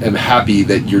am happy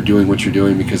that you're doing what you're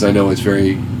doing, because I know it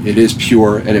is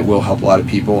pure and it will help a lot of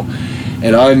people.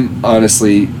 And I'm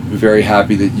honestly very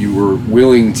happy that you were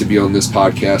willing to be on this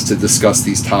podcast to discuss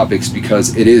these topics,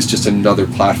 because it is just another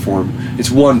platform. It's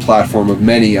one platform of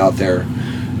many out there,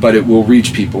 but it will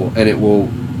reach people, and it will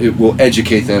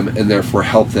educate them, and therefore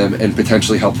help them, and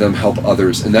potentially help them help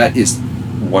others. And that is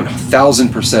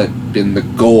 1000% been the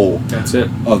goal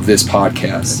of this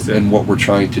podcast and what we're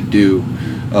trying to do.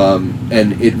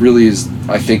 And it really is,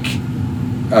 I think,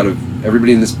 out of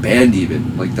everybody in this band,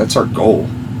 even, like, that's our goal,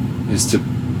 is to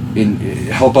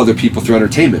help other people through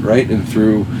entertainment, right? And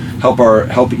through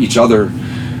help each other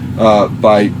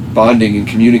by bonding and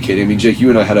communicating. I mean, Jake, you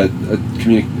and I had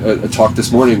a talk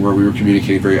this morning where we were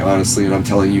communicating very honestly, and I'm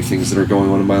telling you things that are going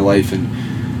on in my life, and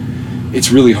it's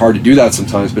really hard to do that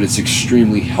sometimes, but it's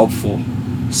extremely helpful.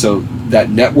 So that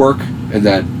network and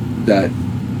that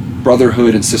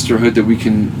brotherhood and sisterhood that we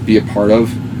can be a part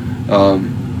of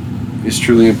is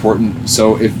truly important.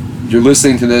 So if you're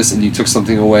listening to this and you took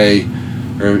something away,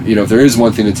 or if there is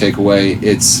one thing to take away,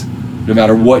 it's no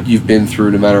matter what you've been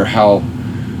through, no matter how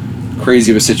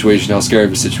crazy of a situation, how scary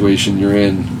of a situation you're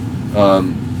in,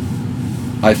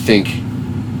 I think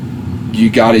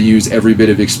you got to use every bit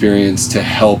of experience to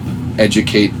help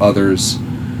educate others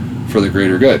for the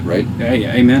greater good, right?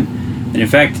 Yeah, amen. And in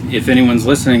fact, if anyone's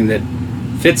listening that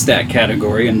fits that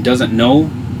category and doesn't know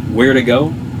where to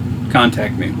go,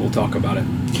 contact me. We'll talk about it.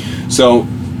 So,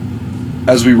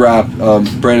 as we wrap,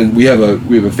 Brandon, we have a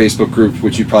Facebook group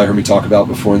which you probably heard me talk about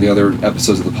before in the other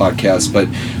episodes of the podcast.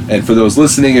 And for those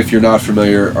listening, if you're not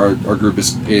familiar, our group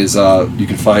is you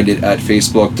can find it at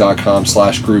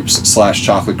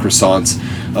facebook.com/groups/chocolate croissants.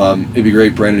 It'd be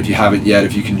great, Brandon, if you haven't yet,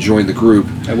 if you can join the group.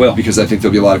 I will, because I think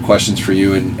there'll be a lot of questions for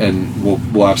you, and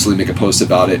we'll absolutely make a post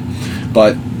about it.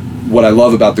 But what I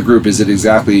love about the group is it is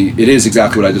exactly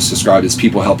what I just described, is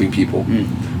people helping people.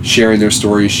 Sharing their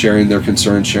stories, sharing their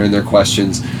concerns, sharing their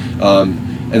questions,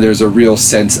 and there's a real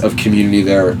sense of community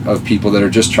there, of people that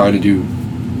are just trying to do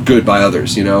good by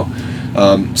others,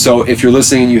 So if you're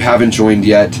listening and you haven't joined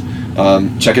yet,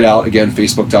 check it out. Again,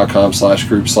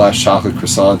 facebook.com/group/chocolate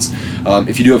croissants.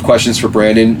 If you do have questions for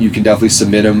Brandon, you can definitely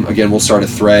submit them. Again, we'll start a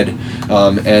thread,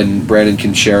 and Brandon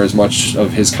can share as much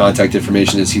of his contact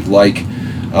information as he'd like.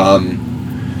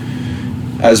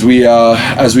 As we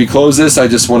close this, I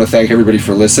just want to thank everybody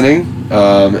for listening.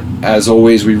 As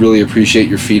always, we really appreciate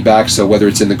your feedback. So whether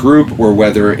it's in the group or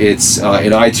whether it's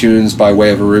in iTunes by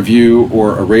way of a review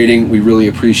or a rating, we really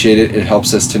appreciate it. It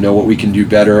helps us to know what we can do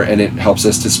better, and it helps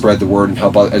us to spread the word and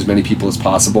help out as many people as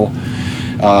possible.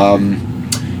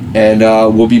 And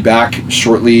we'll be back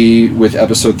shortly with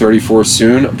episode 34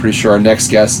 soon. I'm pretty sure our next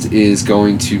guest is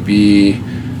going to be,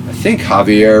 I think,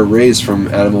 Javier Reyes from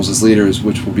Animals as Leaders,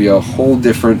 which will be a whole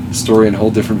different story and a whole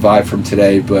different vibe from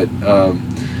today, but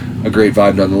a great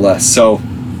vibe nonetheless. So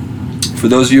for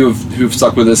those of you who've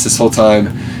stuck with us this whole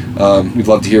time, we'd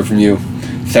love to hear from you.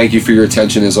 Thank you for your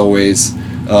attention as always.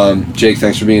 Jake,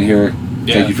 thanks for being here.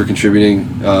 Yeah. Thank you for contributing.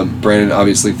 Brandon,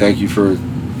 obviously, thank you for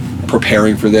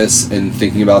preparing for this and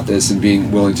thinking about this and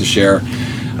being willing to share.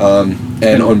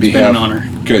 And on behalf, it's been an honor.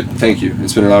 Good, thank you.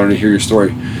 It's been an honor to hear your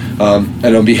story.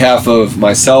 And on behalf of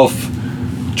myself,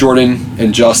 Jordan,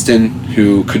 and Justin,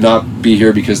 who could not be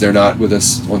here because they're not with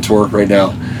us on tour right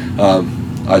now,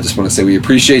 I just want to say we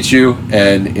appreciate you,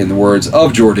 and in the words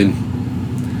of Jordan,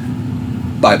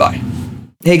 bye-bye.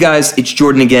 Hey guys, it's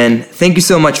Jordan again. Thank you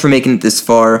so much for making it this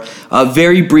far.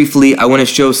 Very briefly, I want to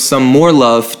show some more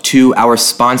love to our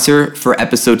sponsor for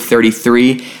episode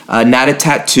 33, Nata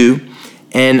Tattoo.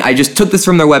 And I just took this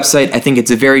from their website. I think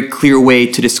it's a very clear way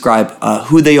to describe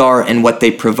who they are and what they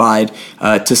provide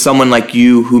to someone like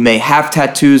you who may have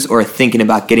tattoos or are thinking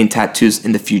about getting tattoos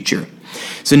in the future.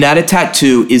 So Nata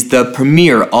Tattoo is the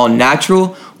premier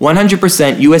all-natural,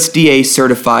 100% USDA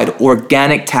certified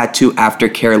organic tattoo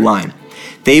aftercare line.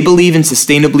 They believe in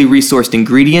sustainably resourced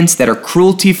ingredients that are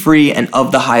cruelty-free and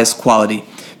of the highest quality.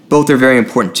 Both are very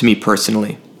important to me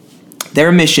personally.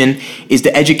 Their mission is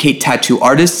to educate tattoo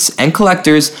artists and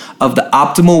collectors of the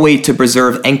optimal way to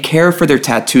preserve and care for their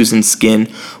tattoos and skin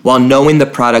while knowing the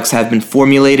products have been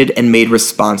formulated and made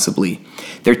responsibly.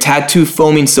 Their tattoo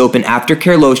foaming soap and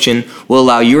aftercare lotion will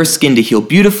allow your skin to heal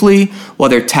beautifully, while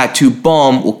their tattoo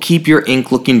balm will keep your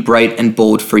ink looking bright and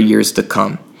bold for years to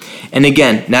come. And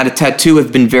again, Nata Tattoo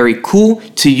have been very cool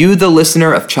to you, the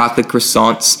listener of Chocolate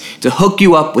Croissants, to hook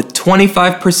you up with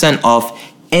 25% off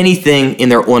anything in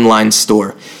their online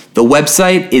store. The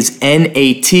website is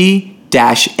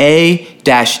nat-a-tat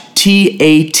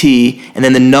and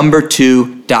then the number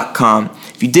 2.com.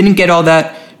 If you didn't get all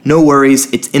that, no worries.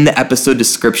 It's in the episode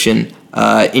description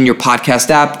in your podcast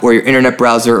app or your internet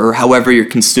browser or however you're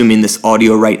consuming this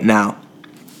audio right now.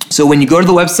 So when you go to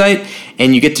the website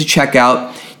and you get to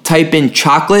checkout, type in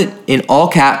chocolate in all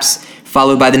caps,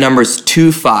 followed by the numbers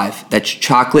 25. That's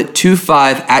chocolate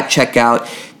 25 at checkout.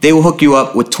 They will hook you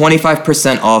up with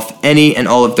 25% off any and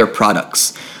all of their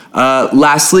products.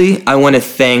 Lastly, I want to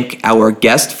thank our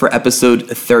guest for episode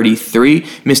 33,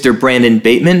 Mr. Brandon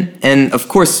Bateman. And of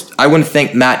course, I want to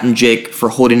thank Matt and Jake for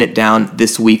holding it down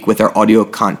this week with our audio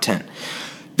content.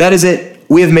 That is it.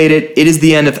 We have made it. It is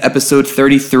the end of episode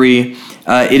 33.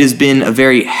 It has been a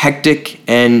very hectic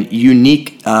and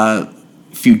unique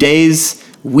few days,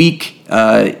 week,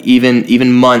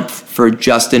 even month for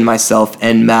Justin, myself,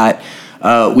 and Matt.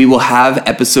 We will have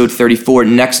episode 34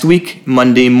 next week,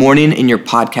 Monday morning, in your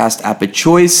podcast app of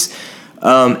choice.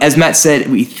 As Matt said,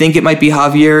 we think it might be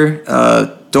Javier.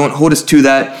 Don't hold us to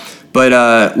that.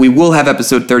 But we will have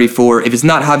episode 34. If it's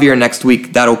not Javier next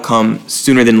week, that'll come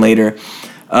sooner than later.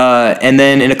 And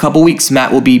then in a couple weeks,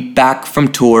 Matt will be back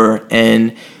from tour,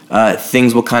 and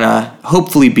things will kind of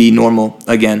hopefully be normal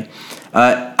again.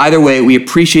 Either way, we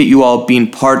appreciate you all being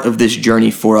part of this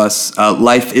journey for us.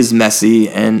 Life is messy,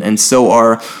 and so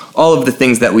are all of the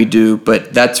things that we do,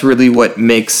 but that's really what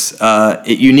makes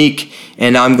it unique.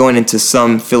 And now I'm going into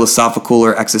some philosophical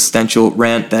or existential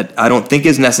rant that I don't think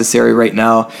is necessary right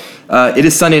now. It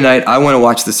is Sunday night. I want to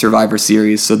watch the Survivor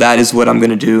Series, so that is what I'm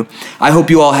going to do. I hope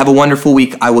you all have a wonderful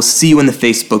week. I will see you in the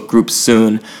Facebook group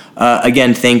soon.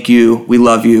 Again, thank you. We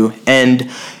love you. And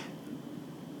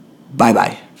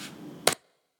bye-bye.